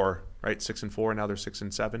 6-4, right? 6-4. Now they're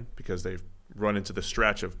 6-7 because they've run into the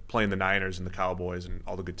stretch of playing the Niners and the Cowboys and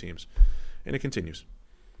all the good teams. And it continues.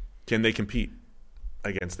 Can they compete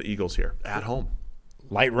against the Eagles here at home?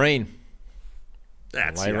 Light rain.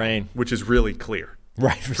 That's light rain, which is really clear.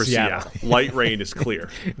 Right, for Seattle. Light rain is clear.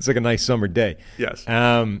 It's like a nice summer day. Yes.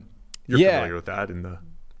 You're familiar with that in the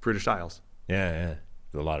British Isles. Yeah.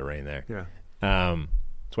 There's a lot of rain there. Yeah.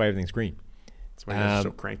 That's why everything's green. That's why you're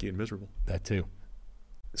so cranky and miserable. That too.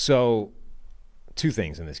 So, 2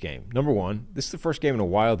 things in this game. Number 1, this is the first game in a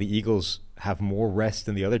while the Eagles have more rest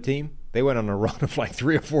than the other team. They went on a run of like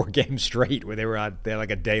 3 or 4 games straight where they were out there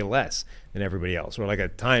like a day less than everybody else, or like a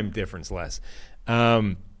time difference less.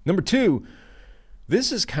 Number 2,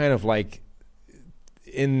 this is kind of like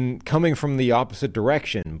in coming from the opposite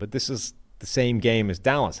direction, but this is the same game as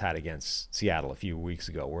Dallas had against Seattle a few weeks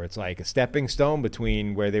ago, where it's like a stepping stone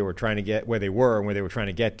between where they were trying to get, where they were and where they were trying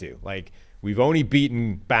to get to. Like, we've only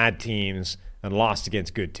beaten bad teams and lost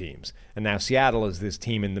against good teams, and now Seattle is this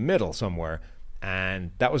team in the middle somewhere,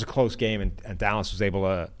 and that was a close game, and Dallas was able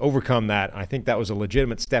to overcome that. I think that was a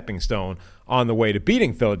legitimate stepping stone on the way to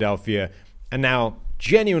beating Philadelphia, and now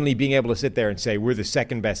genuinely being able to sit there and say we're the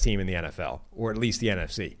second best team in the NFL, or at least the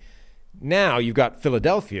NFC. Now you've got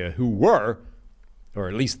Philadelphia, who were, or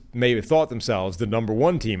at least maybe thought themselves, the number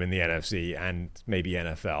 1 team in the NFC and maybe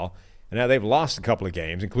NFL. And now they've lost a couple of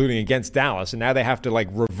games, including against Dallas, and now they have to like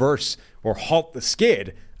reverse or halt the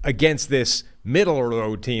skid against this middle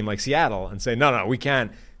road team like Seattle and say, no, we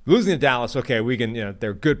can't. Losing to Dallas, okay, we can,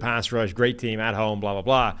 they're good pass rush, great team at home, blah, blah,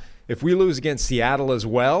 blah. If we lose against Seattle as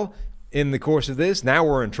well in the course of this, now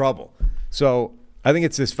we're in trouble. So I think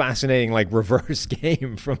it's this fascinating like reverse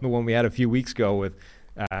game from the one we had a few weeks ago with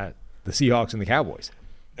the Seahawks and the Cowboys.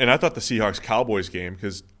 And I thought the Seahawks-Cowboys game,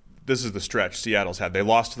 because this is the stretch Seattle's had. They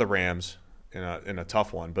lost to the Rams in a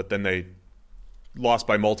tough one, but then they lost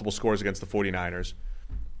by multiple scores against the 49ers,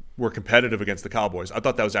 were competitive against the Cowboys. I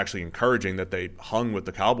thought that was actually encouraging that they hung with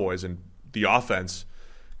the Cowboys and the offense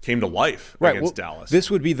came to life against Dallas. This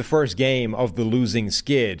would be the first game of the losing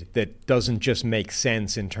skid that doesn't just make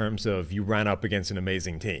sense in terms of you ran up against an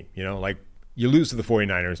amazing team. Like you lose to the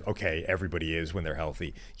 49ers, okay, everybody is when they're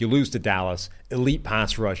healthy. You lose to Dallas, elite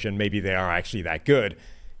pass rush, and maybe they are actually that good.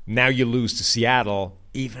 Now you lose to Seattle,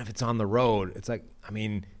 even if it's on the road. It's like, I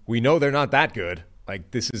mean, we know they're not that good.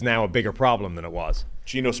 Like, this is now a bigger problem than it was.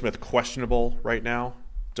 Geno Smith questionable right now.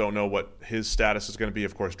 Don't know what his status is going to be.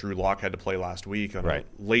 Of course, Drew Lock had to play last week on a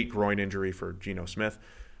late groin injury for Geno Smith.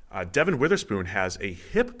 Devin Witherspoon has a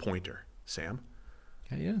hip pointer, Sam.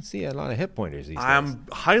 You don't see a lot of hip pointers these days. I'm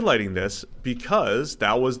highlighting this because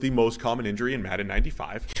that was the most common injury in Madden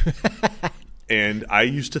 95. And I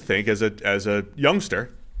used to think as a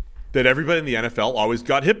youngster that everybody in the NFL always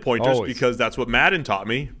got hip pointers because that's what Madden taught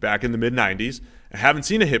me back in the mid-90s. I haven't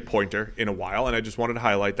seen a hip pointer in a while, and I just wanted to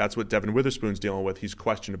highlight that's what Devin Witherspoon's dealing with. He's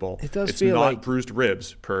questionable. It's feel not like bruised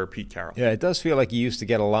ribs per Pete Carroll. Yeah, it does feel like you used to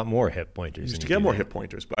get a lot more hip pointers. You used to get more hip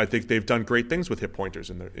pointers, but I think they've done great things with hip pointers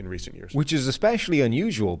in recent years. Which is especially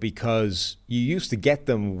unusual because you used to get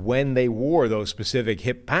them when they wore those specific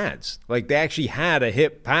hip pads. Like, they actually had a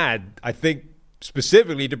hip pad, I think,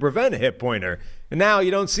 specifically to prevent a hip pointer. And now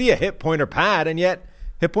you don't see a hip pointer pad, and yet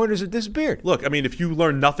hip pointers have disappeared. Look, I mean, if you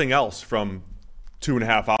learn nothing else from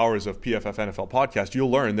 2.5 hours of PFF NFL podcast,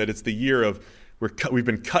 you'll learn that it's the year of we've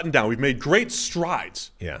been cutting down. We've made great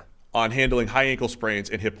strides on handling high ankle sprains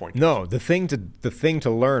and hip pointers. No, the thing to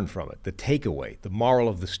learn from it, the takeaway, the moral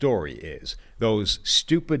of the story is those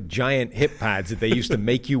stupid giant hip pads that they used to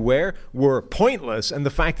make you wear were pointless, and the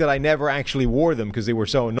fact that I never actually wore them because they were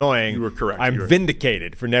so annoying. You were correct. I'm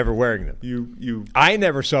vindicated for never wearing them. I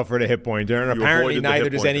never suffered a hip pointer, and apparently neither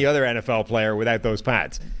does any other NFL player without those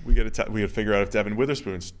pads. We got to figure out if Devin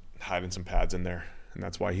Witherspoon's hiding some pads in there, and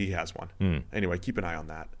that's why he has one. Anyway, keep an eye on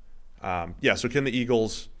that. So can the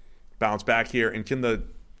Eagles bounce back here, and can the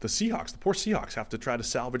Seahawks, the poor Seahawks, have to try to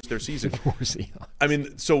salvage their season? Poor Seahawks. I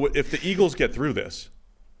mean, so if the Eagles get through this,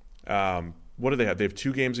 what do they have? They have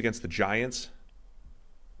 2 games against the Giants.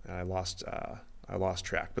 I lost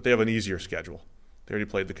track, but they have an easier schedule. They already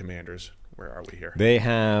played the Commanders. Where are we here? They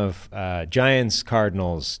have Giants,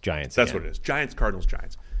 Cardinals, Giants. That's what it is. Giants, Cardinals,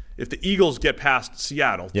 Giants. If the Eagles get past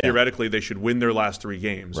Seattle, theoretically they should win their last 3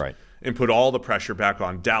 games. Right. And put all the pressure back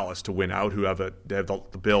on Dallas to win out, they have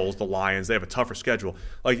the Bills, the Lions. They have a tougher schedule.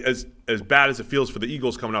 Like, as bad as it feels for the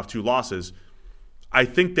Eagles coming off 2 losses, I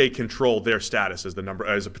think they control their status as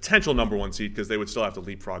a potential number 1 seed because they would still have to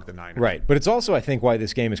leapfrog the Niners. Right. But it's also, I think, why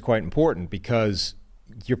this game is quite important because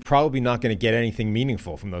you're probably not going to get anything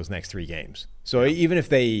meaningful from those next 3 games. So even if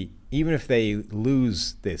they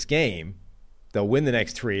lose this game, they'll win the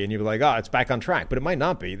next 3, and you'll be like, oh, it's back on track. But it might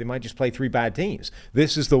not be. They might just play 3 bad teams.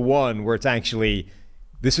 This is the one where it's actually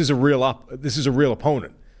this is a real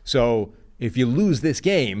opponent. So if you lose this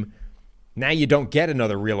game, now you don't get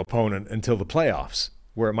another real opponent until the playoffs,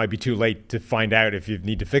 where it might be too late to find out if you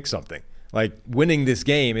need to fix something. Like, winning this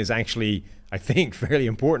game is actually, I think, fairly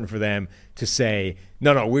important for them to say,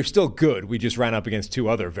 no, we're still good. We just ran up against 2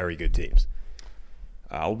 other very good teams.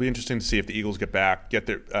 It'll be interesting to see if the Eagles get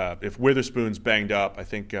their. If Witherspoon's banged up, I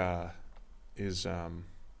think is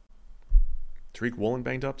Tariq Woolen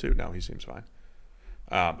banged up too? No, he seems fine.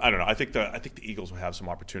 I don't know. I think the Eagles will have some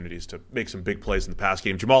opportunities to make some big plays in the pass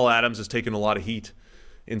game. Jamal Adams has taken a lot of heat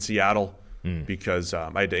in Seattle because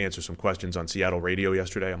I had to answer some questions on Seattle radio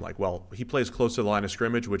yesterday. I'm like, well, he plays close to the line of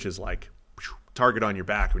scrimmage, which is like target on your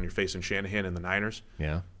back when you're facing Shanahan and the Niners.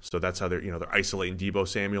 Yeah. So that's how they're isolating Deebo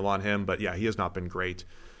Samuel on him. But yeah, he has not been great.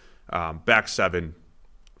 Back 7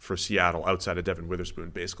 for Seattle outside of Devin Witherspoon,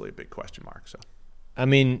 basically a big question mark. So I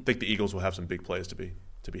think the Eagles will have some big plays to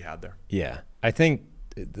be had there. Yeah, I think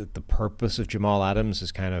the purpose of Jamal Adams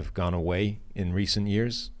has kind of gone away in recent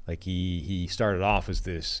years. Like he started off as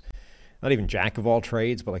this, not even jack of all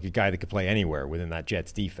trades, but like a guy that could play anywhere within that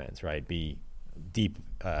Jets defense, right? Be deep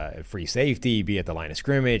free safety, be at the line of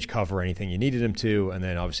scrimmage, cover anything you needed him to, and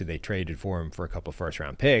then obviously they traded for him for a couple of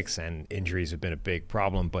first-round picks, and injuries have been a big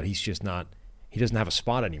problem, but he's just not – he doesn't have a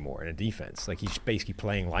spot anymore in a defense. Like, he's basically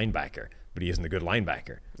playing linebacker, but he isn't a good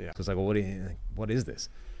linebacker. Yeah. So it's like, well, what is this?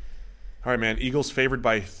 All right, man, Eagles favored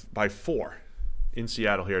by 4 in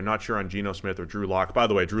Seattle here. Not sure on Geno Smith or Drew Lock. By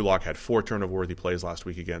the way, Drew Lock had 4 turnover-worthy plays last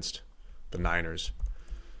week against the Niners.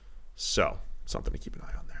 So, something to keep an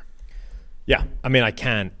eye on there. Yeah, I mean, I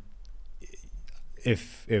can't.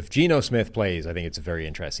 If Geno Smith plays, I think it's a very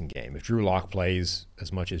interesting game. If Drew Lock plays,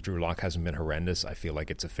 as much as Drew Lock hasn't been horrendous, I feel like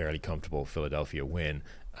it's a fairly comfortable Philadelphia win.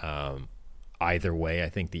 Either way, I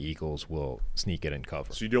think the Eagles will sneak it and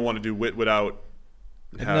cover. So you don't want to do without.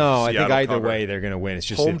 No, Seattle I think either way they're going to win. It's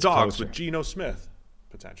just home dogs closer. With Geno Smith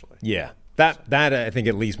potentially. Yeah, that I think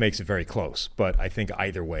at least makes it very close. But I think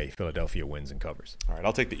either way, Philadelphia wins and covers. All right,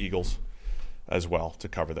 I'll take the Eagles as well to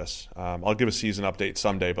cover this. I'll give a season update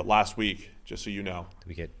someday, but last week, just so you know. Did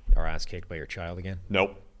we get our ass kicked by your child again?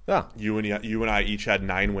 Nope. You and I each had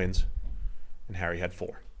 9 wins, and Harry had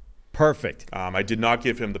 4. Perfect. I did not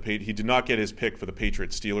give him he did not get his pick for the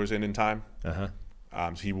Patriots Steelers in time. Uh-huh.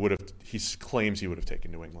 So he claims he would have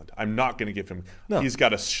taken New England. I'm not going to give him. No. He's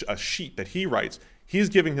got a sheet that he writes. He's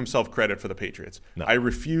giving himself credit for the Patriots. No. I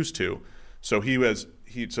refuse to. So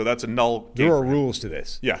so that's a null. There are rules to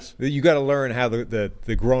this. Yes. You got to learn how the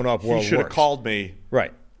grown-up world works. He should have called me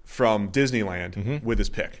right from Disneyland with his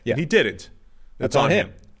pick. Yeah. And he didn't. That's on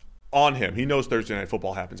him. On him. He knows Thursday Night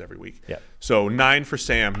Football happens every week. Yeah. So 9 for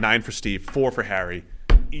Sam, 9 for Steve, 4 for Harry.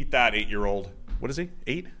 Eat that, 8-year-old. What is he?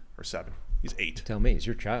 8 or 7? He's 8. Tell me, he's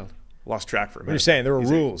your child. Lost track for a minute. You're saying there are He's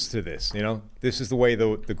rules to this. This is the way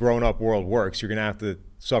the grown-up world works. You're going to have to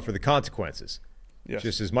suffer the consequences. Yes.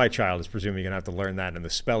 Just as my child is presumably going to have to learn that in the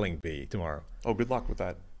spelling bee tomorrow. Oh, good luck with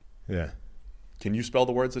that. Yeah. Can you spell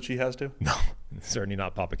the words that she has to? No, certainly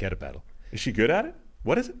not Popocatépetl. Is she good at it?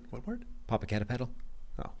 What is it? What word? Popocatépetl?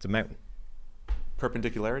 Oh. It's a mountain.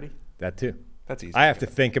 Perpendicularity? That too. That's easy. I have to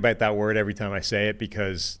think about that word every time I say it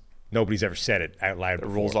because nobody's ever said it out loud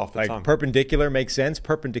before. It rolls off the tongue. Perpendicular makes sense.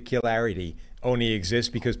 Perpendicularity only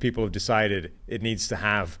exists because people have decided it needs to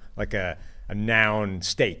have like a noun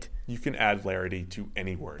state. You can add larity to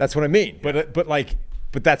any word. That's what I mean. Yeah.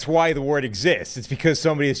 But that's why the word exists. It's because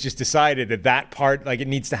somebody has just decided that part, like it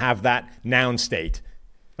needs to have that noun state.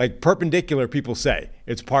 Like perpendicular, people say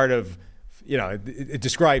it's part of, it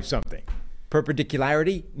describes something.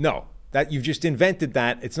 Perpendicularity? No. That you've just invented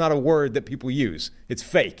that. It's not a word that people use. It's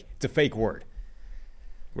fake. It's a fake word.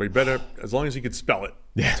 Well, you better, as long as you could spell it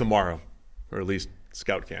tomorrow, or at least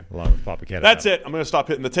Scout can. Along with Popocatépetl. That's it. I'm going to stop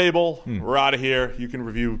hitting the table. We're out of here. You can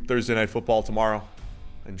review Thursday Night Football tomorrow.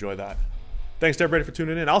 Enjoy that. Thanks to everybody for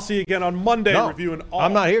tuning in. I'll see you again on Monday reviewing all.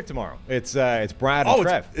 I'm not here tomorrow. It's Brad and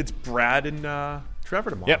Trev. It's Brad and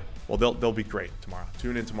Trevor tomorrow. Yep. Well, they'll be great tomorrow.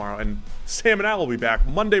 Tune in tomorrow. And Sam and I will be back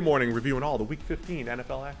Monday morning reviewing all the Week 15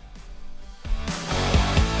 NFL action.